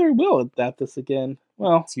don't know if they will adapt this again.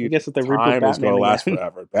 Well, I guess if they reboot Batman, time is going to last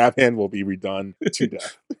forever. Batman will be redone to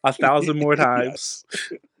death 1,000 more times.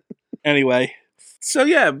 Anyway,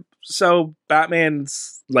 so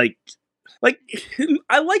Batman's like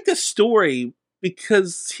I like this story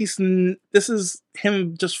because this is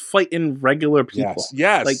him just fighting regular people.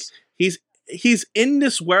 Yes. Like he's in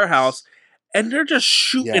this warehouse and they're just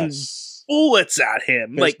shooting bullets at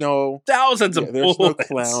him. There's thousands of bullets. There's no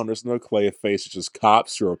clown, there's no clay face, it's just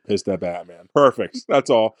cops who are pissed at Batman. Perfect. That's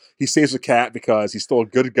all. He saves a cat because he's still a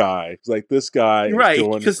good guy. He's like, this guy is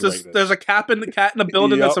doing because there's a cat in the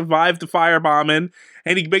building that survived the firebombing,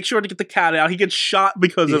 and he makes sure to get the cat out. He gets shot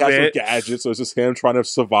because of it. He has no gadgets, so it's just him trying to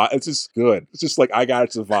survive. It's just good. It's just like, I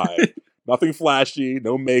gotta survive. Nothing flashy,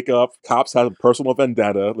 no makeup. Cops have a personal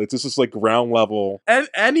vendetta. Like, this is like ground level.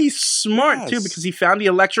 And he's smart too, because he found the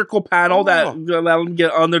electrical panel that let him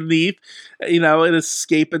get underneath, and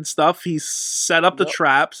escape and stuff. He's set up the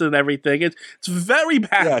traps and everything. It's very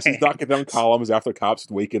bad. Yes, he's knocking down columns after cops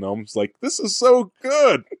waking him. It's like, this is so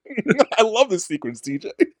good. I love this sequence,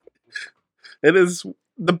 TJ. It is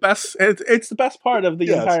the best. It's the best part of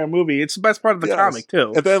the entire movie. It's the best part of the comic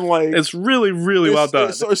too. And then it's really, really well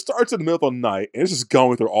done. So it starts in the middle of the night, and it's just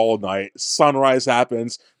going through all night. Sunrise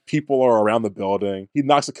happens. People are around the building. He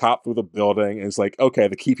knocks a cop through the building, and it's like, okay,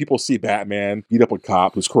 the key people see Batman beat up a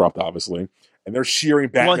cop who's corrupt, obviously. And they're cheering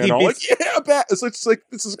Batman it's like,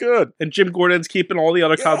 this is good. And Jim Gordon's keeping all the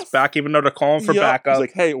other cops back, even though they're calling for backup. He's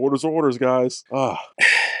like, hey, orders, guys.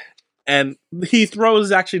 And he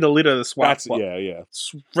throws actually the leader of the SWAT squad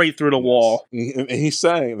straight through the wall. And he's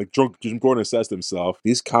saying, like Jim Gordon says to himself,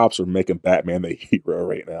 these cops are making Batman the hero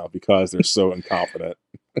right now because they're so incompetent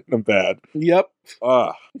and bad. Yep.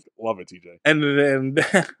 Love it, TJ.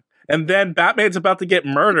 And then Batman's about to get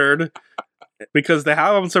murdered because they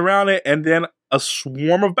have him surrounded, and then a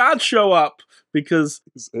swarm of bats show up because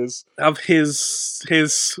of his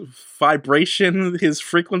vibration, his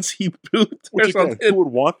frequency boost. Which again, who would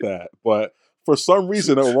want that? But for some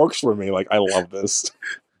reason, it works for me. Like, I love this.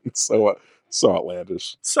 It's so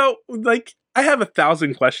outlandish. So, I have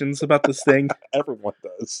 1,000 questions about this thing. Everyone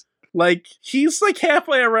does. He's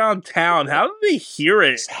halfway around town. How did they hear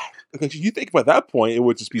it? Because you think by that point, it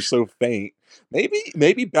would just be so faint.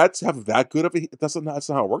 Maybe bats have that good of a... That's not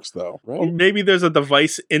how it works, though, right? Or maybe there's a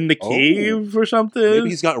device in the cave or something. Maybe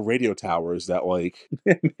he's got radio towers that,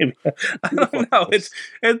 maybe. I don't know.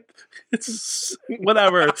 It's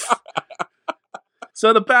whatever.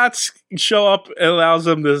 So the bats show up and allows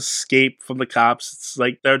them to escape from the cops. It's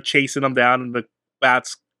like they're chasing them down, and the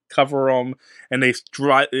bats cover them, and they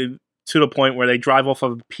drive to the point where they drive off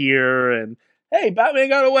of the pier, and hey, Batman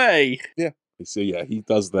got away. Yeah. So he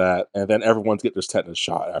does that, and then everyone gets their tetanus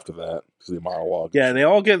shot after that because the monologue. Yeah, they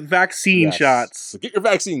all get vaccine shots. So get your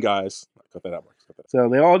vaccine, guys. Cut that out. So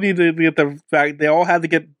they all need to get they all had to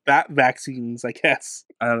get bat vaccines, I guess.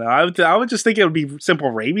 I don't know. I would just think it would be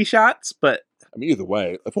simple rabies shots, but I mean, either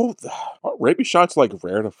way, aren't rabies shots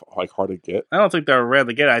rare to hard to get? I don't think they're rare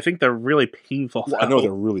to get. I think they're really painful. Well, I know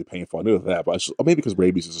they're really painful. I knew that, but maybe because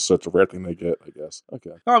rabies is such a rare thing they get. I guess.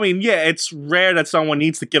 Okay. I mean, yeah, it's rare that someone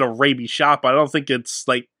needs to get a rabies shot, but I don't think it's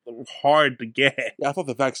hard to get. Yeah, I thought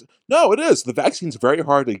the vaccine. No, it is. The vaccine's very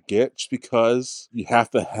hard to get just because you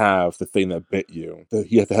have to have the thing that bit you.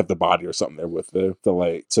 You have to have the body or something there with the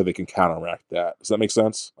like, so they can counteract that. Does that make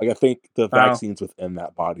sense? Like, I think the vaccine's within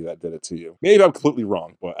that body that did it to you. Maybe I'm completely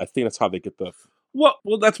wrong, but I think that's how they get the. Well,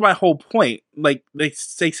 that's my whole point. Like, they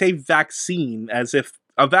say vaccine as if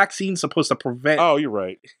a vaccine's supposed to prevent. Oh, you're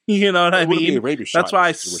right. You know what I mean? Be a rabies shot. That's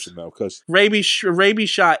why because rabies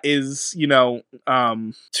shot is,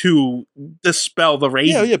 to dispel the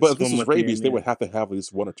rabies. Yeah, but if this was rabies, they would have to have at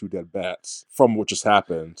least 1 or 2 dead bats from what just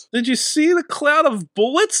happened. Did you see the cloud of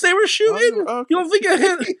bullets they were shooting? Okay. You don't think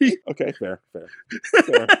it hit? Okay, fair.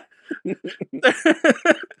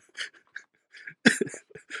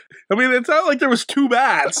 I mean, it's not like there was 2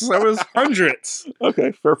 bats. There was hundreds.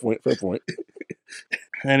 Okay, fair point.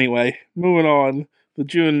 Anyway, moving on. The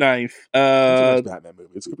June 9th. Batman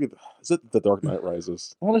movie. It's going to be is it The Dark Knight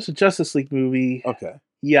Rises? Well, there's a Justice League movie. Okay.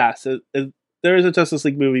 Yes, there is a Justice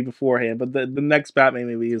League movie beforehand, but the next Batman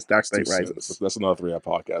movie is Dark Knight Rises. That's another 3-hour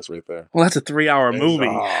podcast right there. Well, that's a 3-hour movie.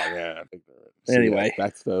 Oh, man. Anyway.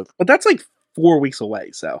 Back to the... But that's like 4 weeks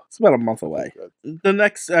away, so it's about a month away. The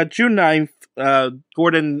next, June 9th,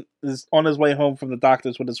 Gordon is on his way home from the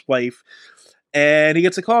doctor's with his wife, and he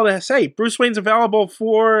gets a call that says, hey, Bruce Wayne's available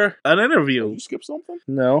for an interview. Did you skip something?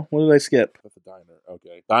 No. What did I skip? At the diner.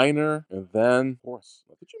 Okay. Diner, and then... Horse.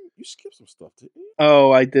 Did you skip some stuff, didn't you?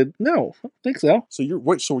 Oh, I did. No, I don't think so. So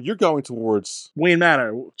you're going towards... Wayne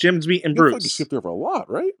Manor. Jim's meeting Bruce. Like you skipped over a lot,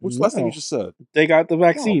 right? What's the last thing you just said? They got the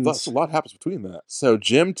vaccines. That's a lot happens between that. So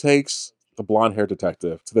Jim takes the blonde-haired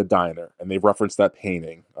detective to the diner, and they reference that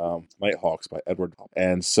painting, Nighthawks by Edward.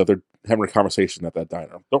 And so they're having a conversation at that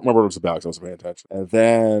diner. Don't remember what it was about because I wasn't paying attention. And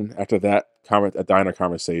then after that a diner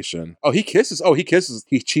conversation, he kisses.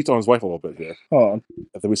 He cheats on his wife a little bit here. Hold on.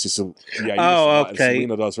 And then we see some. Yeah. Okay.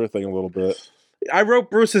 Selena does her thing a little bit. I wrote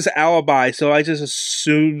Bruce's alibi, so I just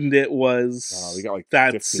assumed it was we got like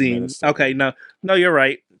that scene. Okay, no, you're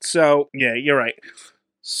right. So yeah, you're right.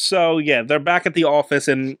 So yeah, they're back at the office,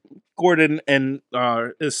 and Gordon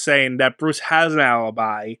is saying that Bruce has an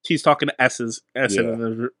alibi. She's talking to Essen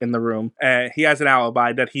in the room, and he has an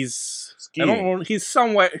alibi that he's skiing. I don't know. He's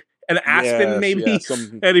somewhat an Aspen, maybe,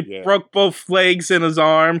 and he broke both legs in his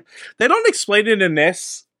arm. They don't explain it in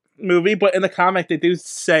this movie, but in the comic, they do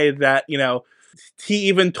say that he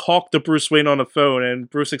even talked to Bruce Wayne on the phone, and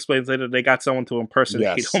Bruce explains later they got someone to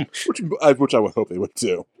impersonate him, which I would hope they would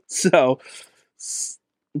do. So.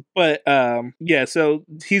 But so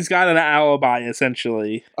he's got an alibi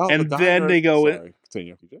essentially, and then they go. Sorry,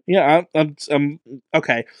 continue. Yeah, I'm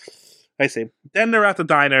okay. I see. Then they're at the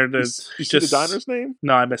diner. You see the diner's name?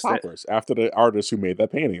 No, I missed Poppers, after the artist who made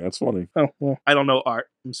that painting. That's funny. Oh well, I don't know art.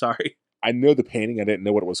 I'm sorry. I know the painting. I didn't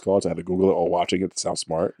know what it was called, so I had to Google it while watching it to sound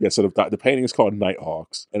smart. Yeah, so the painting is called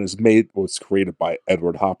Nighthawks, and was created by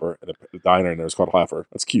Edward Hopper, and the diner in there is called Hopper.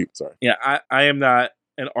 That's cute. Sorry. Yeah, I am not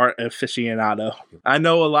an art aficionado. I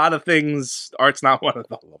know a lot of things. Art's not one of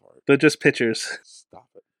them. I love art. They're just pictures. Stop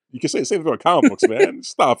it. You can say the same thing about comic books, man.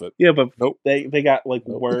 Stop it. Yeah, but nope. They got like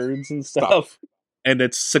words and stuff. And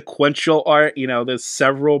it's sequential art. There's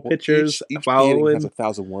several pictures each following. Painting has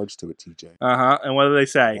 1,000 words to it, TJ. And what do they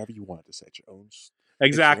say? Whatever you want to say. It's your own.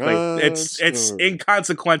 Exactly. It's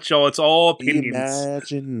inconsequential. It's all opinions.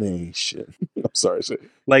 Imagination. I'm sorry.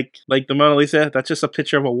 Like the Mona Lisa, that's just a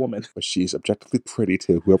picture of a woman. But she's objectively pretty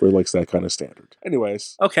to whoever likes that kind of standard.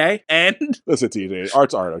 Anyways. Okay, and? Listen, TJ,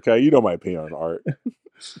 art's art, okay? You know my opinion on art.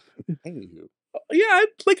 Anywho. Yeah,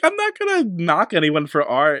 I'm not gonna knock anyone for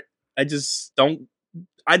art. I don't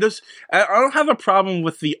have a problem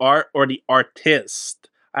with the art or the artist.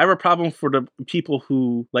 I have a problem for the people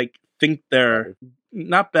who think they're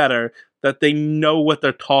not better, that they know what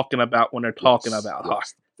they're talking about when they're talking about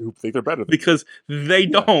art. Who think they're better because they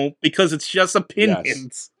don't, because it's just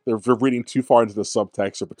opinions. Yes. They're reading too far into the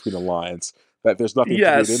subtext or between the lines. That there's nothing to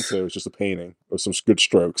read into. It's just a painting or some good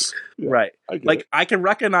strokes. Yeah, right. I can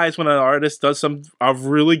recognize when an artist does a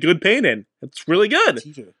really good painting. It's really good.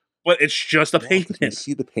 TJ. But it's just a painting. You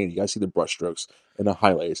see the painting, you gotta see the brushstrokes and the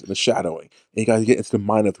highlights and the shadowing. And you gotta get into the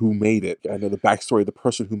mind of who made it. I know the backstory of the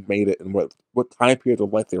person who made it and what time period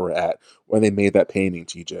of life they were at when they made that painting,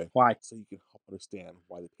 TJ. Why? So you can help understand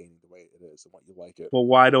why the painting the way it is and why you like it. Well,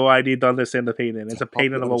 why do I need to understand the painting? It's a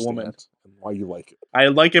painting of a woman. And why you like it. I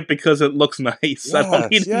like it because it looks nice. Yes, I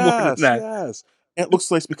don't need more than that. Yes. And it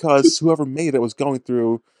looks nice because whoever made it was going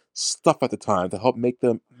through stuff at the time to help make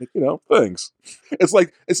them, things. It's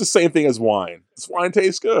the same thing as wine. This wine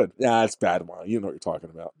tastes good. Yeah, it's bad wine. You know what you're talking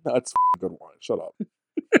about. No, it's good wine. Shut up.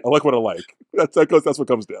 I like what I like. That's what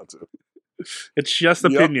comes down to. It's just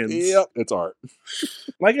opinions. Yep, it's art.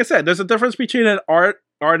 Like I said, there's a difference between an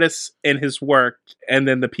artist and his work and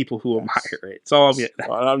then the people who admire it. So You're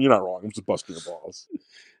not wrong. I'm just busting your balls.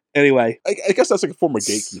 Anyway. I guess that's like a form of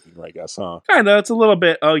gatekeeping, right, I guess, huh? Kind of. It's a little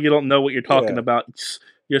bit, you don't know what you're talking about.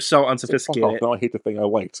 You're so unsophisticated. Like, now I hate the thing I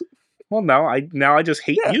liked. Well, no, I just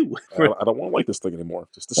hate you. I don't want to like this thing anymore,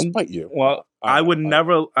 just to spite you. Well, I would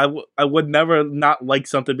never not like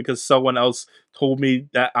something because someone else told me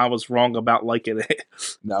that I was wrong about liking it.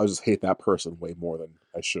 Now I just hate that person way more than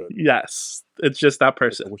I should. Yes, it's just that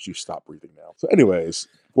person. I wish you stopped breathing now. So anyways,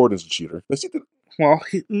 Gordon's a cheater. Well,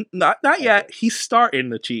 not yet. He's starting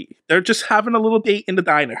to cheat. They're just having a little date in the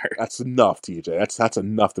diner. That's enough, TJ. That's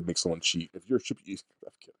enough to make someone cheat. If you're a cheat,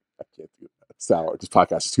 I can't do that. Sour. This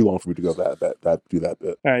podcast is too long for me to go do that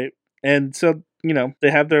bit. All right, and so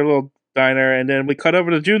they have their little diner, and then we cut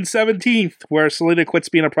over to June 17th, where Selena quits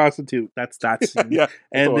being a prostitute. That's yeah.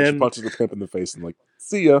 And then she punches the pimp in the face and like,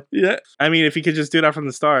 see ya. Yeah, I mean, if you could just do that from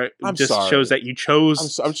the start, it shows that you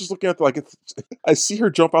chose. I'm just looking at I see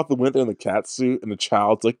her jump out the window in the cat suit, and the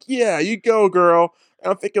child's like, "Yeah, you go, girl."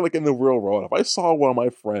 And I'm thinking, like, in the real world, if I saw one of my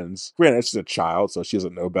friends, granted, she's a child, so she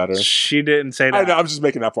doesn't know better. She didn't say that. I know, I'm just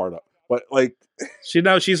making that part up. But, like...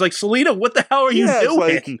 she's like, Selena, what the hell are you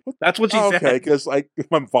doing? Like, that's what she said. Okay, because, like,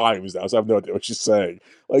 my volume's down, so I have no idea what she's saying.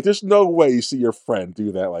 Like, there's no way you see your friend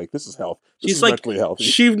do that. Like, this is health. This is mentally healthy.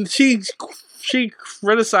 She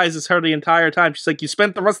criticizes her the entire time. She's like, you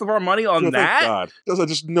spent the rest of our money on that? Thank God. Because I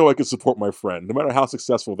just know I can support my friend. No matter how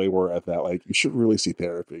successful they were at that, like, you should really see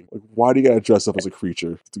therapy. Like, why do you gotta dress up as a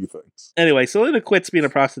creature to do things? Anyway, Selena quits being a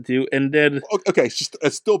prostitute, and then... Okay,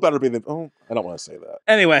 it's still better being than... Oh, I don't want to say that.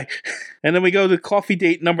 Anyway, and then we go to coffee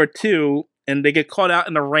date number 2, and they get caught out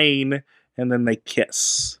in the rain, and then they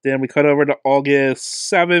kiss. Then we cut over to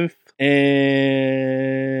August 7th,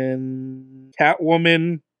 and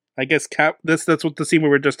Catwoman... I guess that's what the scene we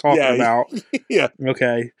were just talking about. Yeah.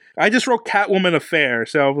 Okay. I just wrote Catwoman affair,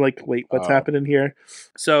 so I'm like, wait, what's happening here?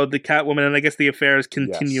 So the Catwoman, and I guess the affair is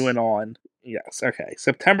continuing on. Yes. Okay.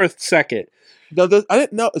 September 2nd. No, I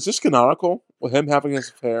didn't know. Is this canonical with him having his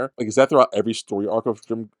affair? Like, is that throughout every story arc of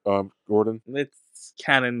Jim Gordon? It's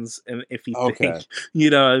canons and iffy thing.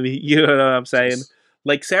 You know what I mean? You know what I'm saying?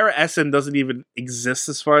 Like, Sarah Essen doesn't even exist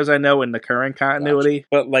as far as I know in the current continuity, Gotcha.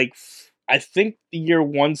 But like, I think the year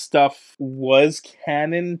 1 stuff was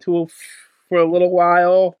canon for a little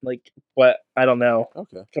while, like, but I don't know.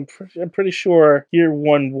 Okay, I'm pretty sure year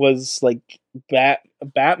 1 was like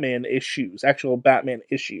Batman issues, actual Batman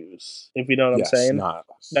issues. If you know what I'm saying, not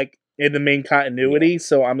like in the main continuity. Yeah.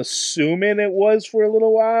 So I'm assuming it was for a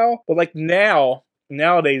little while, but like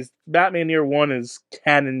nowadays, Batman Year 1 is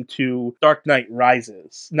canon to Dark Knight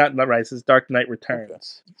Rises. Not Rises, Dark Knight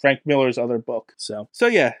Returns. Okay. Frank Miller's other book. So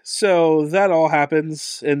yeah. So that all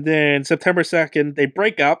happens. And then September 2nd, they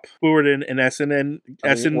break up, Woodward and Essen. And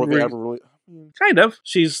Essen... kind of.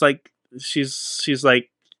 She's like... She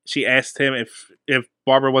asked him if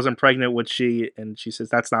Barbara wasn't pregnant, would she? And she says,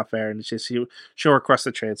 that's not fair. And she'll request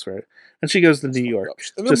a transfer. And she goes to New York.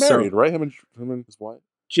 And they're married, right? Him and his wife?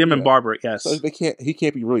 Jim and Barbara, yes. So he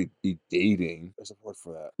can't be dating. There's a word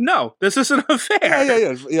for that. No, this is an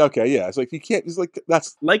affair. Yeah, okay, yeah. It's like he can't, it's like,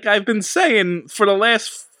 that's... Like I've been saying for the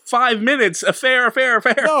last 5 minutes, affair.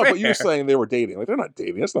 No, but you're saying they were dating. Like, they're not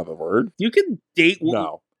dating. That's not the word. You can date...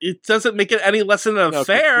 No. It doesn't make it any less than an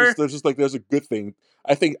affair. There's just like, there's a good thing.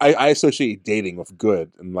 I think I associate dating with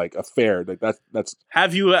good and like affair. Like that's.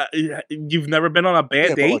 Have you? You've never been on a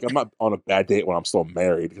bad date? But like, I'm not on a bad date when I'm still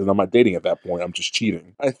married because I'm not dating at that point. I'm just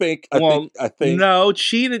cheating. I think. No,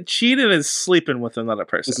 cheating is sleeping with another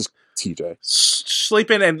person. This is TJ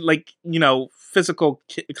sleeping and like physical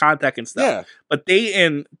contact and stuff. Yeah. But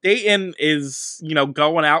dating is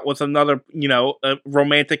going out with another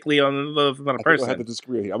romantically on another person. I have to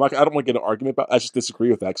disagree. I don't want to get an argument about. I just disagree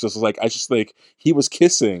with that because it's like I just think he was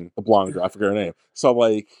kissing the blonde girl. I forget her name. So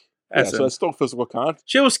like. Yeah, so it's still physical contact.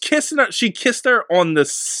 She was kissing her. She kissed her on the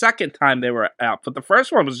second time they were out, but the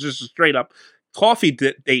first one was just a straight up coffee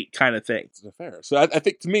date kind of thing. It's an affair. So I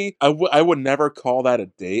think to me, I would never call that a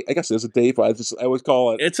date. I guess it's a date, but I would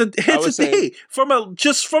call it. It's a date from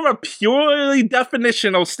a purely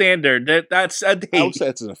definitional standard. That's a date. I would say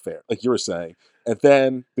it's an affair, like you were saying. And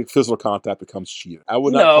then the physical contact becomes cheating. I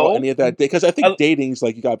would not call any of that date because I think dating's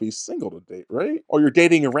like you gotta be single to date, right? Or you're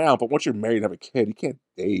dating around, but once you're married and have a kid, you can't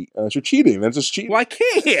date. You're cheating. That's just cheating. Why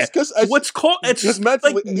can't? What's called? It's just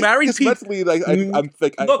mentally, like married people. Mentally, like I'm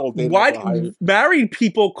think I hold dating. Why married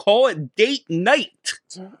people call it date night?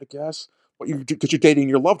 I guess, because you're dating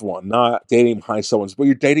your loved one, not dating behind someone's. But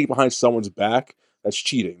you're dating behind someone's back. That's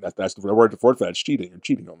cheating. That's the word for that. It's cheating. You're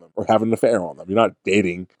cheating on them or having an affair on them. You're not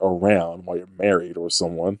dating around while you're married or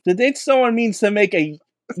someone. To date someone means to make a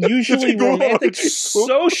usually romantic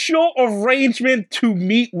social arrangement to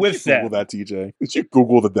meet with them. Google that, TJ. Did you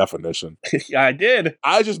Google the definition? Yeah, I did.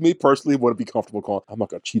 Me personally, wouldn't be comfortable calling. I'm not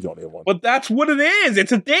gonna cheat on anyone. But that's what it is.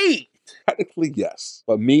 It's a date. Technically, yes.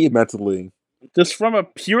 But me, mentally, just from a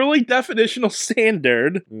purely definitional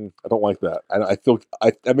standard. I don't like that.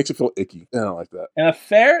 That makes it feel icky. I don't like that. An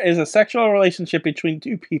affair is a sexual relationship between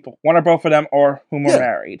two people, one or both of them, or whom are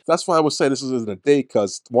married. That's why I would say this isn't a date,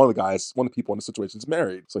 because one of the people in the situation is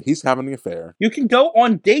married. So he's having an affair. You can go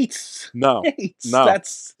on dates. No.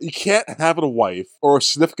 You can't have a wife or a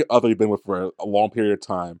significant other you've been with for a long period of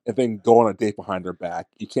time and then go on a date behind her back.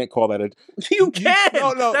 You can't call that a... You can!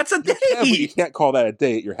 No, that's a date! You can't call that a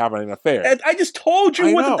date. You're having an affair. And I just told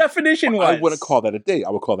you what the definition was. I wouldn't call that a date. I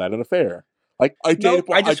would call that an affair. Like I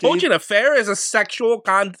told you an affair is a sexual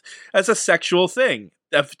thing.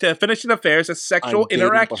 The definition of affair is a sexual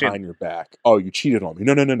interaction behind your back. Oh, you cheated on me.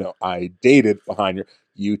 No. I dated behind your.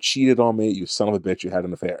 You cheated on me. You son of a bitch. You had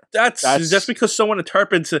an affair. That's just because someone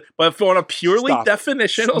interprets it. But on a purely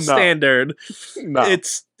definitional standard,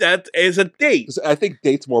 that is a date. I think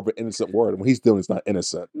date's more of an innocent word. And what he's doing is not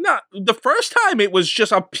innocent. No, the first time it was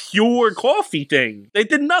just a pure coffee thing. They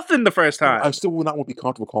did nothing the first time. I still would not be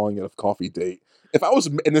comfortable calling it a coffee date. If I was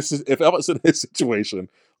in this situation,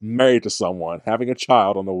 married to someone, having a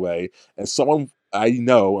child on the way, and someone I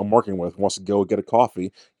know I'm working with wants to go get a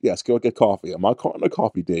coffee, yes, go get coffee. I'm not calling it a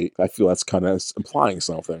coffee date. I feel that's kind of implying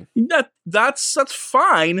something. That's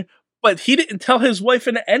fine, but he didn't tell his wife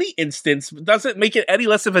in any instance. Doesn't make it any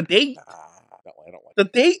less of a date. I don't like the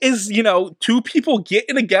date is, two people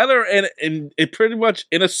getting together and it pretty much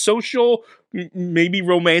in a social, maybe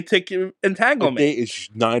romantic entanglement. The date is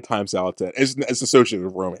 9 times out of 10. It's associated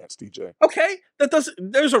with romance, DJ. Okay,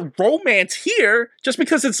 there's a romance here. Just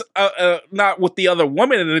because it's not with the other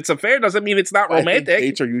woman and it's affair doesn't mean it's not romantic. I think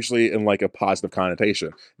dates are usually in like a positive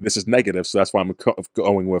connotation. This is negative, so that's why I'm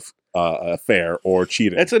going with affair or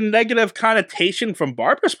cheating. It's a negative connotation from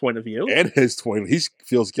Barbara's point of view. And his point, he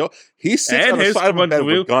feels guilty. He sits on the side of a bed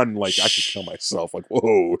with a gun like, I should kill myself. Like,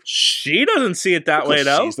 whoa. She doesn't see it that way,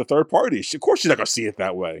 though. She's the third party. Of course she's not going to see it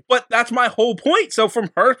that way. But that's my whole point. So from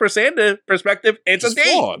her perspective, it's a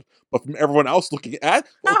date. Flawed. But from everyone else looking at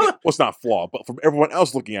it's not flawed, but from everyone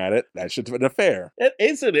else looking at it, that should be an affair. It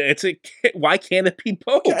isn't. Why can't it be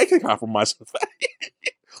both? Okay, I can compromise with that.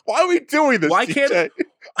 Why are we doing this? Why can't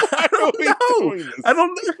I don't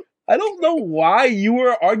know. I don't know why you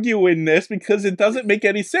were arguing this, because it doesn't make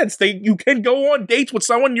any sense. You can go on dates with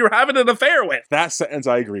someone you're having an affair with. That sentence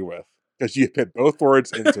I agree with. Because you put both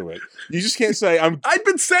words into it. You just can't say I've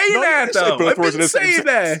been saying that, though. I've been saying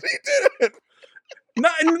that. You did it.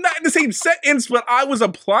 Not in the same sentence, but I was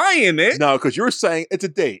applying it. No, because you were saying it's a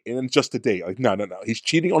date, and then just a date. Like, no. He's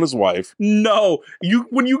cheating on his wife. No.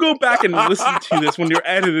 When you go back and listen to this, when you're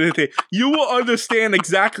editing it, you will understand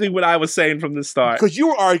exactly what I was saying from the start. Because you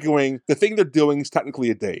were arguing the thing they're doing is technically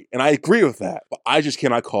a date. And I agree with that. But I just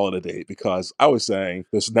cannot call it a date, because I was saying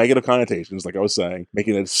there's negative connotations, like I was saying,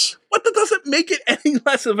 making it... But that doesn't make it any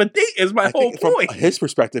less of a date, is my whole point. From his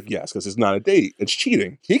perspective, yes, because it's not a date. It's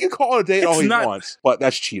cheating. He can call it a date all he wants, but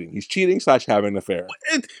that's cheating. He's cheating / having an affair.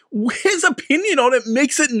 His opinion on it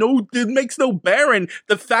makes no bearing.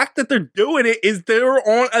 The fact that they're doing it is they're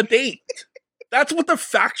on a date. That's what the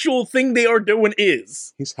factual thing they are doing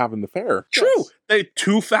is. He's having an affair. True. Yes.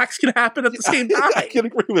 Two facts can happen at the same time. I can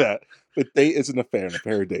agree with that. But date is an affair, an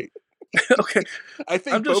affair date. Okay, I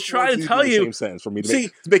think I'm just trying to tell you. The same sense for me to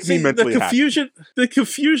make me mentally happy. The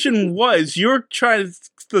confusion was you're trying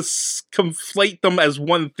to conflate them as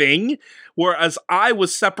one thing, whereas I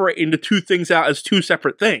was separating the two things out as two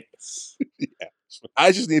separate things. Yeah,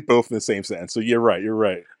 I just need both in the same sentence. So you're right.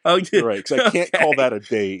 Oh, you're right, because I can't call that a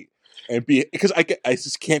date. Because I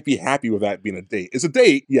just can't be happy with that being a date. It's a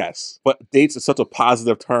date, yes, but dates is such a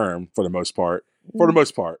positive term for the most part.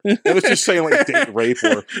 And it's just saying like date rape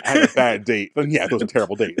or I had a bad date, then yeah, those are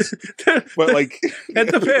terrible dates. But like,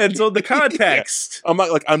 it depends on the context. Yeah. I'm not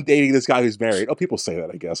like I'm dating this guy who's married. Oh, people say that,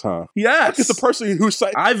 I guess, huh? Yes. It's the person who's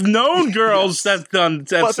saying. I've known girls that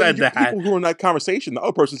said that. People who are in that conversation, the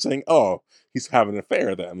other person saying, "Oh, he's having an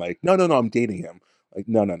affair." Then like, no, I'm dating him. Like,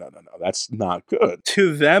 no, that's not good.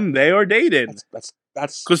 To them, they are dated.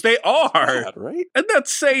 That's because they are bad, right? I'm not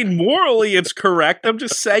saying morally it's correct. I'm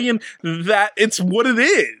just saying that it's what it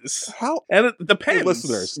is. How? And it depends. Hey,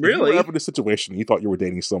 listeners, really, if you were ever in a situation you thought you were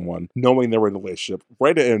dating someone, knowing they were in a relationship,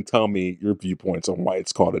 write it in and tell me your viewpoints on why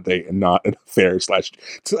it's called a date and not an affair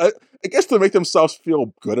 / I guess to make themselves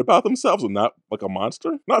feel good about themselves and not like a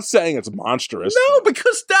monster. Not saying it's monstrous. No,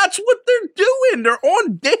 because that's what they're doing. They're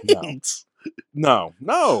on dates. No.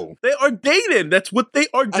 They are dating. That's what they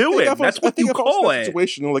are doing. That's what you call it.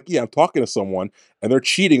 Situation like, I'm talking to someone and they're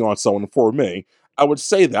cheating on someone for me. I would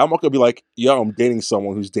say that. I'm not going to be like, I'm dating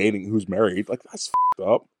someone who's married. Like, that's f***ed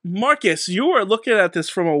up. Marcus, you are looking at this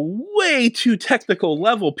from a way too technical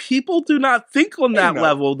level. People do not think on that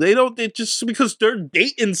level. They just because they're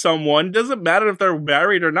dating someone, doesn't matter if they're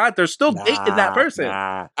married or not, they're still dating that person.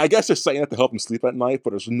 I guess they're saying that to help them sleep at night,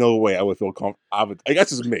 but there's no way I would feel comfortable. I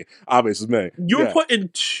guess it's me. Obviously, it's me. You're putting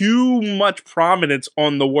too much prominence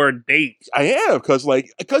on the word date. I am, because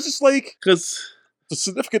the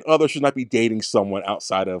significant other should not be dating someone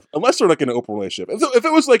outside of, unless they're like in an open relationship. If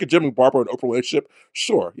it was like a Jim and Barbara in an open relationship,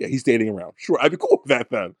 sure, he's dating around. Sure, I'd be cool with that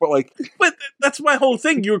then. But that's my whole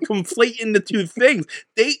thing. You're conflating the two things.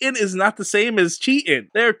 Dating is not the same as cheating.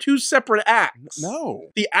 They're two separate acts. No.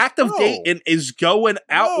 The act of dating is going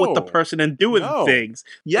out with the person and doing things.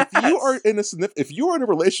 Yes. If you are in a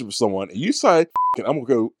relationship with someone and you decide, I'm going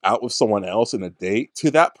to go out with someone else in a date,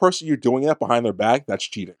 to that person you're doing that behind their back, that's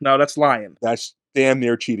cheating. No, that's lying. That's damn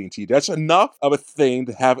near cheating, TJ. That's enough of a thing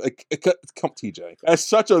to have come, TJ. That's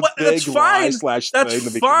such a big lie / thing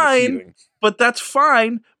to be cheating. But that's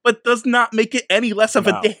fine, but does not make it any less of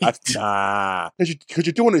a date. Because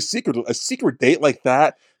you're doing a secret date like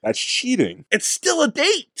that, that's cheating. It's still a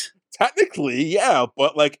date. Technically, yeah,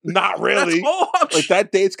 but like not really. Like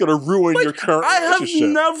that date's gonna ruin your current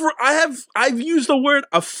relationship. I've used the word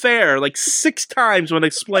affair like 6 times when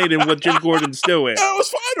explaining what Jim Gordon's doing. I was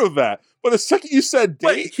fine with that. But the second you said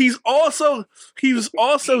date, but he was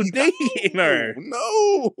also dating her.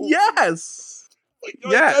 No. Yes.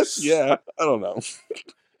 Yes. Yeah. I don't know.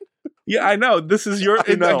 Yeah, I know. This is your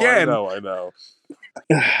I know.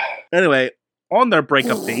 Anyway, on their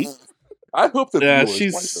breakup date. I hope that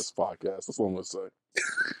viewers like this podcast. That's what I'm going to say.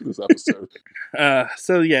 This episode.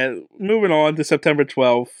 Moving on to September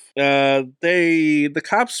 12th. The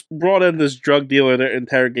cops brought in this drug dealer to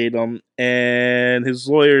interrogate him, and his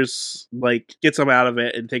lawyers gets him out of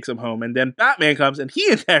it and takes him home. And then Batman comes and he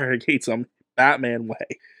interrogates him Batman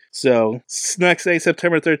way. So next day,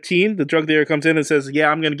 September 13th, the drug dealer comes in and says,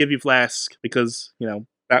 I'm going to give you Flask because,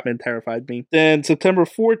 Batman terrified me. Then September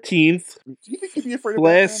 14th, do you think he'd be afraid of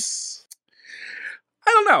Batman? I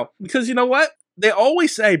don't know, because you know what? They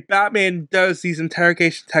always say Batman does these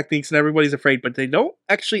interrogation techniques and everybody's afraid, but they don't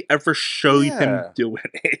actually ever show him doing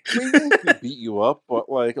it. I mean, they can beat you up, but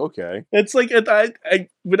okay. It's like, I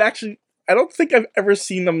would actually, I don't think I've ever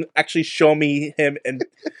seen them actually show me him and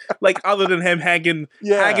other than him hanging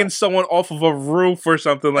someone off of a roof or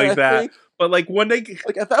something like that. But when they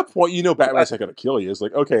at that point, Batman's not gonna kill you. It's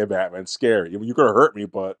like, okay, Batman, scary. You're gonna hurt me,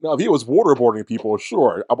 but no, if he was waterboarding people,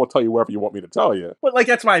 sure, I'm gonna tell you whatever you want me to tell you. But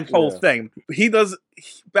that's my whole thing.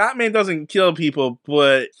 Batman doesn't kill people,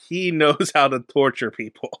 but he knows how to torture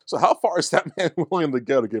people. So how far is that man willing to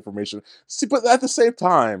go to get information? See, but at the same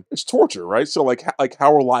time, it's torture, right? So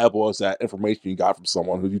how reliable is that information you got from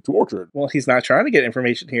someone who you tortured? Well, he's not trying to get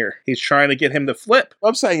information here. He's trying to get him to flip.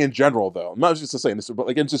 I'm saying in general, though. I'm not just saying this,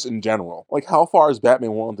 but just in general. How far is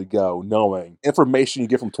Batman willing to go knowing information you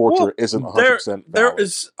get from torture isn't 100% valid?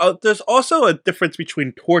 There's also a difference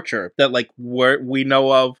between torture that we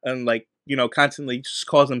know of and constantly just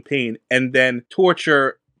causing pain, and then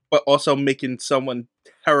torture but also making someone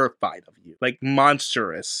terrified of you,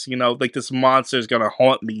 monstrous, this monster is gonna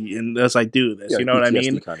haunt me as I do this, you know what I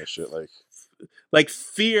mean? Kind of shit,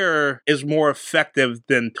 fear is more effective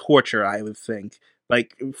than torture, I would think.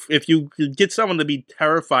 If you get someone to be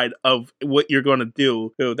terrified of what you're going to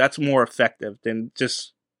do, that's more effective than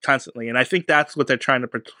just constantly. And I think that's what they're trying to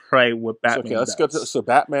portray with Batman. Let's go. So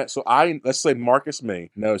Batman. So let's say Marcus May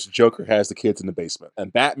knows Joker has the kids in the basement,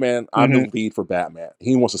 and Batman. I'm the lead for Batman.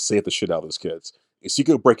 He wants to save the shit out of his kids. Is he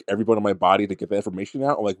going to break every bone in my body to get the information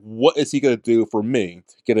out? Or what is he going to do for me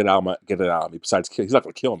to get it out of me? Besides, he's not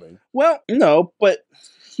going to kill me. Well, no, but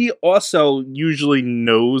he also usually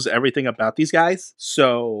knows everything about these guys,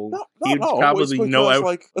 so he'd probably know.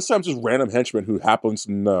 Let's say I'm just random henchman who happens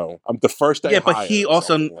to know. I'm the first day. Yeah, but he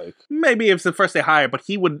also maybe it's the first day hire, but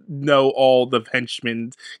he would know all the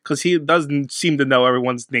henchmen because he doesn't seem to know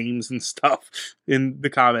everyone's names and stuff in the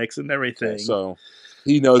comics and everything. Okay, so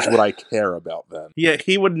he knows what I care about then. Yeah,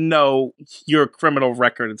 he would know your criminal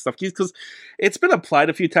record and stuff. Because it's been applied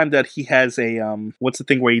a few times that he has a what's the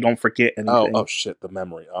thing where you don't forget anything? Oh shit, the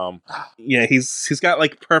memory. Yeah, he's got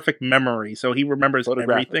perfect memory, so he remembers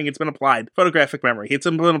everything. It's been applied. Photographic memory. It's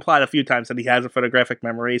been applied a few times that he has a photographic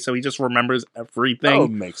memory, so he just remembers everything. Oh,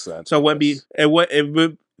 makes sense. So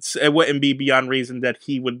it wouldn't be beyond reason that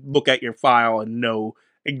he would look at your file and know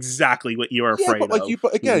exactly what you're afraid but of.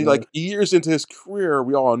 But again, like years into his career,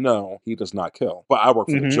 we all know he does not kill. But I work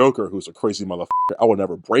for the Joker, who's a crazy motherfucker. I would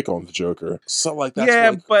never break on the Joker. So like,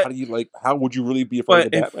 that's but how do you how would you really be afraid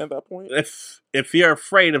of Batman at that point? If you're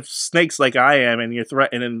afraid of snakes like I am, and you're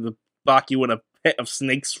threatening to lock you in a pit of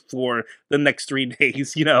snakes for the next 3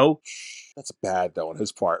 days, That's bad though on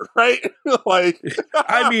his part, right? Like,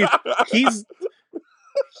 I mean,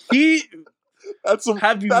 That's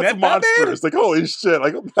met monstrous. Like, holy shit!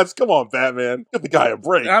 Like, come on, Batman, give the guy a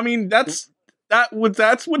break. I mean, that's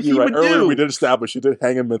what he would Earlier, do. We did establish he did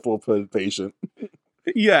hang a mental patient.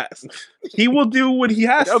 Yes, he will do what he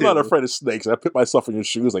has to. I'm not afraid of snakes. I put myself in your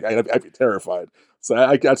shoes. Like, I'd be terrified. So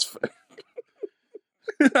I guess.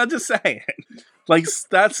 I'm just saying, like,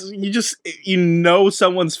 that's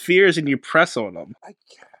someone's fears and you press on them.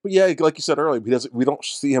 But yeah, like you said earlier, we don't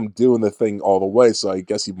see him doing the thing all the way, so I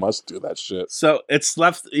guess he must do that shit. So it's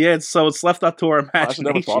left up to our imagination.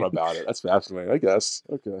 I never thought about it. That's fascinating, I guess.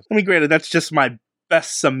 Okay. I mean, granted, that's just my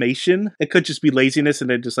best summation. It could just be laziness, and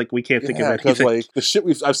then just like we can't think of it. Because like the shit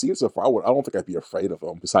I've seen so far, I don't think I'd be afraid of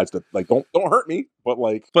him. Besides that, like, don't hurt me, but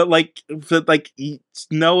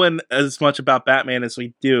knowing as much about Batman as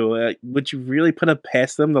we do, would you really put it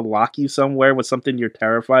past them to lock you somewhere with something you're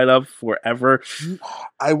terrified of forever?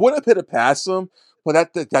 I wouldn't put it past them.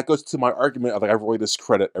 But that goes to my argument of, like, I really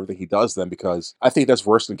discredit everything he does then, because I think that's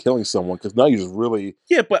worse than killing someone, because now you just really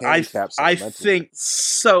but I think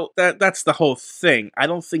so that's the whole thing. I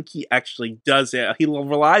don't think he actually does it. He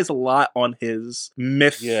relies a lot on his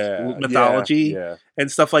mythology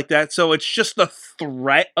and stuff like that. So it's just the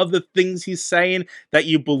threat of the things he's saying that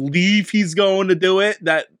you believe he's going to do it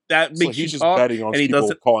that makes you just talk, betting on people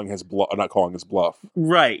not calling his bluff.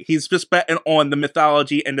 Right. He's just betting on the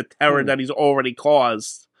mythology and the terror that he's already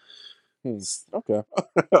caused. Okay.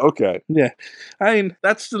 Okay. Yeah. I mean,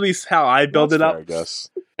 that's at least how I build it up. Fair, I guess.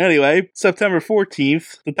 Anyway, September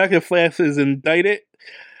 14th, Detective Flash is indicted.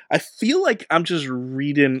 I feel like I'm just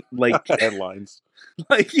reading, like... headlines.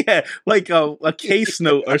 Like a case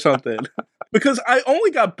note or something. Because I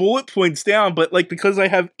only got bullet points down, but like because I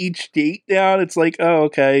have each date down, it's like, oh,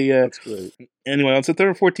 okay, yeah. That's great. Anyway, on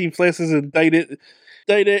September 14th, Flash is indicted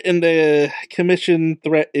and the commission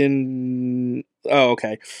threatened... Oh,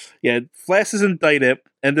 okay. Yeah, Flash is indicted,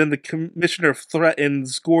 and then the commissioner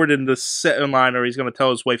threatens Gordon to set in line or he's going to tell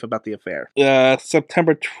his wife about the affair.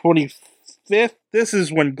 September 25th, this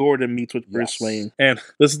is when Gordon meets with Bruce Wayne. And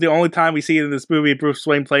this is the only time we see in this movie Bruce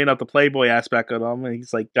Wayne playing up the Playboy aspect of him. And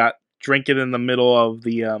he's like got drinking in the middle of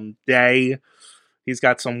the day. He's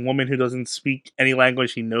got some woman who doesn't speak any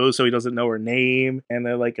language he knows, so he doesn't know her name. And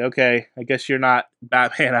they're like, okay, I guess you're not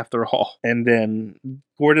Batman after all. And then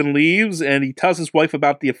Gordon leaves, and he tells his wife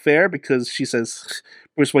about the affair because she says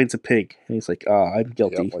Bruce Wayne's a pig. And he's like, I'm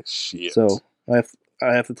guilty. Like, shit. So I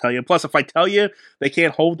have to tell you. Plus, if I tell you, they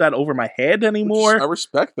can't hold that over my head anymore. I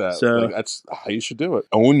respect that. So like, that's how you should do it.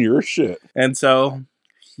 Own your shit. And so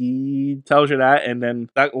he tells you that, and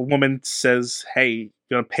then that woman says, hey, you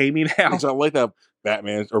gonna pay me now? I like that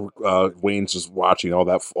Batman or Wayne's just watching all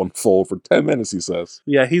that unfold for 10 minutes, he says.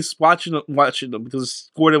 Yeah, he's watching them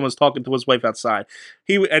because Gordon was talking to his wife outside.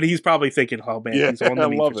 He's probably thinking, oh man, he's on to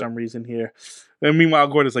me for some reason here. And meanwhile,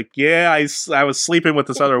 Gordon's like, yeah, I was sleeping with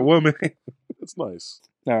this other woman. It's nice.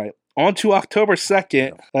 All right. On to October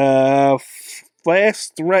 2nd. Flash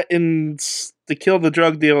threatens to kill the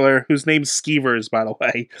drug dealer, whose name's Skeevers, by the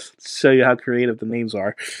way, to show you how creative the names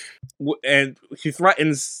are. And he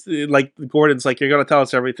threatens, like, Gordon's like, you're going to tell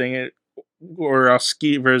us everything, or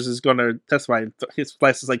Skeevers is going to testify. His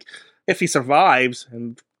Flash is like, if he survives,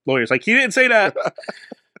 and lawyer's like, he didn't say that.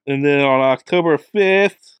 And then on October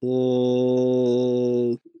 5th,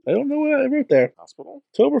 I don't know what I wrote there. Hospital?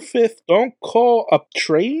 October 5th, don't call a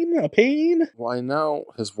pain? Well, I know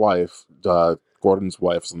his wife, Gordon's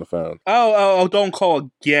wife, is on the phone. Oh, don't call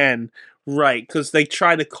again. Right, because they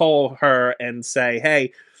try to call her and say,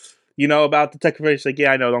 hey, you know about Detective Flash? Like,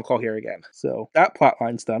 yeah, I know, don't call here again. So that plot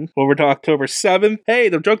line's done. Over to October 7th. Hey,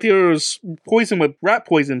 the drug dealer was poisoned with rat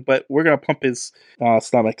poison, but we're going to pump his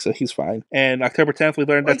stomach, so he's fine. And October 10th, we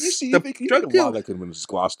learned that the drug dealer... A lot of that could have been just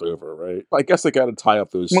glossed over, right? I guess they got to tie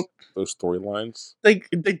up those storylines. They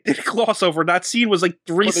did gloss over. That scene was like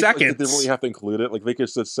 3 seconds. Like, they really have to include it? Like, they could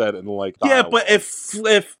have said in, like, dialogue. Yeah, but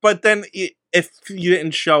if you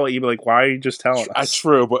didn't show it, you'd be like, why are you just telling us?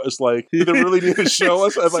 True, but it's like, did they really need to show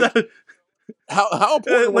us? Like, how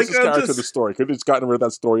important was this character to the story? Could have just gotten rid of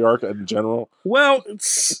that story arc in general? Well,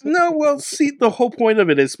 see, the whole point of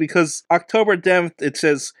it is because October 10th, it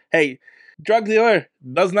says, hey, drug dealer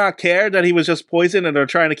does not care that he was just poisoned and they're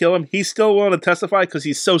trying to kill him. He's still willing to testify because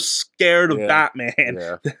he's so scared of Batman.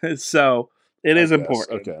 Yeah. So it is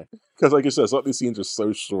important. Okay. Because like you said, some of these scenes are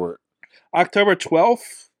so short. October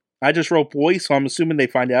 12th, I just wrote boy, so I'm assuming they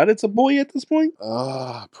find out it's a boy at this point.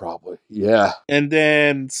 Probably. Yeah. And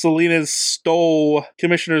then Selena stole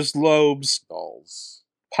Commissioner Loeb's dolls.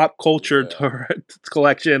 Pop culture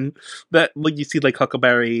collection that like you see like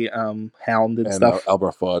Huckleberry Hound and stuff.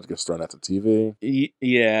 Albert Fudd gets thrown at the TV.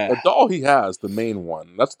 Yeah. The doll he has, the main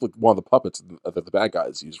one, that's one of the puppets that the bad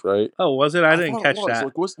guys use, right? Oh, was it? I didn't catch that.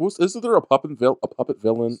 Like, isn't there a puppet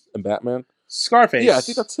villain in Batman? Scarface. Yeah, I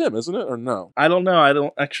think that's him, isn't it? Or no? I don't know. I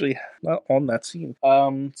don't actually not on that scene.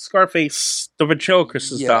 Scarface, the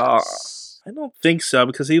ventriloquist's doll. I don't think so,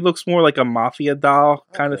 because he looks more like a mafia doll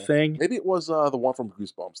kind of thing. Maybe it was the one from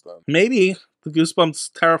Goosebumps then. Maybe the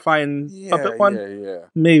Goosebumps terrifying puppet one. Yeah.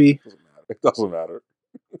 Maybe. It doesn't matter.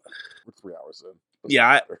 We're 3 hours in.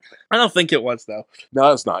 I don't think it was though.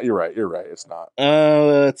 No, it's not. You're right. It's not.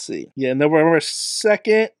 Let's see. Yeah, November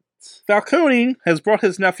 2nd. Falcone has brought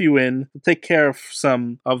his nephew in to take care of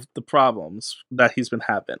some of the problems that he's been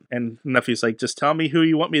having. And the nephew's like, just tell me who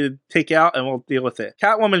you want me to take out and we'll deal with it.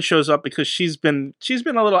 Catwoman shows up because she's been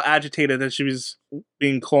a little agitated that she was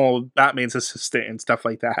being called Batman's assistant and stuff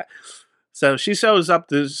like that. So she shows up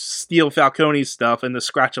to steal Falcone's stuff and to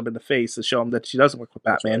scratch him in the face to show him that she doesn't work with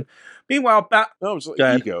Batman. Right. Meanwhile, no, it's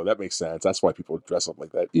like ego. That makes sense. That's why people dress up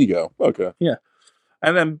like that. Ego. Okay. Yeah.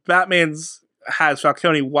 And then Batman's has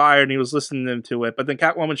Falcone wired and he was listening to it, but then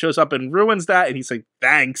Catwoman shows up and ruins that and he's like,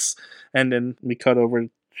 thanks. And then we cut over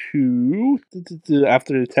to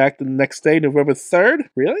after the attack the next day, November 3rd.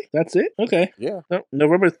 Really? That's it? Okay. Yeah. No,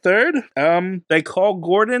 November 3rd. They call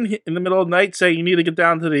Gordon in the middle of the night saying you need to get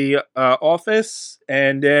down to the office,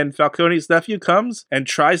 and then Falcone's nephew comes and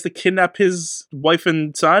tries to kidnap his wife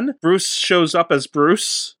and son. Bruce shows up as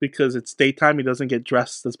Bruce because it's daytime. He doesn't get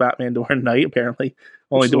dressed as Batman during night, apparently.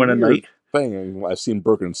 Only during the night. Thing I've seen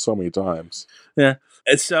broken so many times. Yeah.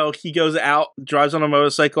 And so he goes out, drives on a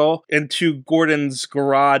motorcycle into Gordon's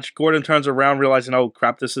garage. Gordon turns around, realizing, oh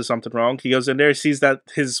crap, this is something wrong. He goes in there, sees that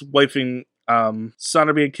his wife and son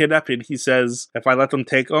are being kidnapped, and he says, if I let them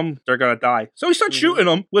take them, they're gonna die. So he starts shooting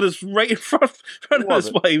them with his right in front of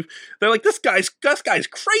his wife. They're like, this guy's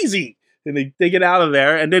crazy. And they get out of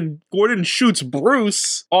there, and then Gordon shoots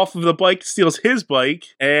Bruce off of the bike, steals his bike,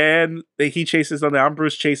 and he chases them down.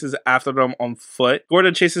 Bruce chases after them on foot.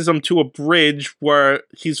 Gordon chases them to a bridge where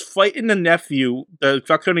he's fighting the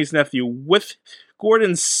Falcone's nephew, with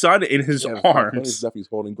Gordon's son in his arms. Falcone's nephew's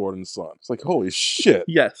holding Gordon's son. It's like, holy shit.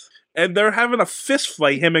 Yes. And they're having a fist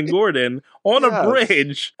fight, him and Gordon, on a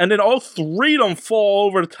bridge. And then all three of them fall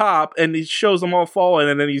over the top, and he shows them all falling.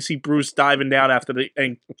 And then you see Bruce diving down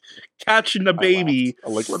and catching the baby.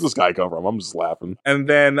 I'm like, where'd this guy come from? I'm just laughing. And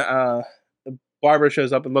then Barbara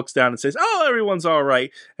shows up and looks down and says, oh, everyone's all right.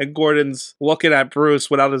 And Gordon's looking at Bruce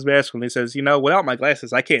without his mask on. He says, without my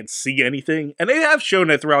glasses, I can't see anything. And they have shown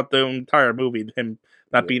it throughout the entire movie, him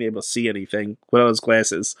not being able to see anything without his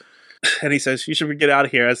glasses. And he says, you should get out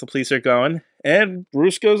of here as the police are going. And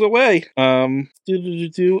Bruce goes away. And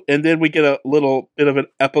then we get a little bit of an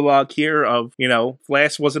epilogue here of,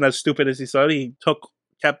 Flash wasn't as stupid as he thought. He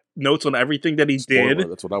kept notes on everything that he did.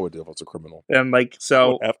 That's what I would do if I was a criminal. And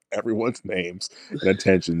so have everyone's names and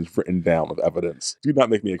intentions written down with evidence. Do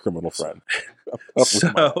not make me a criminal friend.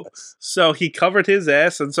 So he covered his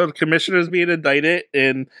ass, and so the commissioner's being indicted,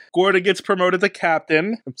 and Gordon gets promoted to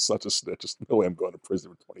captain. I'm such a snitch. There's no way I'm going to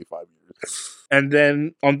prison for 25 years. And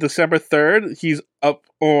then on December 3rd, he's up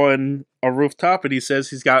on a rooftop, and he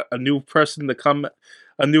says he's got a new friend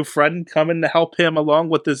coming to help him along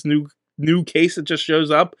with this new case that just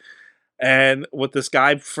shows up, and with this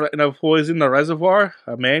guy threatening to poison the reservoir,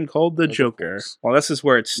 a man called the Joker. Well, this is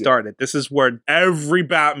where it started. This is where every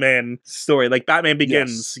Batman story, like Batman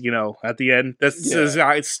Begins, at the end. This is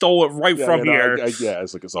I stole it right from here.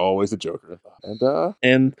 It's like it's always the Joker,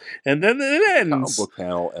 and then it ends. Comic book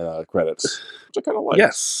panel and credits, which I kind of like.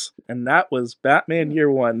 Yes, and that was Batman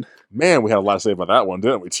Year One. Man, we had a lot to say about that one,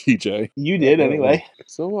 didn't we, TJ? You did, anyway.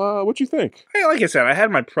 So, what'd you think? Hey, like I said, I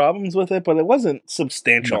had my problems with it, but it wasn't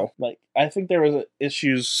substantial. No. Like, I think there was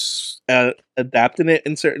issues adapting it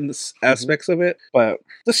in certain aspects of it, but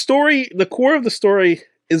the core of the story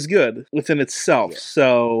is good within itself. Yeah.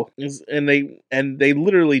 So, and they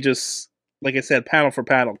literally just, like I said, panel for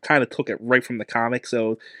panel, kind of took it right from the comic.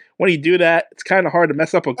 So when you do that, it's kind of hard to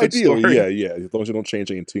mess up a good story. Yeah. As long as you don't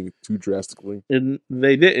change anything too drastically. And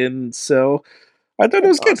they didn't, so I thought it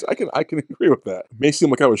was good. I can agree with that. It may seem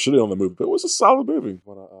like I was shitting on the movie, but it was a solid movie.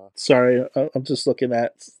 Sorry, I'm just looking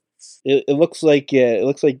at It looks like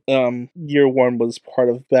year one was part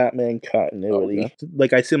of Batman continuity. Okay.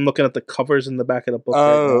 Like I see him looking at the covers in the back of the book.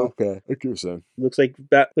 Okay. I get what you're saying. Looks like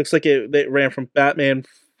it ran from Batman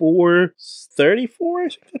 434, I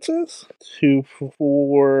think it says, to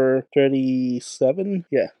 437.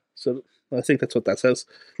 Yeah, so I think that's what that says.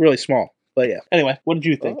 Really small. But yeah. Anyway, what did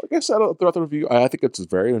you think? Like I said throughout the review, I think it's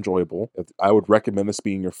very enjoyable. I would recommend this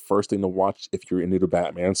being your first thing to watch if you're into the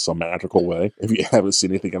Batman some magical way, if you haven't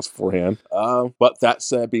seen anything else beforehand. But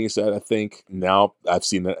that being said, I think now I've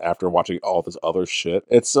seen it after watching all this other shit.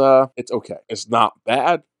 It's okay. It's not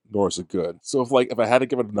bad, nor is it good. So if I had to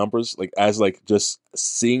give it numbers, like as like just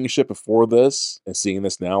seeing shit before this and seeing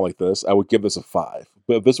this now like this, I would give this a 5.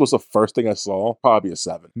 But if this was the first thing I saw, probably a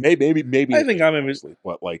 7. Maybe. I think I'm in.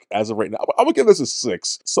 But like as of right now, I would give this a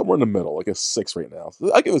 6, somewhere in the middle, like a 6 right now.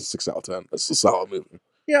 I give it a 6 out of 10. It's a solid movie.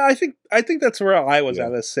 Yeah, I think that's where I was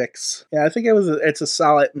at a 6. Yeah, I think it's a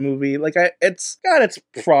solid movie. Like it's got its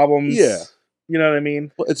problems. Yeah. You know what I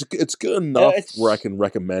mean? Well, it's good enough where I can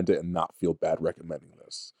recommend it and not feel bad recommending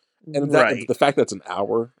this. And the fact that it's an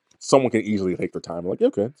hour, someone can easily take their time. Like,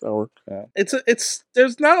 okay, it's an hour. Yeah. It's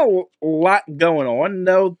there's not a lot going on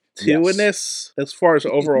though in this as far as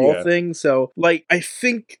overall things. So like I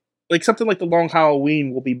think like something like The Long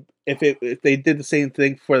Halloween will be if they did the same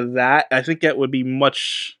thing for that, I think that would be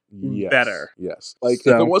much better. Yes. Like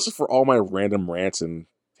if it wasn't for all my random rants and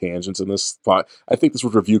tangents in this spot, I think this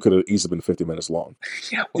review could have easily been 50 minutes long.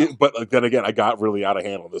 Yeah. Well. But like, then again, I got really out of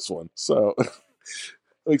hand on this one. So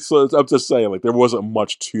so I'm just saying, like, there wasn't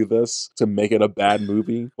much to this to make it a bad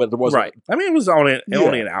movie, but there wasn't. Right. I mean, it was only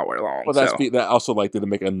an hour long. But that also like didn't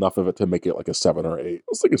make enough of it to make it like a 7 or 8.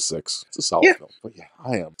 It's like a 6. It's a solid film. But yeah,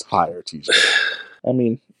 I am tired, TJ. I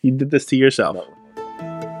mean, you did this to yourself. No.